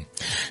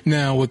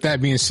 Now, with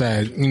that being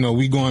said, you know,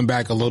 we going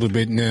back a little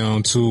bit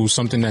now to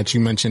something that you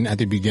mentioned at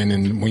the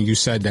beginning when you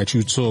said that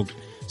you took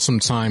some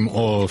time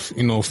off,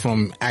 you know,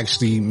 from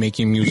actually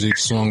making music,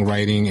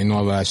 songwriting and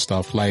all that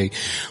stuff. Like,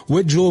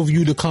 what drove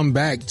you to come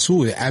back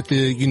to it after,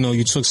 you know,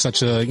 you took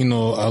such a, you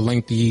know, a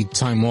lengthy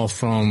time off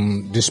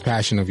from this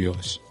passion of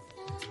yours?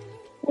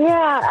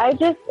 Yeah,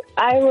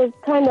 I was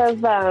kind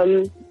of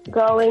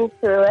going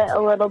through it a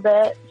little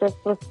bit just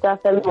with stuff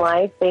in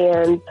life,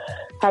 and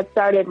had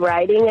started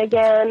writing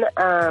again.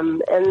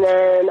 And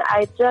then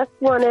I just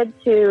wanted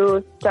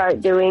to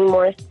start doing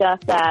more stuff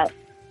that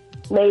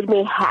made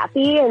me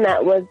happy and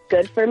that was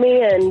good for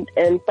me, and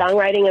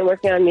songwriting and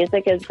working on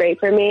music is great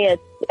for me.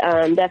 It's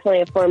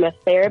definitely a form of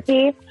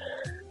therapy.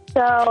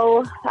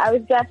 So I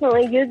was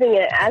definitely using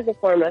it as a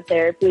form of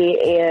therapy,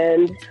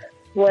 and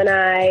when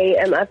I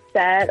am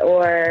upset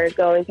or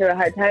going through a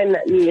hard time,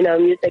 you know,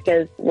 music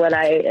is what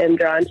I am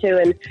drawn to,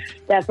 and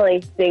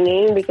definitely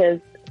singing, because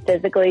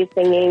physically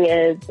singing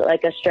is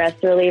like a stress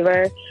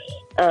reliever,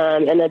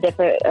 and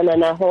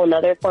then a whole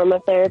nother form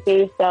of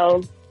therapy.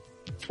 So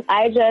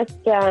I just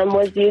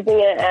was using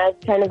it as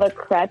kind of a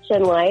crutch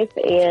in life,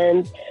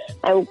 and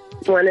I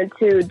wanted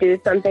to do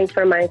something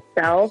for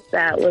myself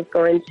that was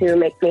going to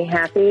make me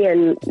happy,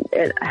 and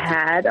it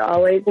had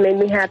always made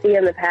me happy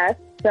in the past.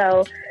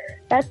 So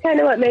that's kind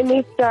of what made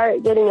me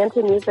start getting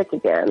into music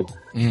again.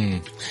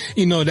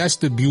 You know, that's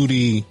the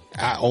beauty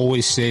I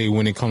always say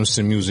when it comes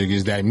to music,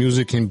 is that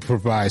music can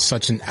provide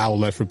such an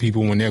outlet for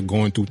people when they're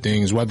going through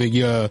things, whether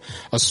you're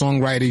a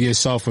songwriter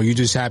yourself or you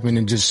just happen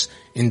to just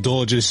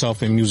indulge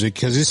yourself in music,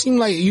 because it seems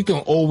like you can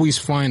always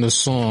find a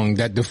song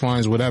that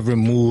defines whatever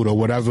mood or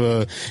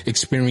whatever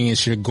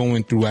experience you're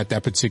going through at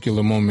that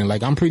particular moment.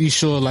 Like, I'm pretty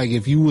sure, like,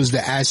 if you was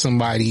to ask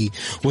somebody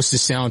what's the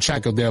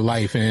soundtrack of their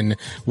life and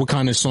what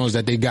kind of songs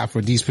that they got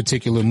for these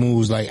particular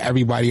moods, like,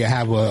 everybody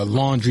have a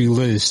laundry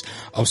list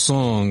of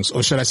songs,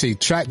 or should I say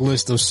track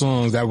list of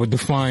songs that would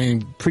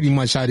define pretty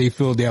much how they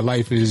feel their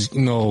life is,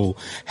 you know,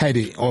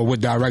 headed, or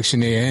what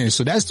direction they're in.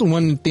 So that's the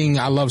one thing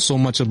I love so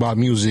much about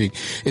music,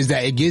 is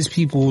that it gives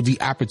people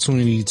the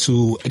opportunity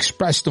to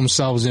express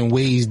themselves in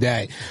ways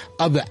that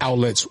other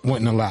outlets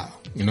wouldn't allow,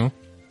 you know?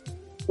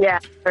 Yeah,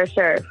 for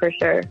sure.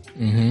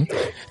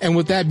 And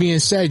with that being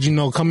said, you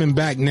know, coming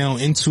back now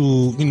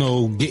into, you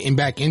know, getting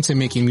back into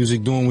making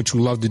music, doing what you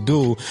love to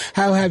do,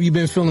 how have you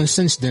been feeling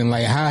since then?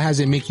 Like, how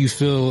has it make you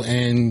feel,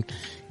 and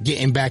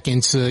getting back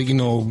into, you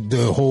know,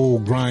 the whole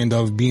grind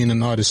of being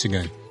an artist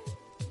again?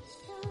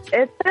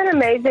 It's been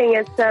amazing.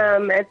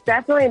 It's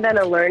definitely been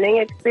a learning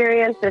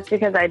experience, just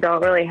because I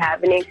don't really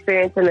have any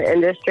experience in the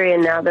industry,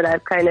 and now that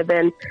I've kind of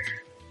been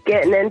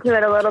getting into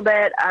it a little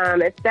bit.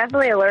 It's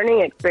definitely a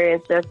learning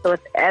experience, just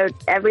with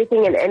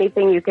everything and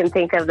anything you can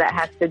think of that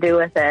has to do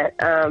with it.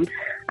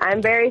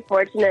 I'm very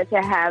fortunate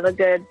to have a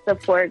good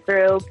support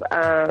group,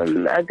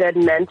 a good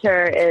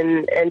mentor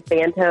in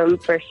Phantom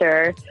for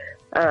sure.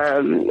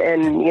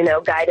 And, you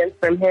know, guidance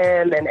from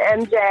him and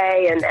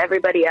MJ and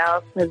everybody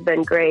else has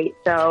been great.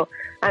 So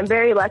I'm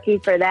very lucky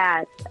for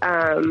that.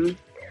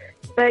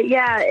 But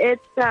yeah,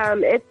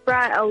 it's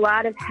brought a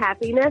lot of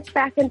happiness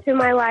back into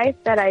my life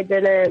that I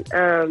didn't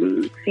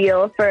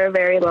feel for a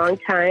very long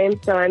time.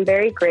 So I'm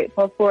very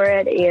grateful for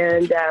it.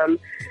 And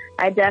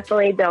I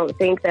definitely don't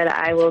think that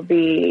I will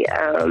be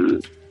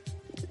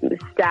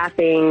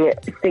stopping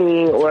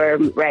singing or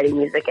writing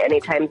music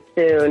anytime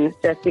soon,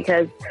 just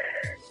because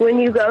when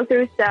you go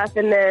through stuff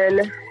and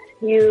then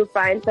you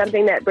find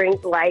something that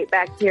brings light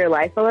back to your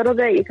life a little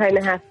bit, you kind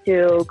of have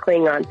to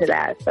cling on to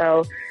that.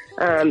 So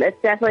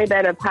it's definitely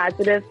been a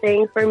positive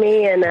thing for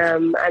me, and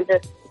I'm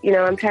just, you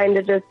know, I'm trying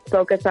to just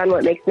focus on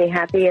what makes me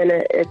happy, and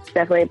it's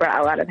definitely brought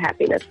a lot of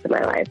happiness to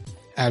my life.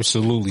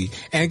 Absolutely.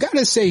 And I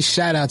gotta say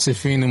shout out to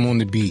Phantom on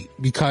the Beat,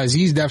 because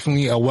he's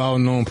definitely a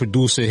well-known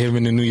producer here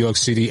in the New York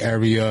City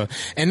area.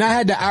 And I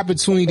had the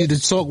opportunity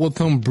to talk with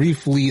him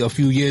briefly a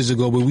few years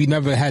ago, but we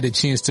never had a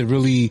chance to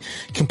really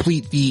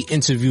complete the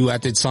interview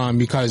at the time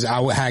because I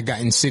had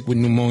gotten sick with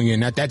pneumonia.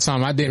 And at that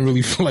time, I didn't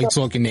really feel like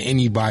talking to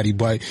anybody,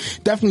 but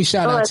definitely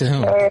shout out to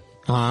him. Fair.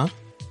 Huh?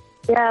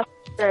 Yeah,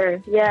 for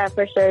sure. Yeah,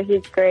 for sure.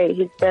 He's great.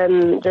 He's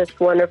been just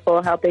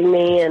wonderful helping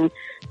me, and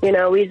you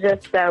know, we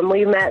just,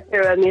 we met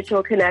through a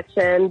mutual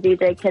connection,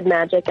 DJ Kid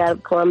Magic out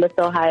of Columbus,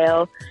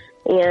 Ohio.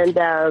 And,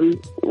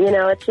 you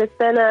know, it's just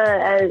been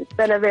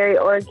a very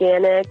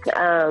organic,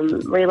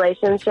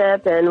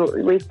 relationship.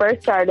 And we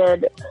first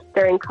started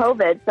during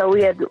COVID. So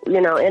we had,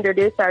 you know,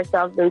 introduced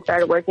ourselves and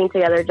started working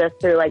together just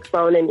through like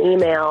phone and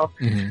email.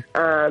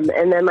 Mm-hmm.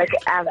 And then like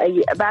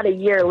about a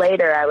year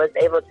later, I was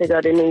able to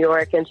go to New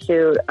York and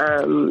shoot,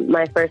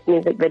 my first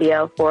music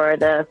video for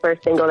the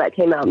first single that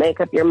came out, Make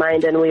Up Your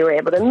Mind. And we were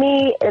able to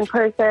meet in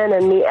person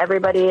and meet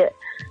everybody,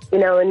 you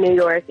know, in New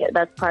York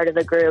that's part of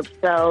the group.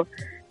 So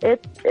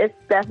it's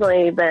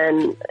definitely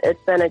been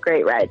a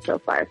great ride so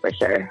far, for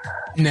sure.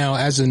 Now,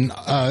 as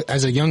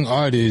a young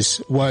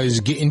artist, was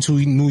getting to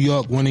New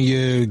York one of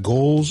your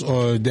goals,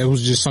 or that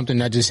was just something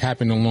that just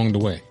happened along the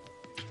way?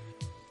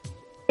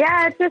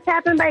 Yeah, it just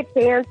happened by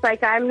chance.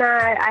 Like I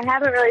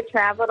haven't really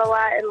traveled a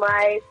lot in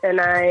life, and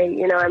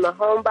I'm a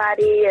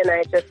homebody, and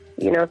I just,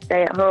 you know,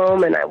 stay at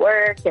home and I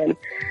work. And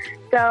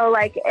so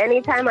like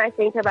anytime I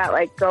think about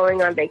like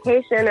going on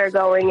vacation or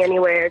going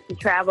anywhere to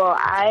travel,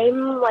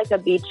 I'm like a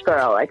beach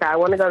girl. Like I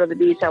want to go to the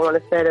beach. I want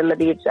to sit in the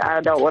beach. I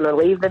don't want to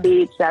leave the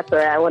beach. That's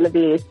where I want to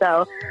be.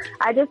 So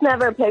I just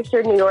never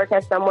pictured New York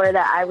as somewhere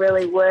that I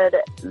really would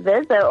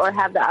visit or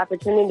have the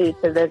opportunity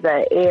to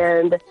visit.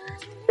 And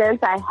since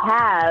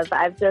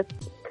I've just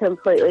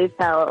completely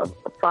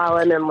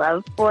fallen in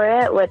love for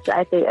it, which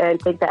I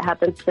think that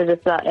happens to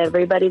just about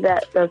everybody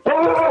that goes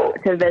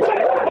to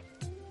visit.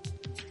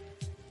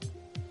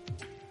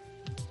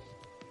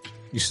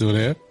 You still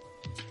there?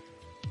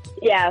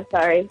 Yeah,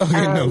 sorry.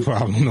 Okay, no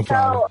problem.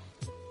 So,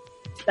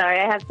 sorry,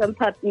 I have some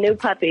new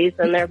puppies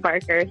and they're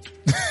barkers.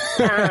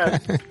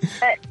 But,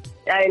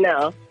 I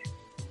know.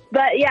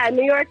 But yeah,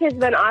 New York has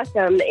been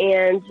awesome.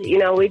 And, you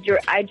know,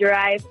 I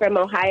drive from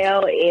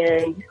Ohio,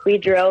 and we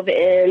drove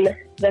in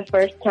the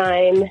first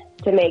time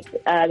to make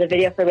the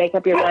video for Make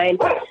Up Your Mind.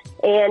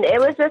 And it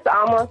was just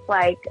almost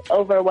like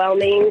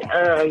overwhelming,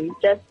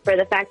 just for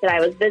the fact that I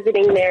was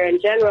visiting there in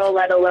general,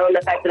 let alone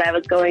the fact that I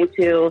was going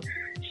to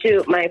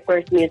shoot my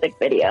first music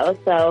video.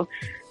 So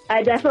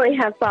I definitely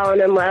have fallen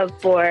in love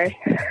for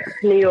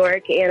New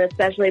York, and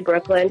especially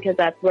Brooklyn, because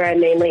that's where I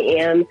mainly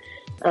am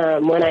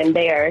when I'm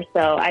there.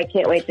 So I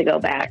can't wait to go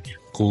back.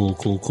 Cool.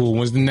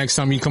 When's the next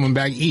time you're coming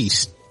back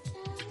east?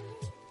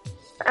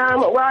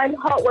 Well,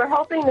 we're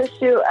hoping to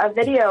shoot a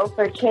video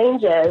for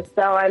Changes.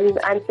 So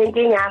I'm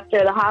thinking after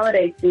the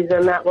holiday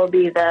season, that will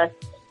be the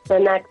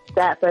next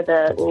step or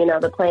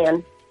the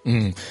plan.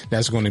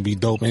 That's going to be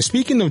dope. And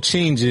speaking of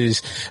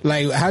Changes,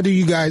 like, how did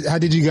you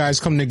guys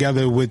come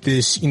together with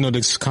this,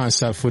 this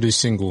concept for this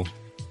single?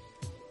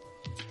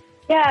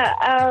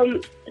 Yeah,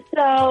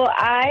 so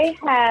I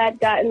had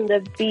gotten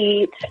the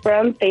beat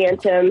from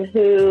Phantom,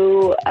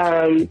 who,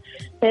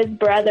 his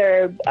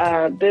brother,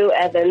 Boo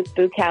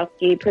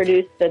Bukowski,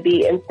 produced the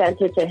beat and sent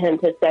it to him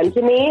to send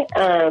to me,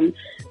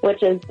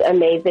 which is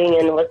amazing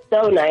and was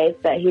so nice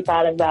that he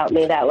thought about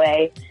me that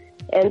way.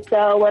 And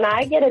so when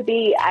I get a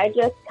beat, I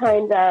just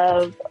kind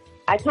of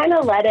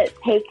let it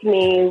take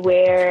me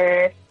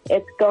where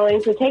it's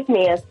going to take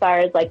me, as far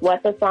as like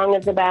what the song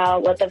is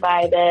about, what the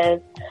vibe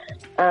is.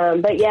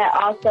 But yet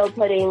also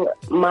putting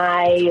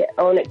my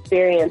own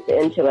experience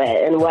into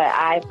it and what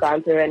I've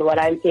gone through and what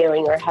I'm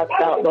feeling or have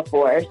felt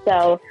before.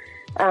 So,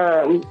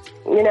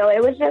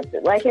 it was just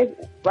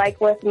like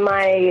with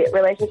my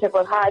relationship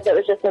with Haas, it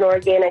was just an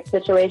organic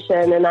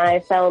situation, and I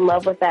fell in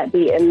love with that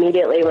beat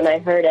immediately when I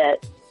heard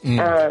it.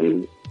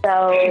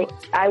 So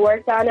I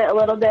worked on it a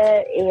little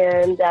bit,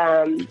 and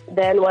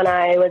then when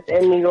I was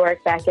in New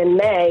York back in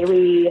May,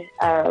 we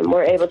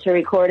were able to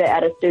record it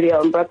at a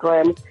studio in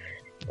Brooklyn,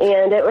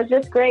 and it was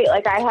just great.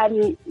 Like I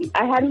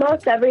had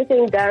most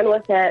everything done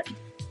with it,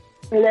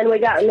 and then we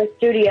got in the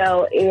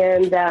studio,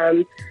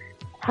 and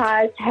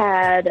Haj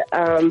had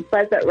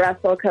Pleasant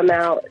Russell come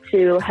out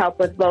to help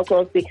with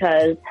vocals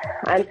because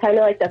I'm kind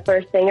of like the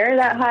first singer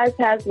that Haj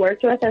has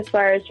worked with as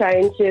far as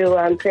trying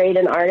to create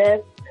an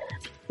artist.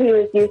 He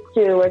was used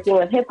to working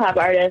with hip-hop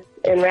artists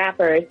and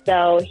rappers,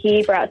 so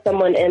he brought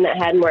someone in that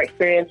had more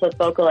experience with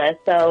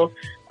vocalists. So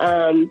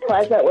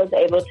Pleasant was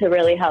able to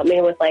really help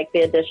me with like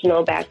the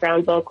additional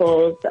background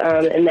vocals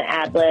and the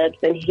ad-libs,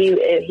 and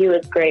he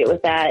was great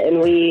with that,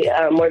 and we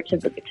worked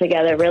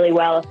together really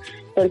well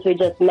since we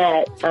just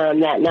met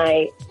that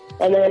night.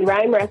 And then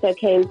Rhyme Recca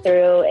came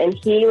through, and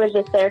he was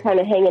just there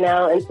kind of hanging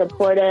out and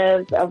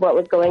supportive of what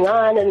was going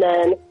on, and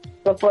then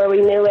before we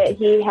knew it,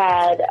 he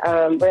had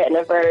written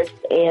a verse,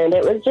 and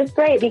it was just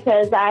great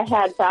because I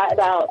had thought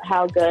about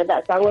how good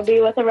that song would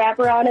be with a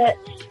rapper on it,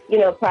 you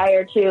know,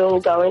 prior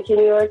to going to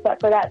New York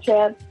for that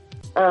trip.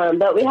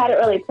 But we hadn't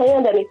really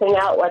planned anything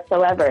out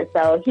whatsoever.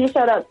 So he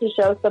showed up to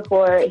show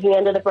support. He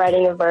ended up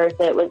writing a verse.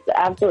 It was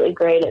absolutely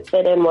great. It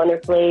fit in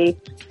wonderfully.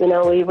 You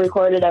know, we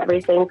recorded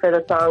everything for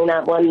the song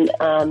that one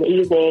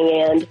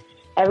evening, and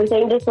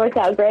everything just worked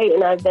out great.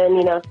 And I've been,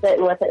 you know,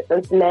 sitting with it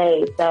since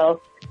May.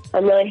 So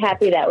I'm really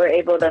happy that we're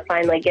able to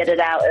finally get it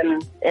out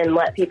and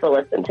let people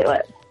listen to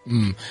it.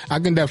 I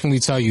can definitely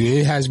tell you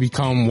it has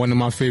become one of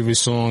my favorite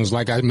songs.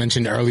 Like I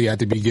mentioned earlier at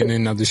the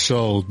beginning of the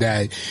show,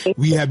 that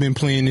we have been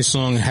playing this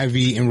song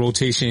heavy in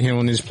rotation here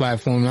on this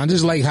platform. And I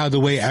just like how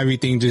the way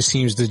everything just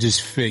seems to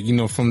just fit, you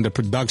know, from the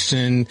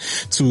production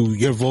to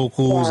your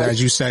vocals,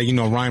 as you said, you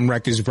know, Rhyme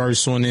Recca's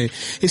verse on it.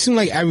 It seemed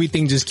like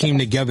everything just came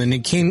together, and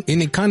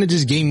it kind of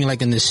just gave me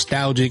like a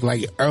nostalgic,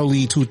 like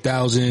early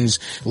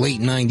 2000s, late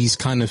 90s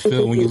kind of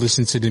feel when you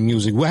listen to the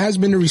music. What has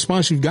been the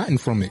response you've gotten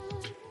from it?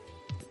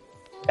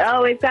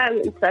 Oh, we've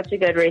gotten such a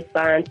good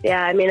response.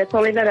 Yeah, I mean, it's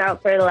only been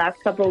out for the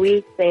last couple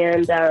weeks,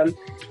 and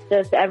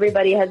just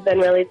everybody has been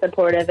really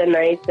supportive and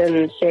nice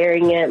and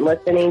sharing it and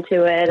listening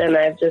to it, and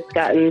I've just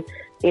gotten,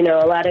 you know,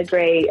 a lot of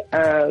great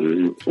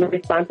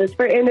responses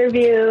for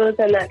interviews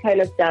and that kind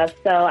of stuff.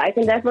 So I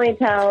can definitely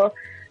tell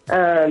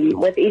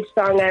with each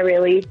song I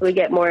release, we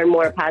get more and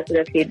more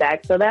positive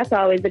feedback. So that's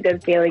always a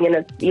good feeling, and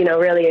it's, you know,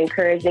 really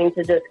encouraging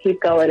to just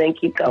keep going and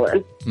keep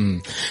going.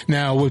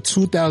 Now, with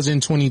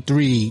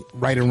 2023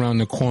 right around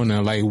the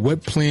corner, like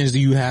what plans do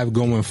you have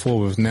going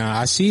forward? Now,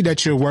 I see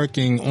that you're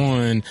working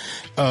on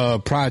a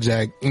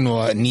project, you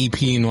know, an EP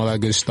and all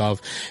that good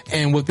stuff.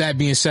 And with that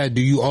being said,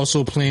 do you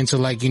also plan to,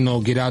 like, you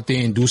know, get out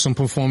there and do some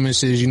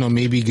performances, you know,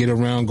 maybe get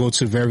around, go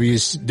to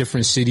various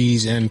different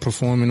cities and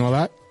perform and all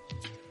that?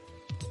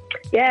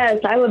 Yes,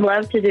 I would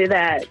love to do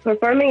that.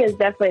 Performing is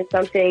definitely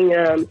something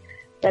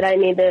that I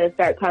need to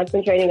start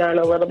concentrating on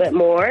a little bit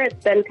more.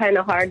 It's been kind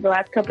of hard the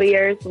last couple of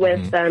years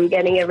with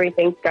getting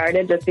everything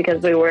started, just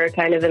because we were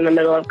kind of in the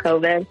middle of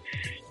COVID.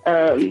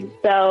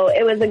 So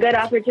it was a good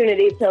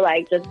opportunity to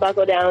like just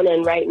buckle down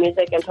and write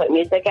music and put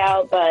music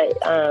out. But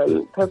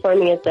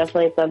performing is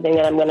definitely something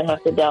that I'm going to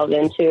have to delve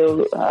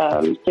into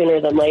sooner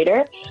than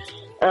later.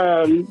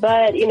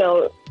 But, you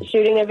know,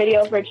 shooting a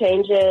video for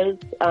Changes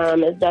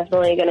is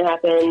definitely going to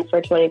happen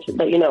for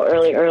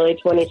early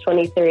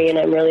 2023, and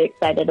I'm really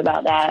excited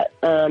about that.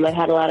 I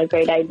had a lot of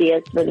great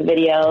ideas for the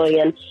video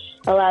and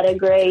a lot of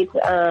great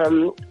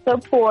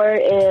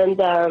support and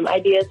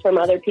ideas from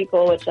other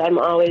people, which I'm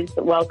always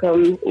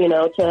welcome, you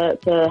know,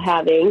 to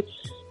having.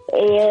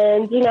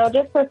 And, you know,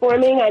 just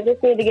performing, I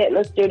just need to get in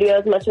the studio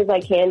as much as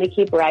I can to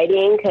keep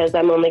writing, because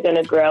I'm only going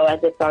to grow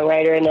as a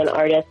songwriter and an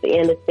artist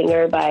and a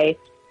singer by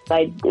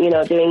you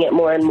know, doing it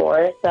more and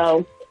more.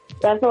 So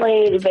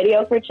definitely the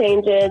video for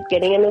Changes,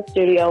 getting in the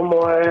studio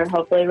more,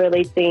 hopefully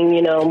releasing,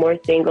 you know, more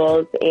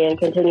singles, and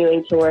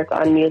continuing to work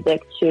on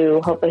music to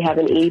hopefully have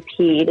an EP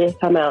to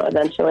come out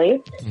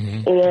eventually,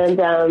 and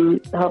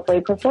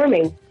hopefully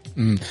performing.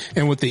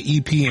 And with the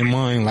EP in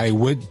mind, like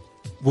what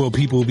will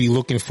people be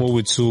looking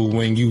forward to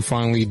when you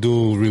finally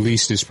do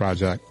release this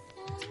project?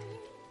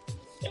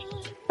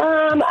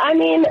 I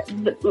mean,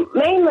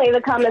 mainly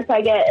the comments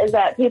I get is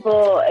that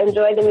people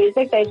enjoy the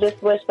music. They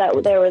just wish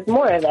that there was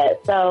more of it.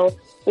 So,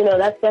 you know,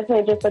 that's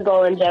definitely just a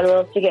goal in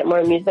general, to get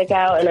more music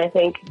out. And I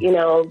think, you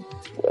know,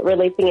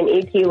 releasing an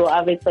EP will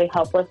obviously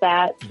help with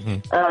that.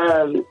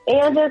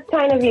 And just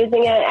kind of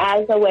using it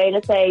as a way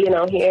to say, you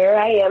know, here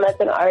I am as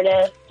an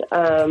artist.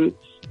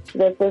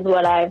 This is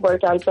what I've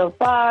worked on so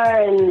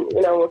far, and,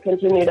 you know, we'll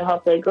continue to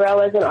hopefully grow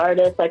as an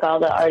artist, like all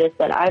the artists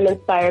that I'm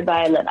inspired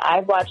by and that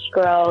I've watched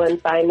grow and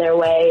find their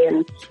way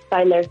and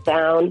find their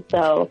sound.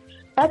 So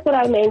that's what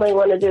I mainly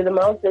want to do the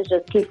most, is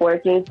just keep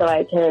working so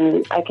I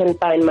can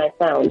find my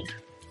sound.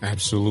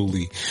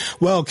 Absolutely.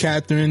 Well,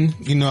 Katherine,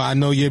 you know, I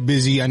know you're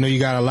busy. I know you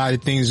got a lot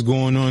of things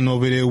going on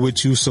over there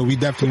with you. So we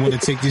definitely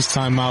want to take this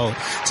time out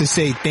to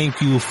say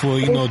thank you for,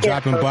 you know,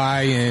 dropping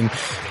by and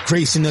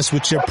gracing us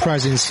with your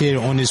presence here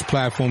on this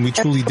platform. We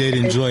truly did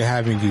enjoy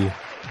having you.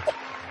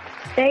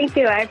 Thank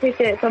you. I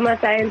appreciate it so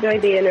much. I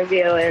enjoyed the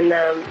interview, and,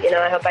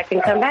 I hope I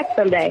can come back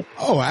someday.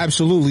 Oh,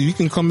 absolutely. You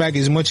can come back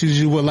as much as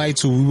you would like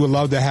to. We would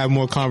love to have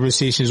more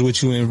conversations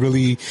with you and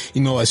really,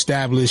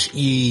 establish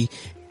a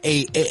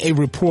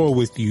rapport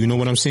with you. You know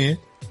what I'm saying?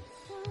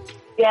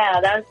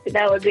 Yeah,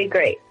 that would be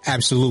great.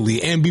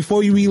 Absolutely. And before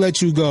we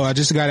let you go, I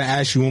just got to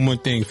ask you one more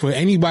thing. For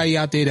anybody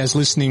out there that's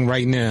listening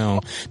right now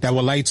that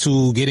would like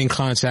to get in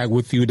contact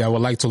with you, that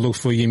would like to look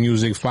for your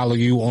music, follow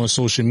you on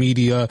social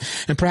media,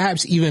 and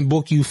perhaps even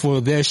book you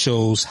for their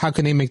shows, how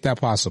can they make that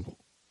possible?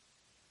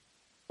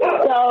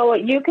 So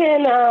you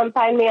can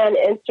find me on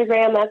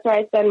Instagram. That's where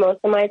I spend most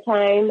of my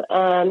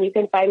time. You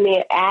can find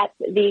me at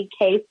the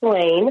K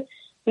Swain.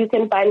 You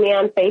can find me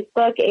on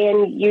Facebook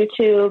and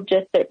YouTube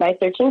just by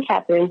searching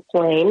Katherine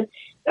Swain.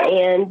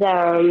 And,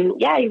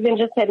 you can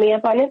just hit me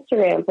up on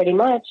Instagram pretty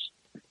much.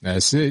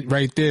 That's it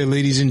right there,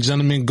 ladies and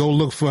gentlemen. Go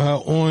look for her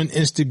on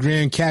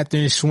Instagram,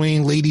 Katherine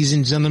Swain. Ladies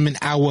and gentlemen,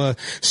 our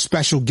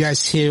special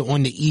guest here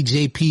on the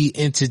EJP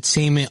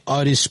Entertainment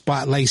Artist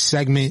Spotlight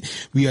segment.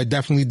 We are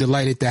definitely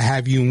delighted to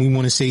have you, and we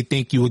want to say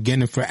thank you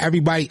again. And for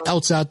everybody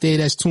else out there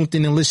that's tuned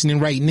in and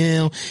listening right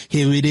now,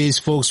 here it is,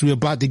 folks. We're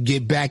about to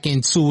get back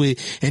into it,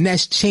 and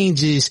that's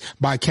Changes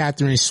by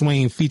Katherine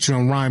Swain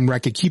featuring Rhyme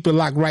Record. Keep it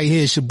locked right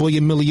here. It's your boy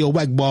Emilio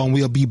Wegball, and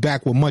we'll be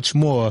back with much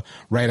more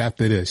right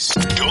after this.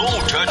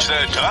 Don't touch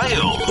that dial.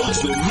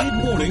 It's the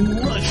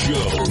Mid-Morning Rush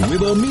Show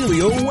with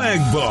Emilio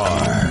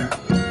Wagbar.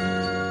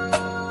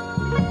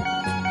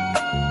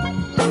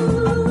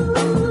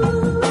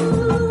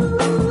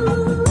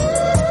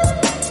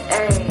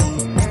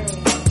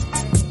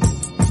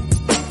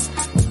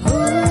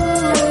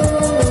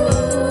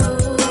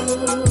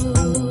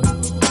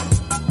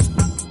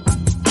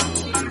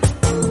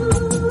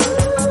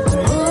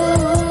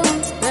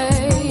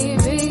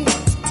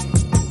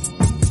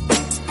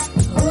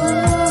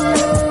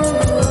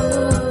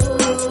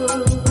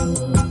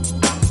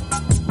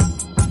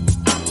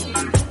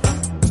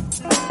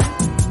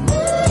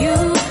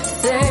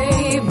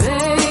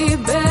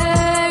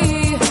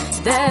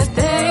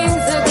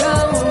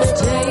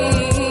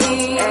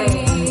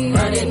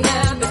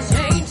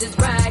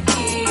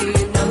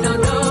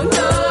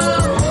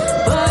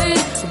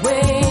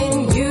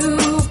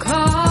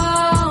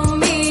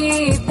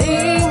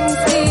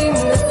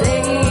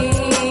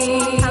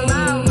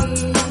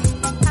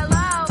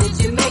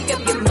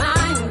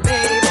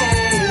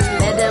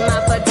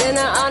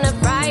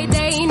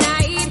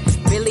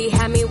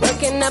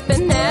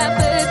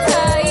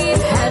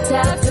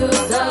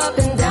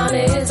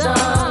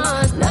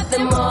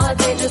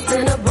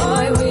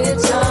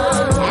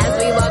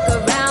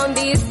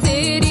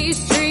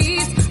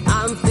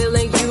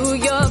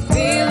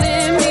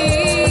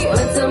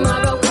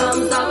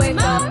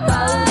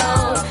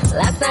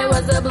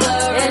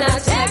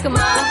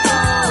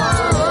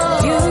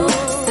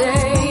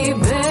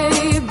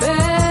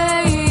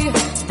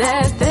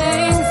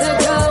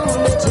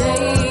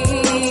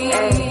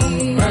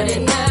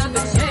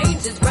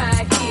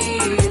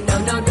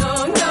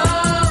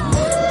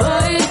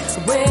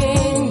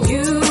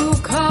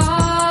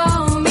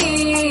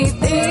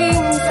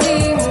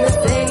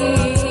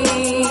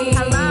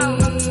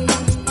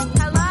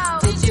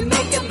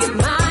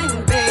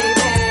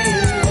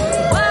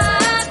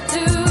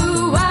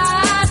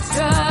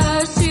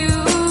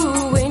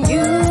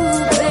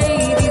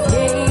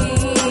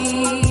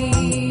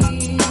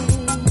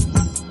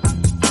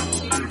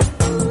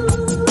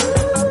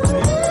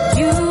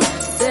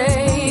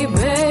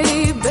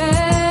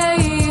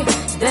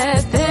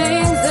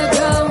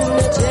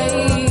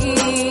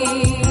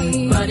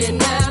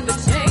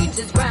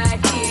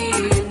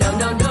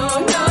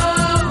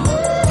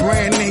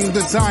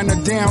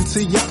 designer down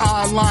to your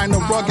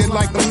eyeliner, rugged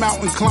like a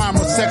mountain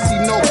climber, sexy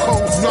no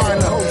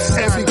cosigner.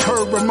 Every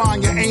curve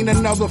remind you ain't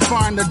another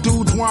finder.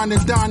 Dudes wine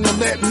and dine you,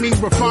 let me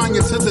refine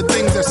you to the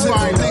things that's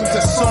fine. Things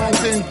that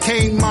songs in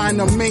K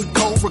minor, mink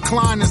coat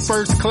recliners,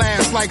 first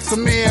class like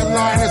some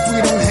airliners.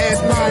 We them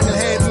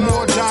headliners,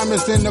 more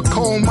diamonds than the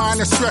coal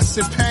miner. Stress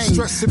and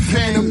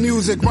pain of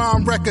music,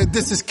 rhyme record.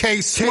 This is K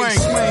Swain.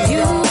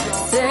 You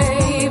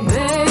say,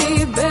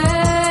 baby,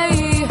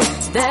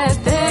 that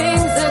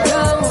things are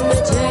gonna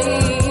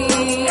change,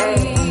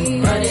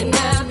 but it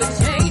never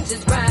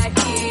changes right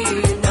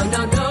here. No,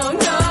 no, no,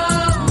 no.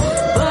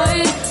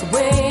 But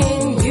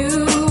when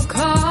you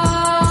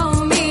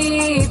call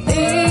me,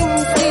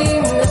 things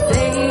seem the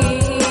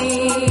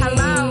same.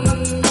 Hello.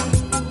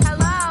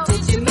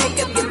 Did you make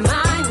up your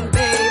mind,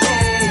 baby?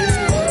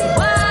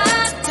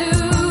 Why do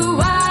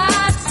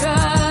I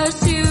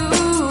trust you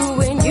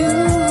when you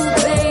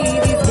play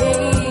these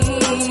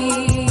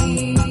games?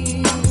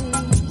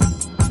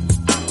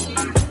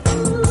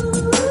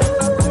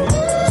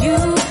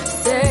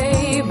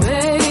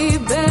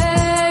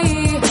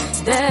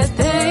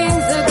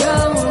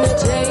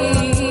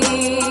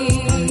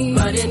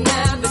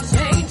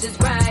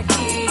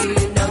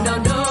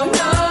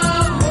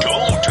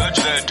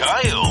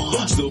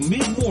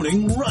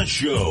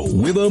 Show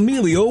with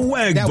Emilio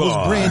Wagbar. That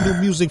was brand new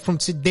music from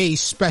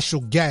today's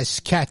special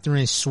guest,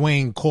 Katherine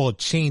Swain, called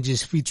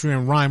Changes,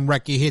 featuring Rhyme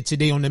Record here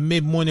today on the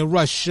Mid-Morning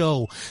Rush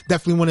Show.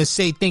 Definitely want to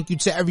say thank you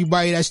to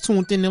everybody that's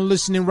tuned in and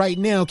listening right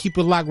now. Keep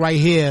it locked right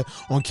here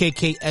on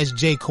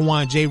KKSJ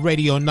Kawan J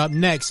Radio. And up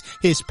next,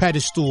 here's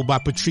Pedestal by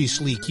Patrice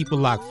Lee. Keep it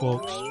locked,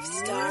 folks.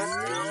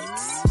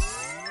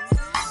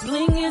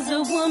 Bling is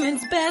a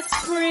woman's best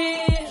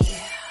friend.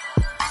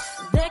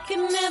 There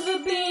can never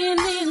be an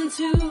end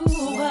to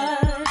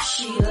what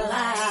she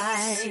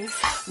likes.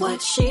 What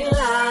she likes.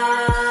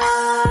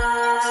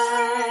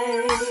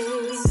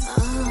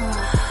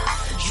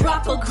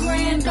 Drop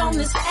 $1,000 on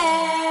this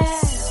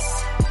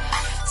ass.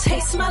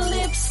 Taste my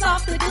lips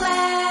off the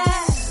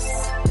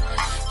glass.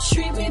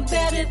 Treat me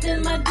better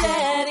than my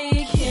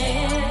daddy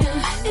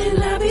can.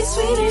 And I'll be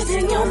sweeter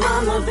than your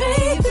mama,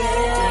 baby.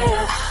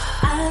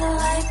 I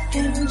like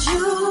them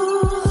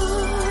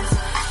jewels,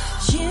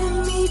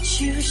 Jimmy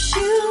Choo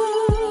shoes.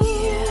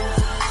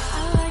 I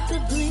like the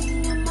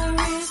bling in my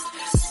wrist,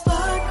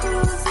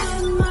 sparkles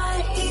in my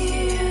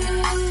ear.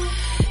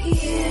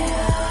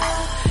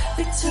 Yeah,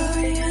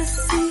 Victoria's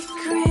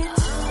Secret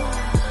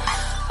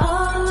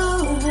all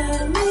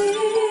over me.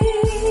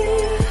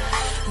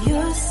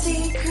 Your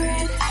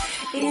secret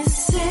is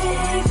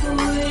safe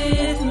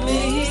with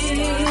me.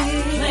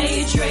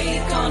 Play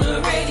Drake on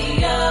the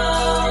radio.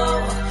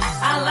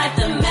 I like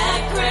the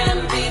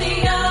Macram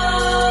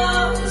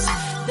videos.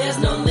 There's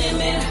no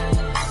limit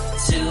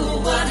to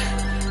what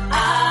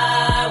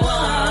I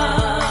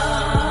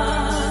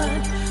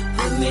want.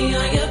 Put me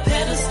on your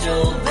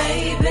pedestal,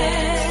 baby.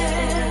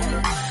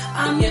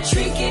 I'm your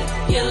trinket,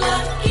 your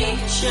lucky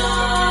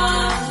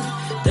charm.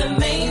 The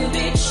main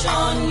bitch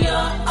on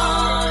your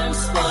arm.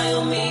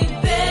 Spoil me,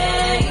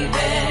 baby.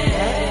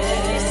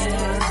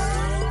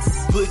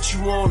 Put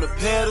you on a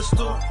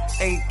pedestal.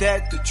 Ain't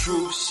that the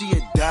truth? She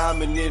a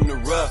diamond in the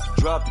rough,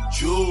 drop the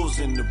jewels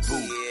in the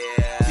booth.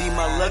 Be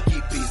my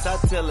lucky piece, I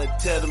tell her,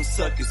 tell them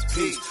suckers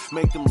peace.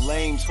 Make them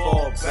lames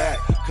fall back,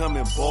 come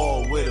and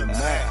ball with a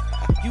Mac.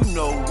 You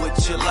know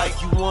what you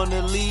like, you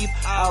wanna leave?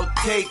 I'll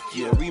take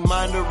you.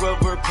 Reminder of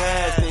her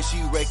past, and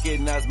she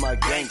recognize my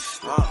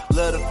gangster.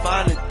 Love the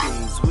finer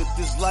things, with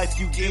this life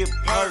you get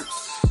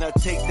perks. Now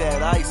take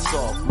that ice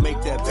off, make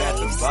that bath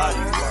and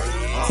body work.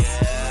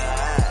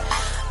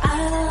 I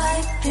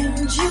like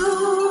them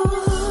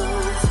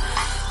jewels,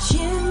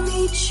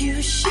 Jimmy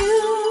Choo shoes.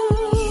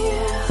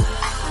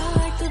 I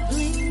like the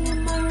bling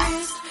in my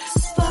wrist,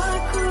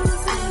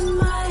 sparkles in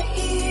my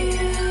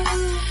ear.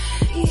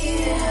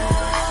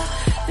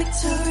 Yeah,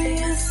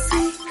 Victoria's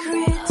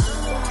Secret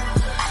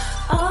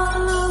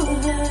all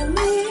over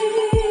me.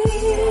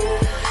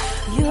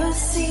 Your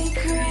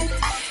secret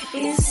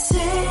is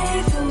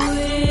safe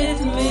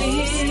with me.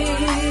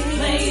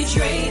 Play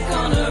Drake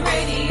on the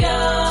radio.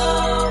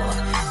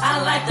 I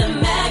like the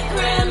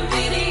Macram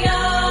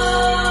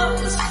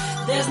videos.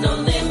 There's no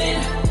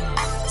limit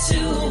to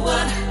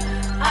what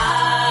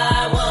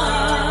I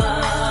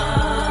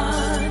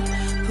want.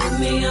 Put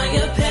me on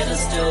your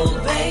pedestal,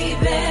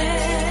 baby.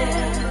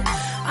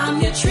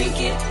 I'm your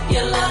trinket,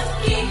 your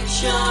lucky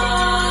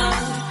charm.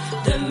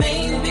 The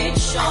main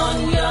bitch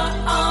on your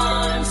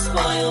arm.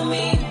 Spoil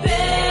me,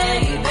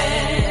 baby.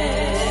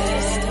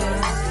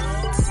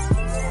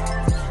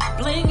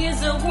 Bling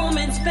is a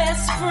woman's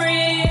best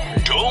friend.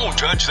 Don't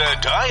touch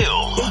that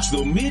dial. It's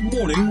the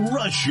Mid-Morning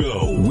Rush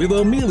Show with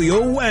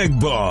Emilio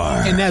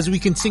Wagbar. And as we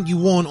continue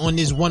on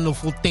this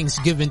wonderful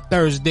Thanksgiving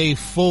Thursday,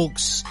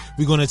 folks,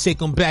 we're going to take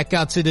them back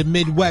out to the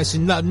Midwest.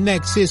 And up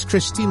next is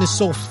Christina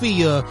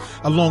Sophia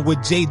along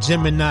with Jay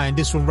Gemini. And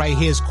this one right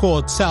here is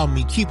called Tell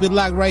Me. Keep it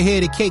locked right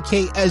here to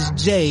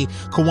KKSJ,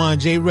 Kawan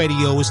J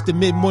Radio. It's the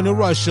Mid-Morning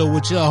Rush Show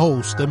with your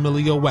host,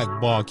 Emilio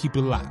Wagbar. Keep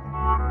it locked.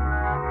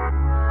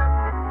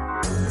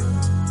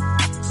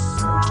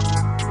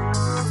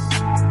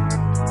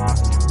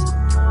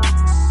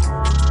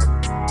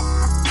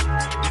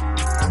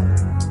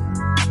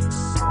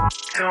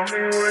 Tell me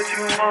what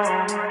you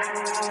want.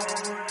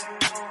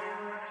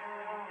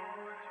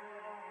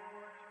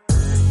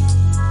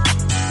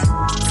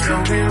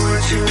 Tell me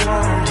what you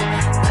want.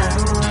 I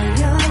want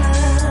your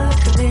love,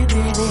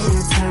 commitment,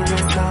 and time.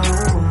 That's all I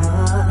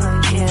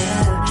want, yeah.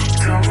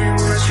 Tell me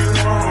what you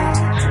want.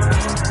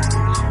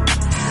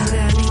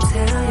 Let me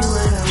tell you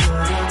what I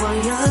want. I want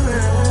your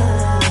love.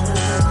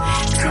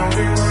 Tell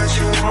me what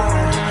you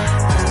want.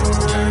 I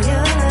want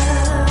your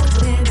love,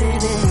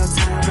 commitment, and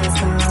time. That's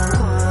all I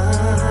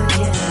want,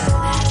 yeah.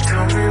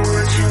 Tell me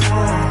what you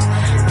want.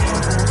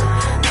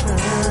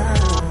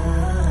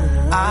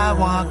 I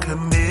want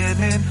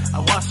commitment. I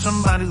want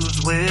somebody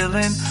who's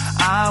willing.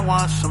 I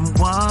want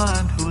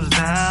someone who's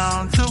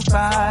down to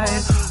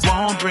ride.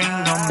 Won't bring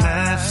no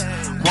mess,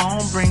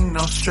 won't bring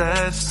no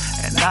stress.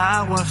 And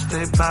I will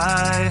stay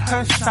by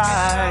her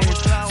side.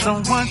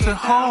 Someone to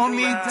hold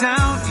me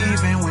down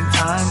even when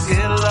times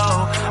get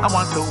low. I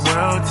want the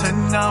world to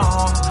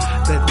know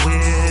that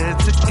we're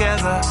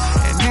together.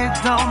 And if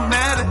it don't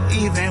matter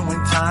even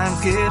when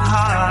times get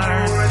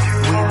hard.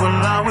 We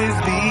will always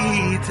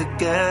be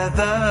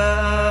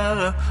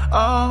together.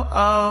 Oh,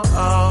 oh,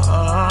 oh,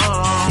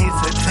 oh. She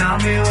said, tell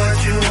me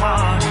what you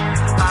want. I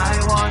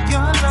want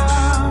your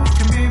love.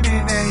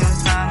 Commitment and your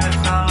time,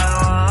 that's all I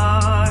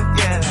want.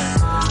 Yeah.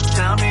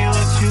 Tell me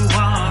what you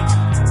want.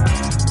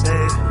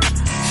 Babe.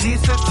 She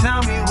said,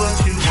 tell me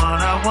what you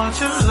want. I want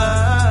your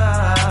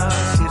love.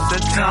 She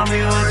said, tell me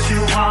what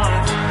you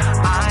want.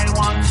 I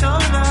want your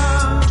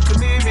love.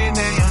 Commitment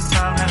and your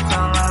time, that's all I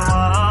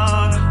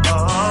want. Oh,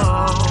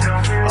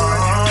 oh,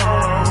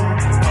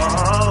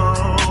 oh,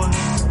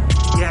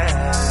 oh.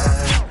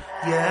 Yeah,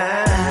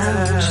 yeah.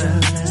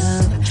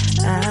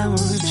 I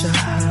want your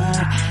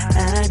heart.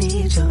 I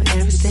need your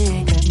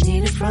everything. I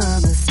need it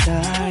from the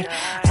start.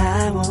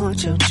 I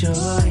want your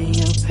joy,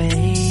 your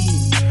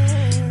pain.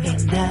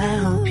 And I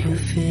hope you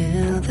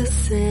feel the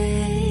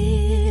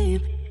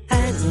same.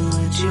 I know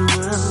what you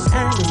want, I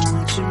know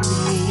what you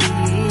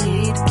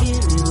need.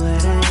 Give me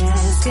what I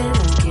ask and I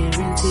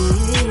guarantee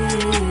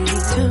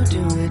to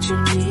do what you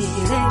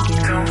need and give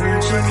me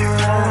what you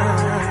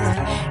want.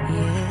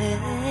 Yeah.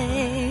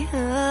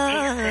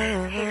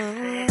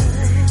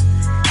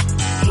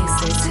 He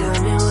said, tell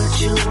me what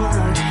you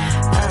want.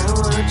 I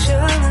want your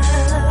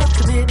love,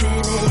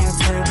 commitment and your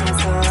time,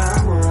 that's all I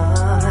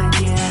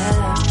want.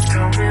 Yeah.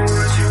 Tell me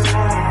what you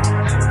want.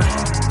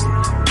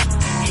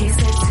 He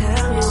said,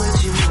 tell me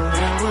what you want. I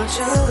want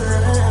your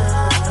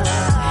love.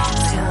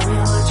 Tell me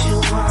what you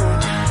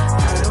want. I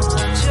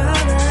want your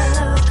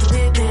love.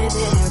 Commitment in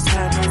your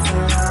time, that's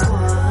all I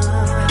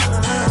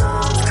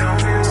want. Tell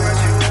me what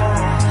you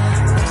want.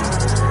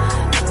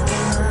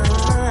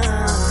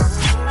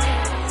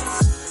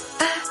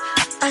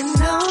 I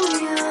know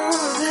you,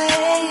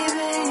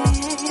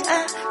 baby. I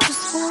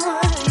just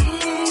wanna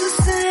hear you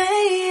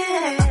say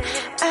it.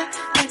 I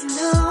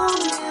know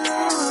you,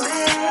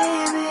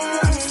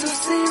 baby. So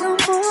say no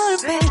more,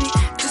 baby.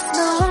 Just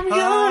know I'm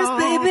yours,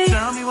 baby.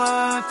 Tell me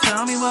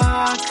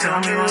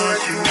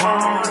what you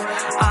want.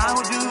 I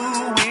will do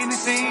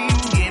anything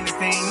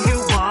you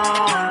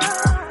want.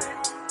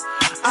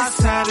 I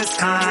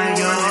satisfy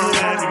your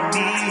every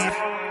need.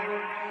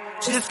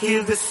 Just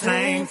give the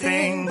same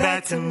thing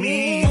back to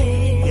me.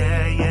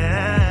 Yeah,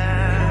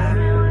 yeah. Tell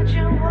me what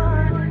you want.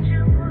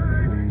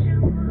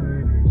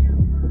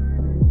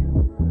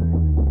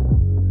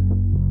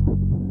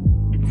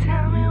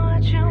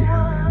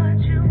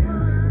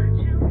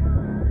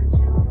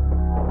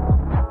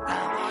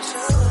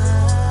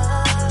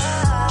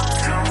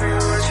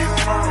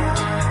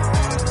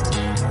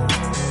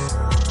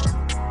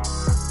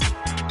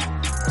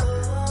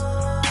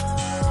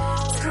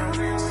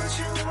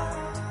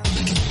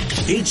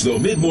 It's the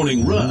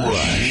Mid-Morning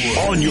Rush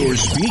on your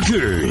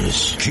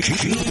speakers.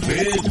 Keep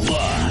it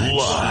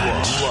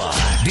locked.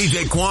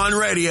 DJ Quan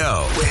Radio.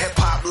 Where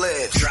hip-hop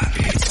lives. Drop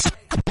it.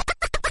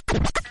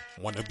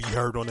 Want to be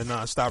heard on the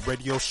Non-Stop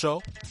Radio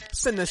Show?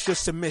 Send us your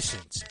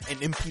submissions in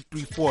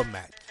MP3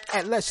 format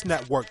at Let's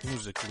Network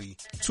Musically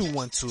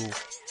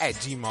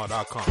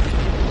 212@gmail.com.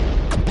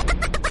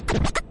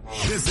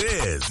 This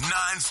is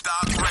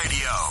Non-Stop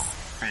Radio.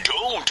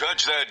 Don't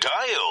touch that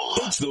dial.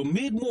 It's the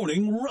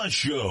Mid-Morning Rush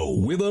Show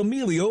with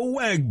Emilio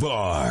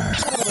Wagbar.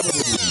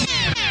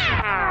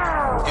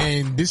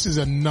 And this is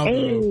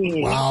another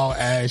wow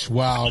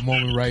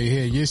moment right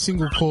here. Your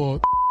single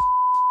called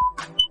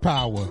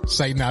Power.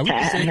 Say now. We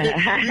can say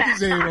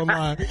it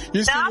online.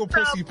 Your single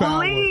Pussy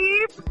Power.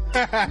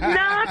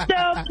 Not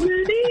the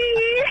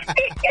bleep.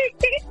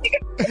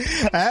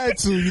 I had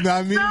to, you know what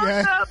I mean?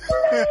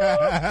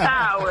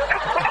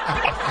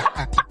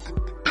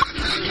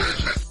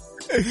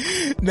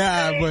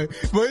 Nah, but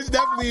it's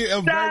definitely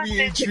a very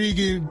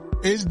intriguing.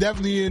 It's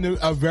definitely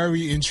a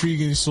very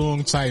intriguing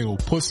song title,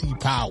 Pussy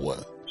Power.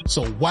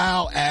 So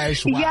wow.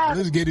 Yeah.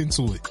 Let's get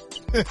into it.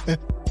 Let's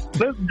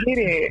get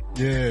it.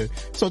 Yeah.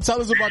 So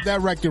tell us about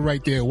that record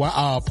right there.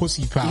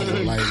 Pussy Power.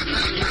 Like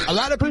a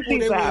lot of people,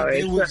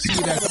 they would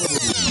see that.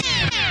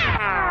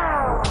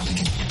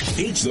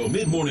 It's the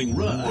Mid-Morning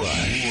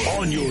Rush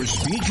on your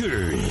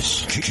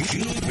speakers.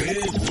 Keep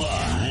it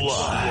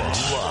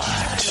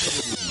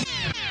locked.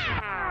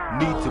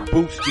 Need to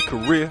boost your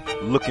career?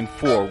 Looking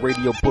for a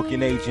radio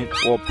booking agent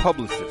or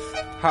publicist?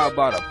 How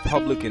about a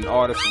public and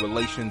artist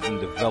relations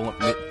and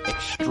development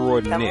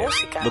extraordinaire?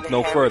 Look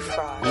no further.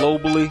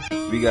 Globally,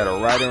 we got a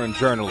writer and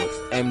journalist,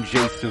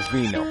 MJ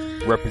Savino,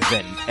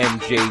 representing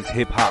MJ's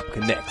Hip Hop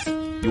Connects.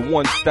 Your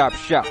one-stop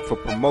shop for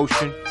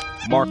promotion,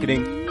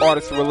 marketing,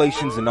 artist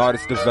relations, and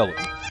artist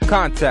development.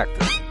 Contact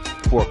us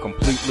for a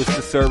complete list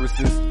of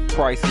services,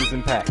 prices,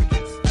 and packages.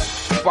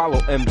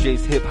 Follow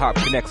MJ's Hip Hop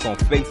Connects on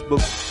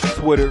Facebook,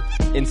 Twitter,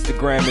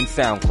 Instagram, and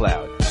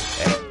SoundCloud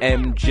at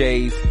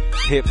MJ's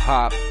Hip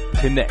Hop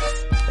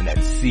Connects, and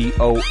that's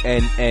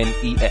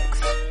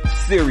CONNEX.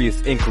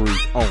 Serious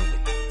inquiries only.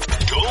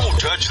 Don't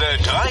touch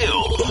that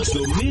dial. It's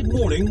the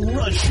Mid-Morning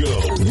Rush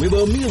Show with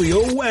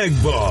Emilio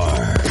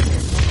Wagbar.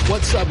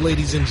 What's up,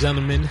 ladies and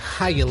gentlemen?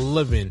 How you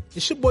living?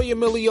 It's your boy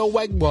Emilio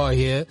Wagbar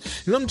here,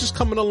 and I'm just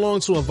coming along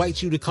to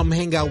invite you to come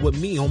hang out with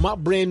me on my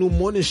brand new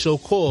morning show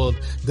called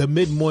The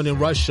Mid-Morning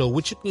Rush Show,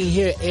 which you can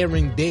hear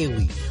airing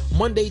daily,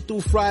 Monday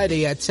through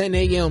Friday at 10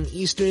 a.m.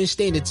 Eastern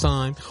Standard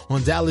Time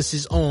on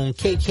Dallas's own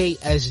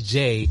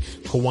KKSJ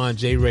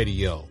Kawanje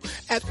Radio.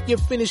 After you're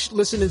finished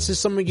listening to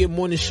some of your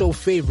morning show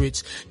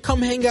favorites,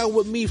 come hang out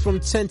with me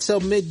from 10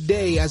 till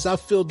midday as I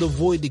fill the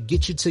void to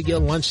get you to your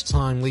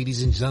lunchtime,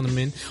 ladies and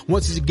gentlemen.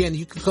 Once again,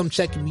 you can come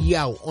check me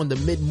out on the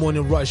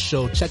Mid-Morning Rush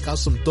Show. Check out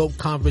some dope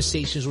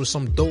conversations with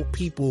some dope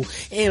people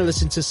and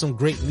listen to some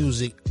great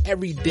music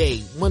every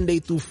day, Monday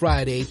through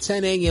Friday,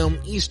 10 a.m.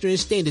 Eastern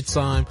Standard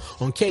Time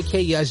on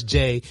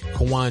KKSJ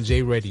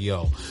Kawanje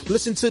Radio.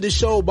 Listen to the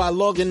show by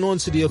logging on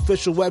to the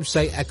official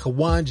website at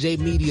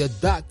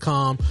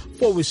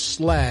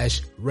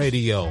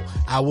kawanjmedia.com/radio.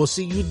 I will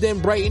see you then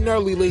bright and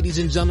early, ladies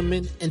and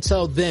gentlemen.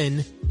 Until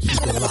then, keep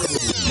it locked.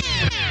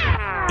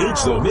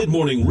 It's the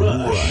Mid-Morning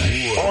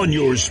Rush on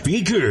your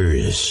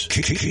speakers.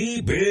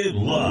 Keep it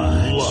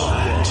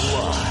locked.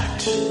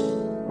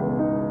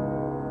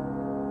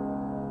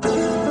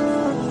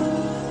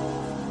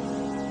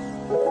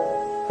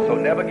 So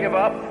never give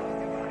up.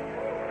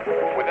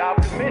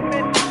 Without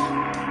commitment,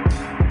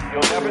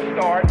 you'll never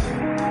start.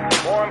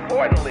 More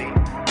importantly,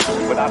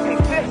 without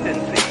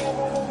consistency,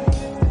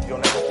 you'll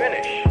never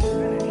finish.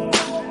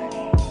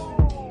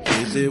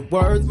 Is it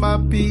worth my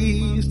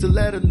peace to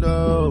let her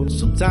know?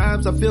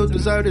 Sometimes I feel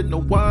deserted, no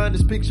one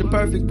is picture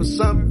perfect, but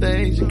some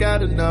things you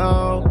gotta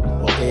know.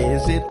 Or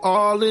is it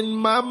all in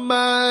my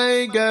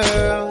mind,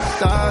 girl?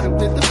 Started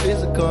with the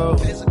physical.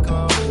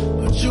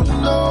 But you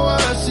know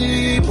I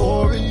see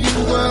more in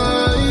you,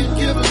 girl. You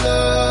give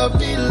love,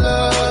 need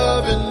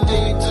love, and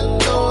need to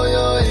know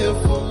you're here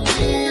for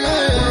me.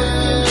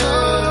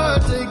 Yeah.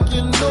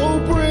 Taking no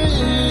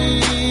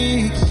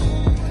breaks,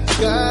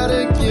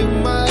 gotta give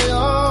my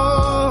all.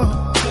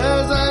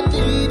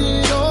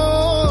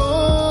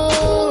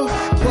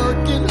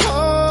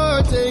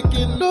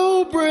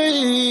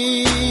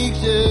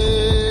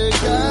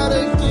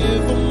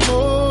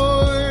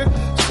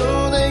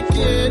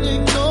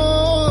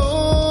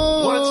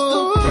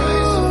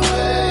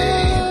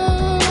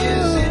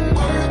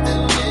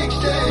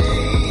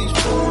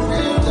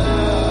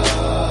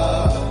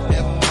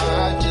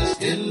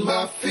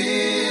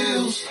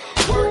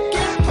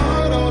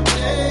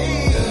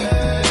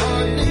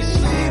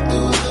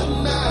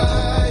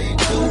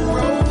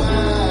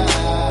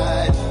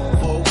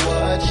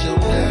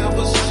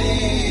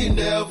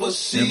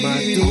 Am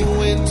I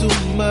doing too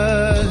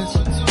much?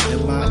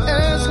 Am I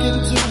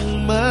asking too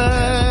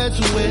much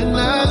when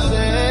I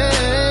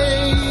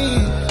say,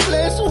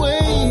 let's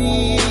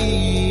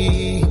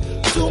wait?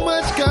 Too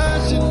much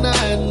caution,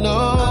 I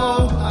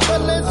know,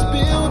 but let's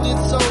build it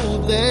so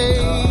they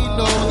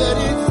know that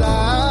it's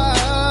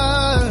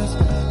ours.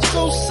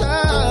 So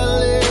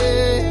solid,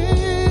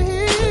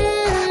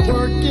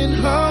 working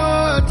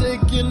hard,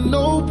 taking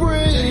no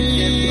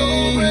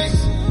breaks.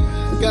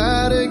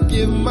 Gotta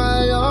give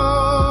my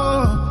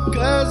all.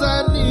 'Cause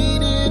I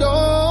need it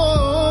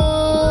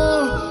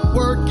all.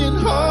 Working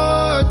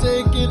hard,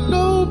 taking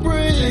no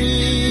breaks.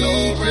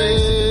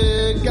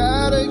 Yeah,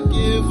 gotta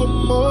give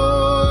them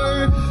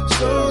more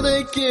so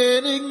they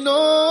can't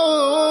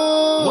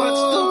ignore.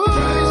 What's the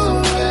price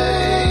of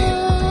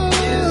fame?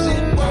 Is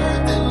it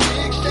worth an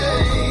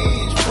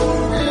exchange for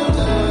real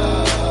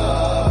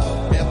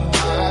love? Am I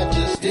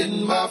just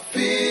in my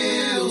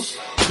feels?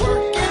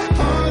 Working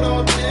hard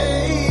all day.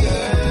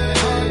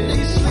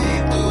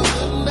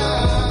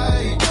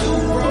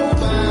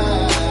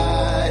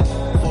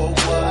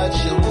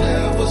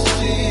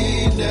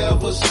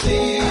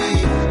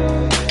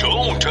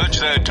 Don't touch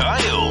that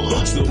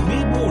dial. It's the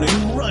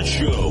Mid-Morning Rush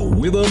Show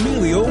with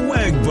Emilio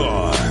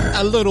Wagbar.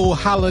 A little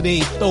holiday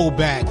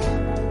throwback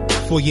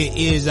for your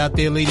ears out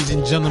there, ladies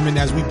and gentlemen,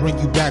 as we bring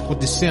you back with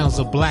the sounds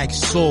of Black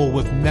Soul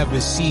with Never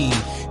See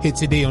here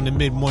today on the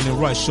Mid-Morning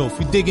Rush Show. If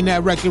you're digging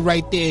that record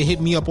right there,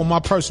 hit me up on my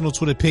personal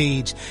Twitter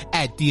page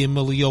at the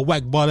Emilio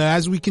Wagbar.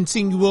 As we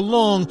continue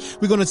along,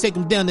 we're going to take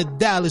them down to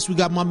Dallas. We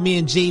got my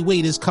man Jay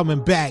Waiters coming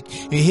back,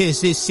 and here's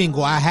his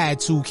single, I Had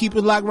To. Keep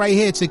it locked right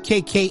here to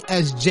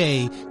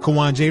KKSJ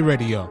Kawanje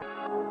Radio.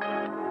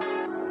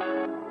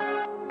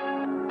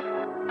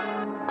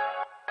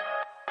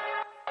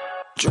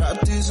 Drop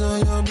this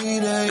on your B-Day.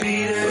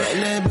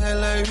 Run that back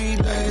like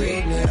replay. I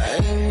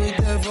ain't with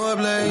that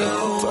foreplay.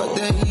 Fuck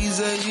that he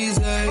say, she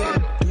say.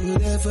 Do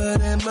that for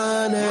that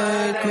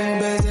money. Queen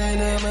base ain't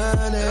that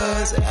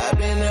money. Say I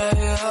been out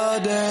here all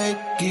day.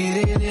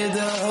 Getting it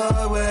the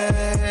hard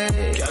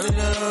way. Count it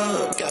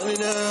up, count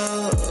it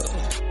up.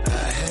 I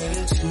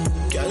had to.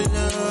 Count it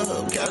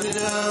up, count it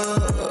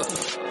up.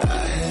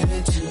 I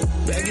had to.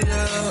 Back it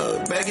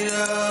up, back it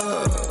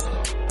up.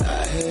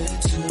 I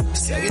had to.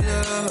 Stack it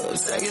up,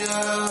 stack it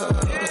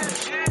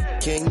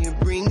up. Can you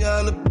bring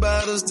all the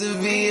bottles to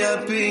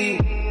VIP?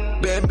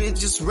 Bad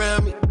bitches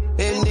around me,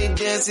 and they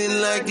dancing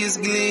like it's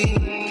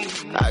Glee.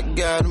 I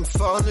got them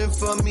falling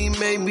for me,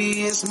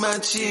 maybe it's my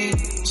cheek.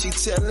 She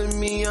telling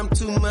me I'm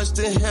too much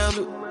to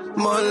handle.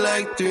 more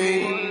like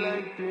 3.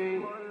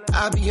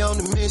 I be on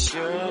the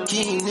mission,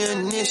 keen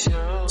ignition,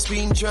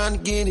 speeding trying to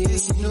get it,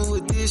 it's a new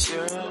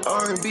edition,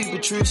 R&B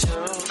Patricia,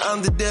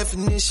 I'm the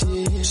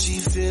definition,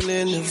 she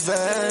feeling the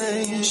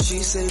vibe,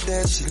 she say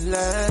that she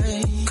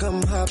like,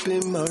 come hop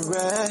in my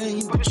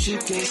ride, but she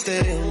can't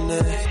stay all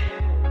night,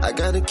 I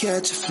gotta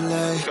catch a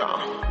flight,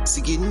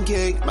 see getting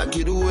cake, my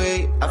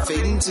getaway, I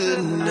fade into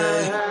the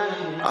night,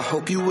 I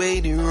hope you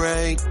waiting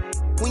right.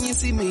 When you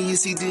see me, you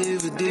see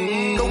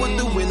dividend. Go with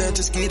the wind, I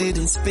just get it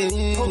and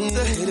spin. Hope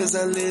the haters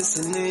are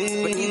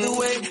listening. But either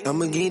way,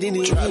 I'ma get it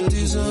in. Drop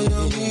this on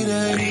your beat,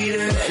 run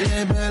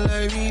that back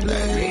like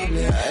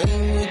replay. I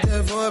ain't with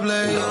that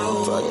foreplay.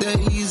 No. Fuck that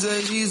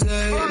easy.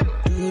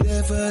 Do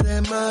that for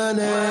that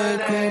money.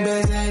 Queen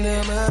bags ain't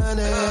the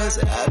manners.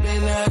 I've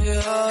been out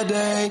here all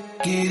day.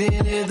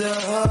 Getting it the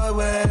hard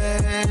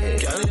way.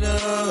 Count it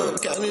up.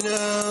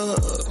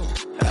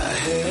 I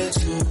had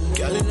to.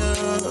 Count it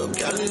up.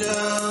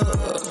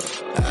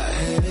 I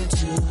had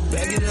to.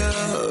 Back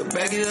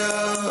it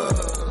up.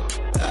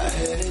 I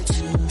had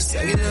to.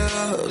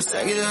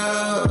 Stack it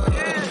up.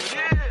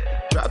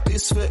 Drop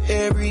this for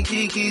every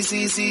Kiki,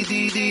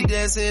 CCDD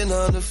dancing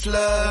on the floor.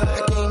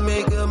 I can't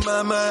make up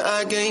my mind,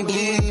 I can't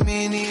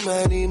believe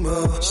any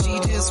more. She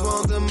just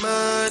want the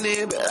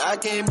money, but I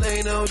can't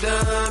play no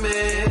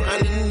dummy.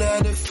 Running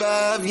 9 to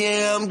 5,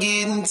 yeah, I'm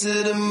getting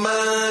to the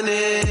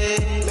money.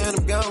 Man,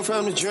 I'm gone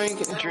from the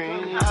drinking.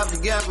 I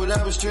forgot what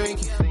I was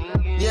drinking.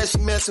 Yeah, she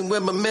messing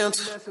with my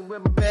mental.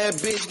 Bad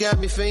bitch got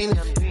me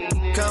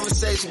fiending.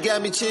 Conversation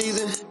got me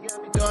cheesing.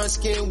 Dark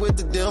skin with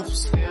the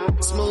dimples.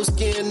 Smooth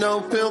skin,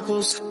 no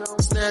pimples.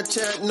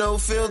 Snapchat, no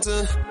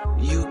filter.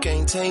 You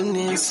can't tame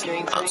this.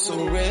 I'm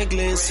so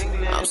reckless.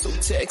 I'm so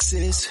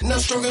Texas.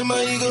 Not stroking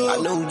my ego. I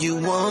know you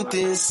want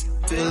this.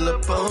 Fill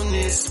up on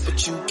this,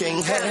 but you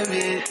can't have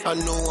it. I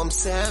know I'm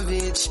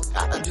savage.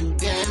 I do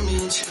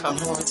damage. I'm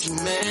hard to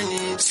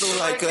manage. So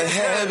like a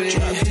habit.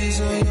 Drop this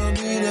on your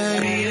beat.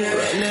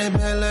 Run that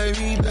back like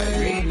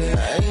replay. I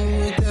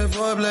ain't with that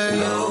foreplay.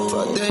 No.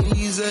 Fuck that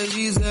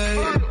easy.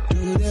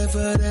 Do that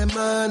for that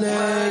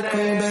money.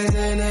 Queen bags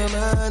ain't the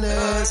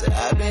manners.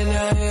 I've been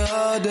out here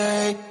all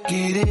day.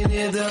 Getting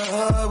it the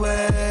hard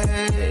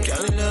way.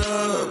 Count it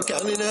up.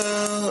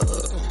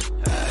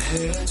 I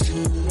had to.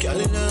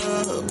 Count it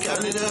up.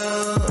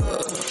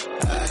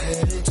 I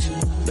had to.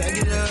 Back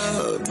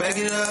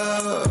it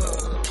up.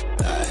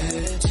 I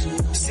had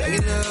to.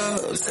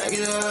 Stack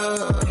it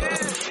up.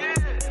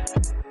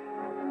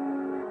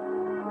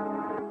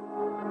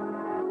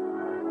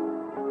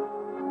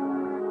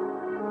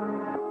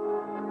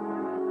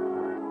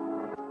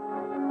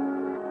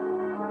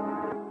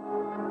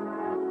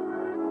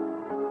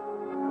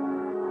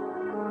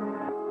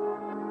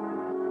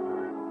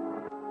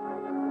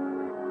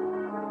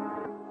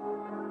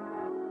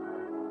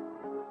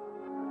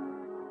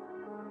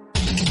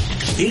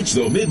 It's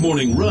the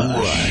Mid-Morning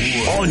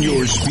Rush on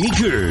your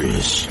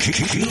speakers.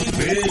 Keep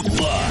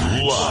it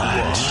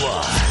locked.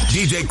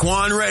 DJ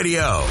Quan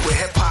Radio. Where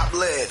hip-hop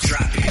lives.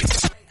 Drop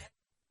it.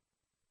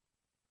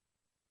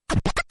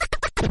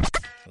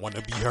 Want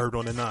to be heard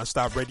on the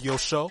Non-Stop Radio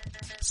Show?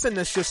 Send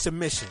us your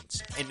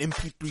submissions in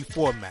MP3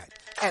 format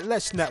at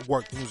Let's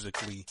Network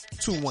Musically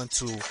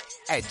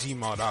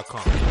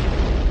 212@gmail.com.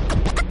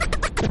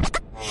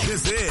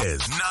 This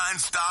is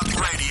Non-Stop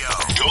Radio.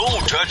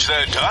 Don't touch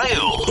that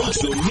dial.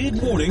 It's the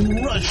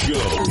Mid-Morning Rush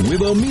Show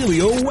with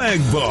Emilio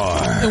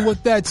Wagbar. And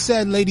with that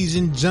said, ladies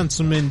and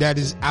gentlemen, that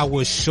is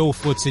our show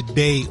for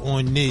today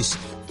on this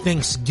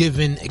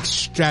Thanksgiving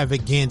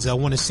extravaganza. I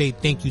want to say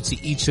thank you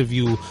to each of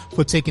you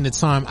for taking the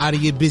time out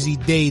of your busy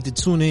day to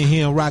tune in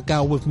here and rock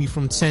out with me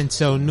from 10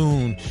 till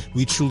noon.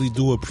 We truly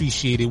do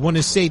appreciate it. Want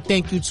to say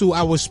thank you to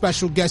our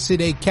special guest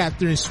today,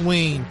 Katherine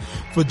Swain,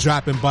 for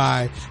dropping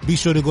by. Be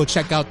sure to go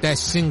check out that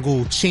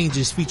single,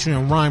 Changes,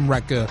 featuring Rhyme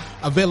Wrecker.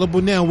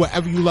 Available now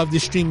wherever you love to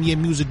stream your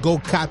music. Go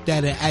cop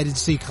that and add it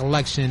to your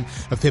collection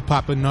of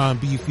hip-hop and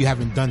R&B if you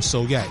haven't done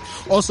so yet.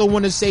 Also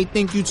want to say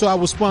thank you to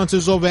our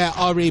sponsors over at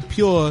RA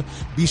Pure.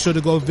 Be sure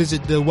to go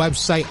visit the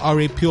website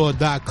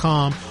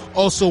rapure.com.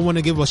 Also want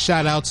to give a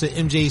shout out to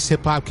MJ's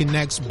Hip Hop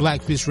Connects,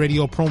 Blackfish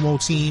Radio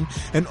promo team,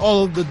 and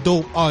all of the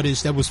dope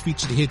artists that was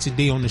featured here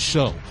today on the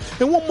show.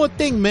 And one more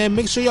thing, man,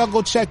 make sure y'all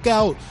go check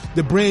out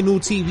the brand new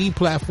TV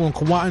platform,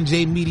 Kawan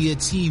J Media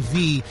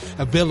TV,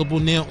 available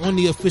now on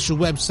the official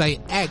website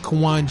at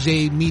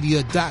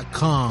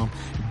kawanjmedia.com.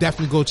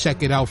 Definitely go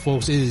check it out,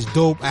 folks. It is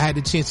dope. I had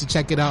the chance to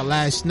check it out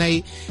last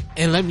night,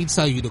 and let me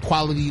tell you, the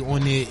quality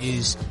on there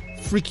is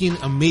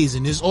freaking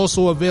amazing. It's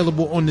also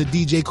available on the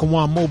DJ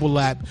Kawan mobile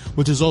app,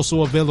 which is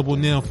also available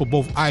now for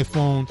both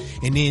iPhone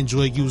and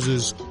Android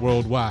users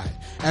worldwide.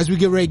 As we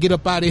get ready to get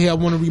up out of here, I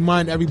want to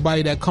remind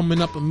everybody that coming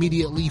up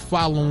immediately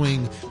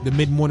following the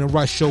Mid-Morning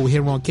Rush Show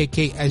here on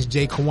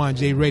KKSJ Kawan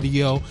J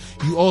Radio,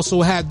 you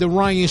also have the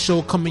Ryan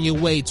Show coming your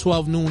way,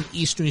 12 noon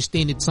Eastern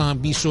Standard Time.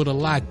 Be sure to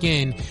lock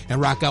in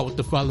and rock out with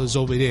the fellas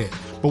over there.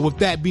 But with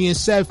that being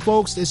said,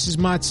 folks, this is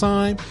my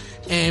time.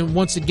 And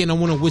once again, I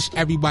want to wish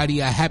everybody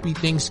a happy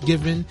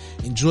Thanksgiving.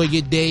 Enjoy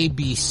your day.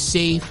 Be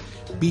safe.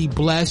 Be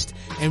blessed.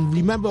 And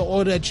remember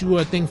all that you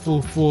are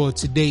thankful for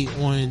today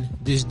on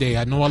this day.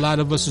 I know a lot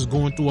of us is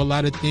going through a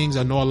lot of things.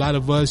 I know a lot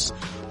of us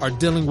are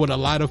dealing with a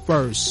lot of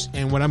firsts.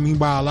 And what I mean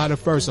by a lot of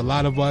firsts, a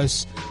lot of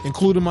us,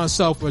 including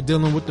myself, are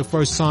dealing with the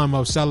first time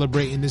of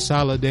celebrating this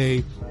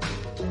holiday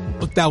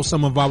without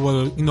some of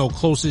our,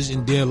 closest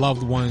and dear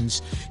loved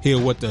ones here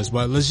with us.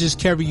 But let's just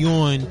carry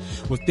on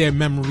with their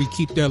memory,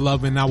 keep their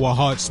love in our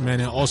hearts, man,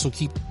 and also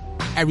keep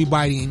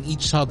everybody and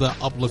each other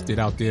uplifted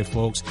out there,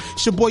 folks.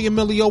 It's your boy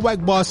Emilio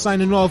Wegbar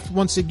signing off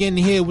once again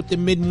here with the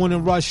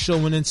Mid-Morning Rush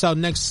Show. And until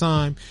next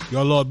time,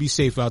 y'all all be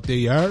safe out there,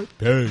 you heard?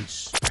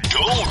 Peace.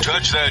 Don't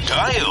touch that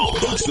dial.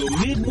 It's the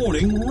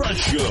Mid-Morning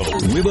Rush Show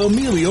with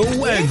Emilio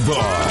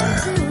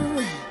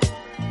Wegbar.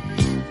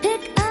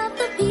 Pick up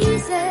the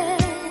pieces.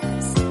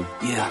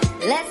 Yeah.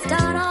 Let's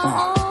start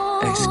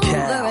all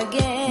over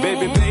again.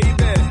 Baby.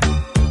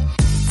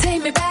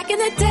 Take me back in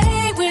the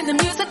day when the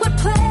music would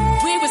play.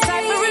 We were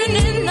ciphering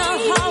in the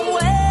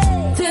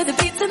hallway to the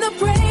beats and the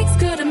breaks.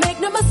 Couldn't make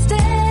no mistake.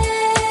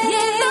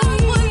 Yeah,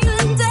 that was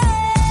the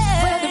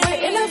day. Whether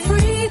written or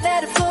free,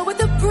 let it flow with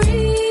the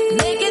breeze.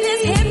 Making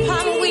this hip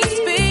hop we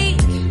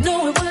speak.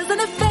 No, it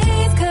wasn't a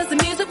phase, cause the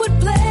music would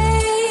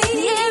play.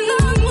 Yeah,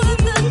 that was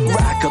the day.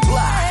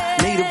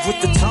 Rock-a-block, native with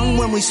the tongue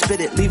when we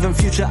spit it, leaving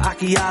future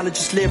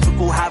archaeologists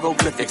lyrical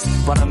hieroglyphics.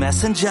 But a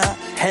messenger,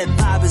 head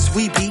vibe as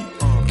we beat.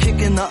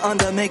 Kicking the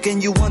under,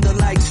 making you wonder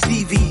like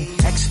Stevie.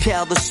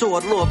 Excal the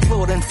sword, Lord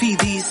Claude and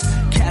Phoebe's.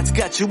 Cats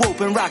got you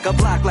open, rock a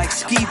block like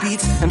ski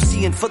beats.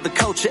 MCing for the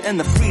culture and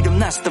the freedom,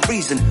 that's the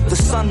reason. The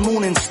sun,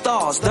 moon, and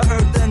stars, the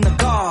earth and the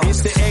gods.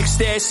 It's the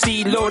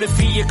ecstasy, loaded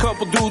feed a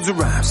couple dudes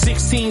around.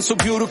 16 so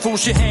beautiful,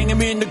 should hang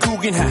him in the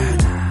Guggenheim.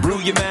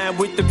 Blew your mind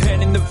with the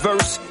pen and the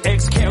verse.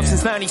 Excal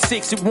since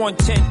 96 at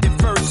 1/10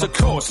 at first, of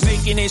course.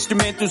 Making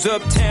instrumentals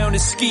uptown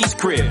at Ski's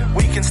crib.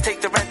 Weekends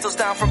take the rentals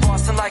down from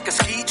Boston like a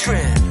ski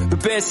trip. The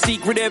best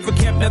secret ever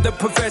kept, now the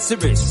professor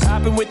is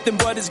hopping with them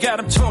buddies, got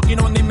them talking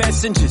on their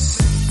messengers.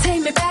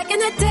 Take me back in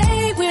the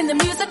day when the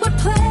music would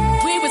play.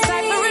 We were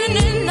ciphering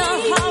in the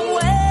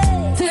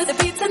hallway to the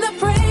beats and the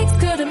breaks.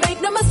 Couldn't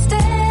make no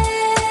mistake.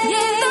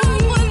 Yeah,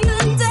 that was the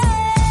day.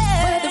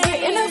 Whether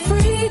written or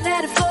free,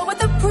 let it flow with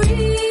the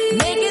breeze.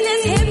 Making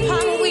this hip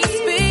hop we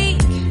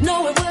speak.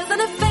 No, it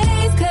wasn't a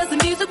phase, cause the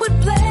music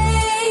would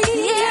play.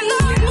 Yeah,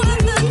 that was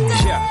the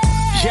day.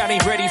 Yeah, y'all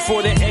ain't ready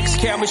for the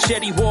Excal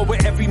machete war where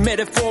every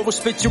metaphor will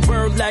spit your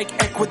word like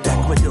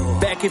Ecuador.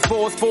 Back and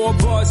forth, 4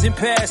 bars and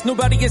pass.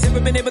 Nobody has ever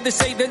been able to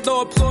say that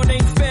Lord Plord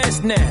ain't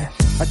fast now.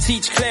 I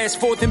teach class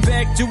forth and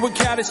back doing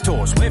college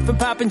tours. Went from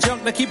popping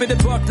junk, now keep it a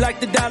buck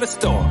like the dollar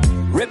store.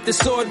 Rip the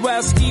sword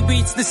while Ski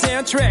beats the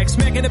soundtrack.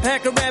 Smacking a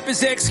pack of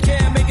rappers,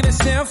 Excal making it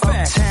sound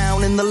fast.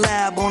 Uptown in the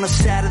lab on a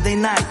Saturday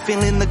night,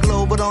 feeling the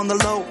glow but on the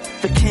low,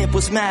 the camp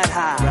was mad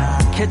high.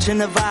 Catching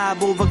the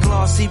vibe over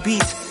glossy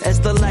beats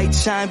as the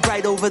lights shine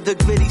bright over the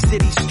gritty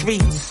city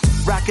streets.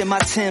 Rocking my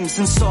Timbs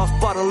and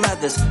soft butter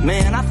leathers.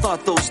 Man, I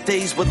thought those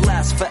days would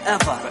last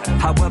forever.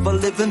 However,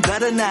 living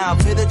better now,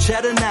 bit of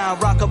cheddar now.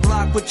 Rock a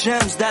block with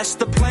gems, that's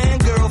the plan,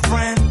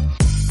 girlfriend.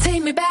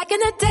 Take me back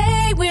in the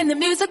day when the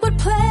music would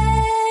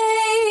play.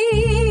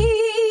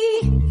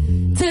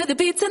 To the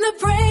beats and the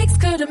breaks,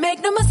 couldn't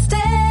make no mistakes.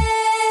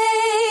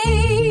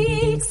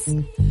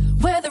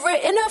 Whether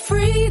written or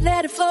free,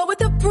 let it flow with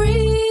the breeze.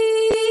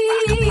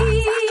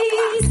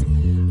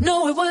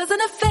 No, it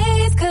wasn't a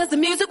phase, cause the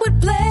music would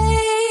play.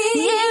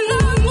 Yeah,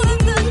 that was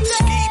the day.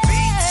 Ski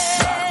beats,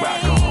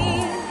 rock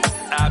on.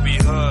 I be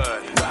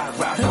hood,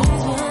 rock on.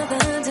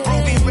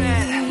 Ruby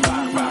red,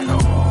 rock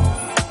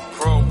on.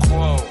 Pro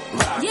quo,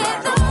 rock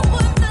on.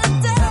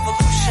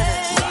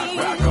 Evolutionist,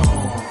 rock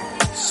on.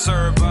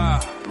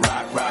 Serba,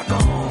 rock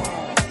on.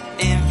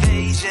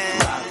 Invasion,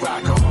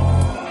 rock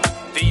on.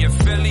 The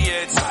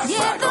affiliates,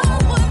 rock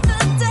on. One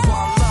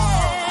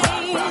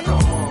love, rock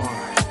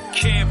on.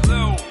 Camp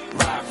Blue,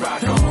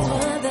 rock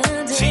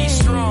on.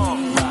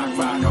 T-Strong, rock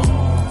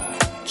on.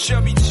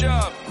 Chubby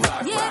Chub,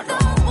 rock on.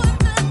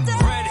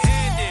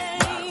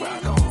 Red-handed,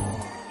 rock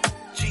on.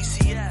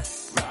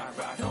 GCS, rock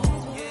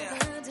on.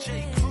 Yeah,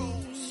 J.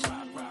 Cruz,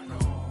 rock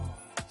on.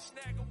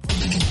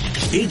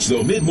 It's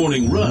the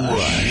Mid-Morning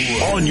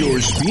Rush on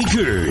your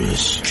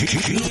speakers.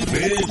 Keep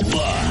it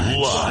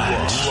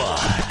locked.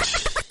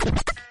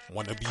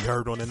 Want to be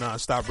heard on the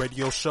Non-Stop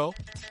Radio Show?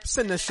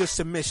 Send us your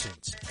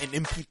submissions in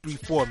MP3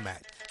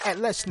 format at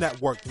Let's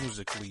Network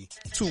Musically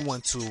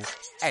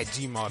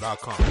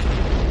 212@gmail.com.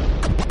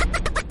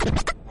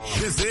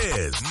 This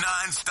is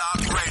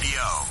Non-Stop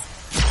Radio.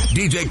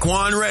 DJ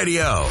Quan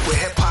Radio. Where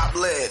hip hop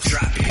lives.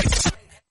 Drop it.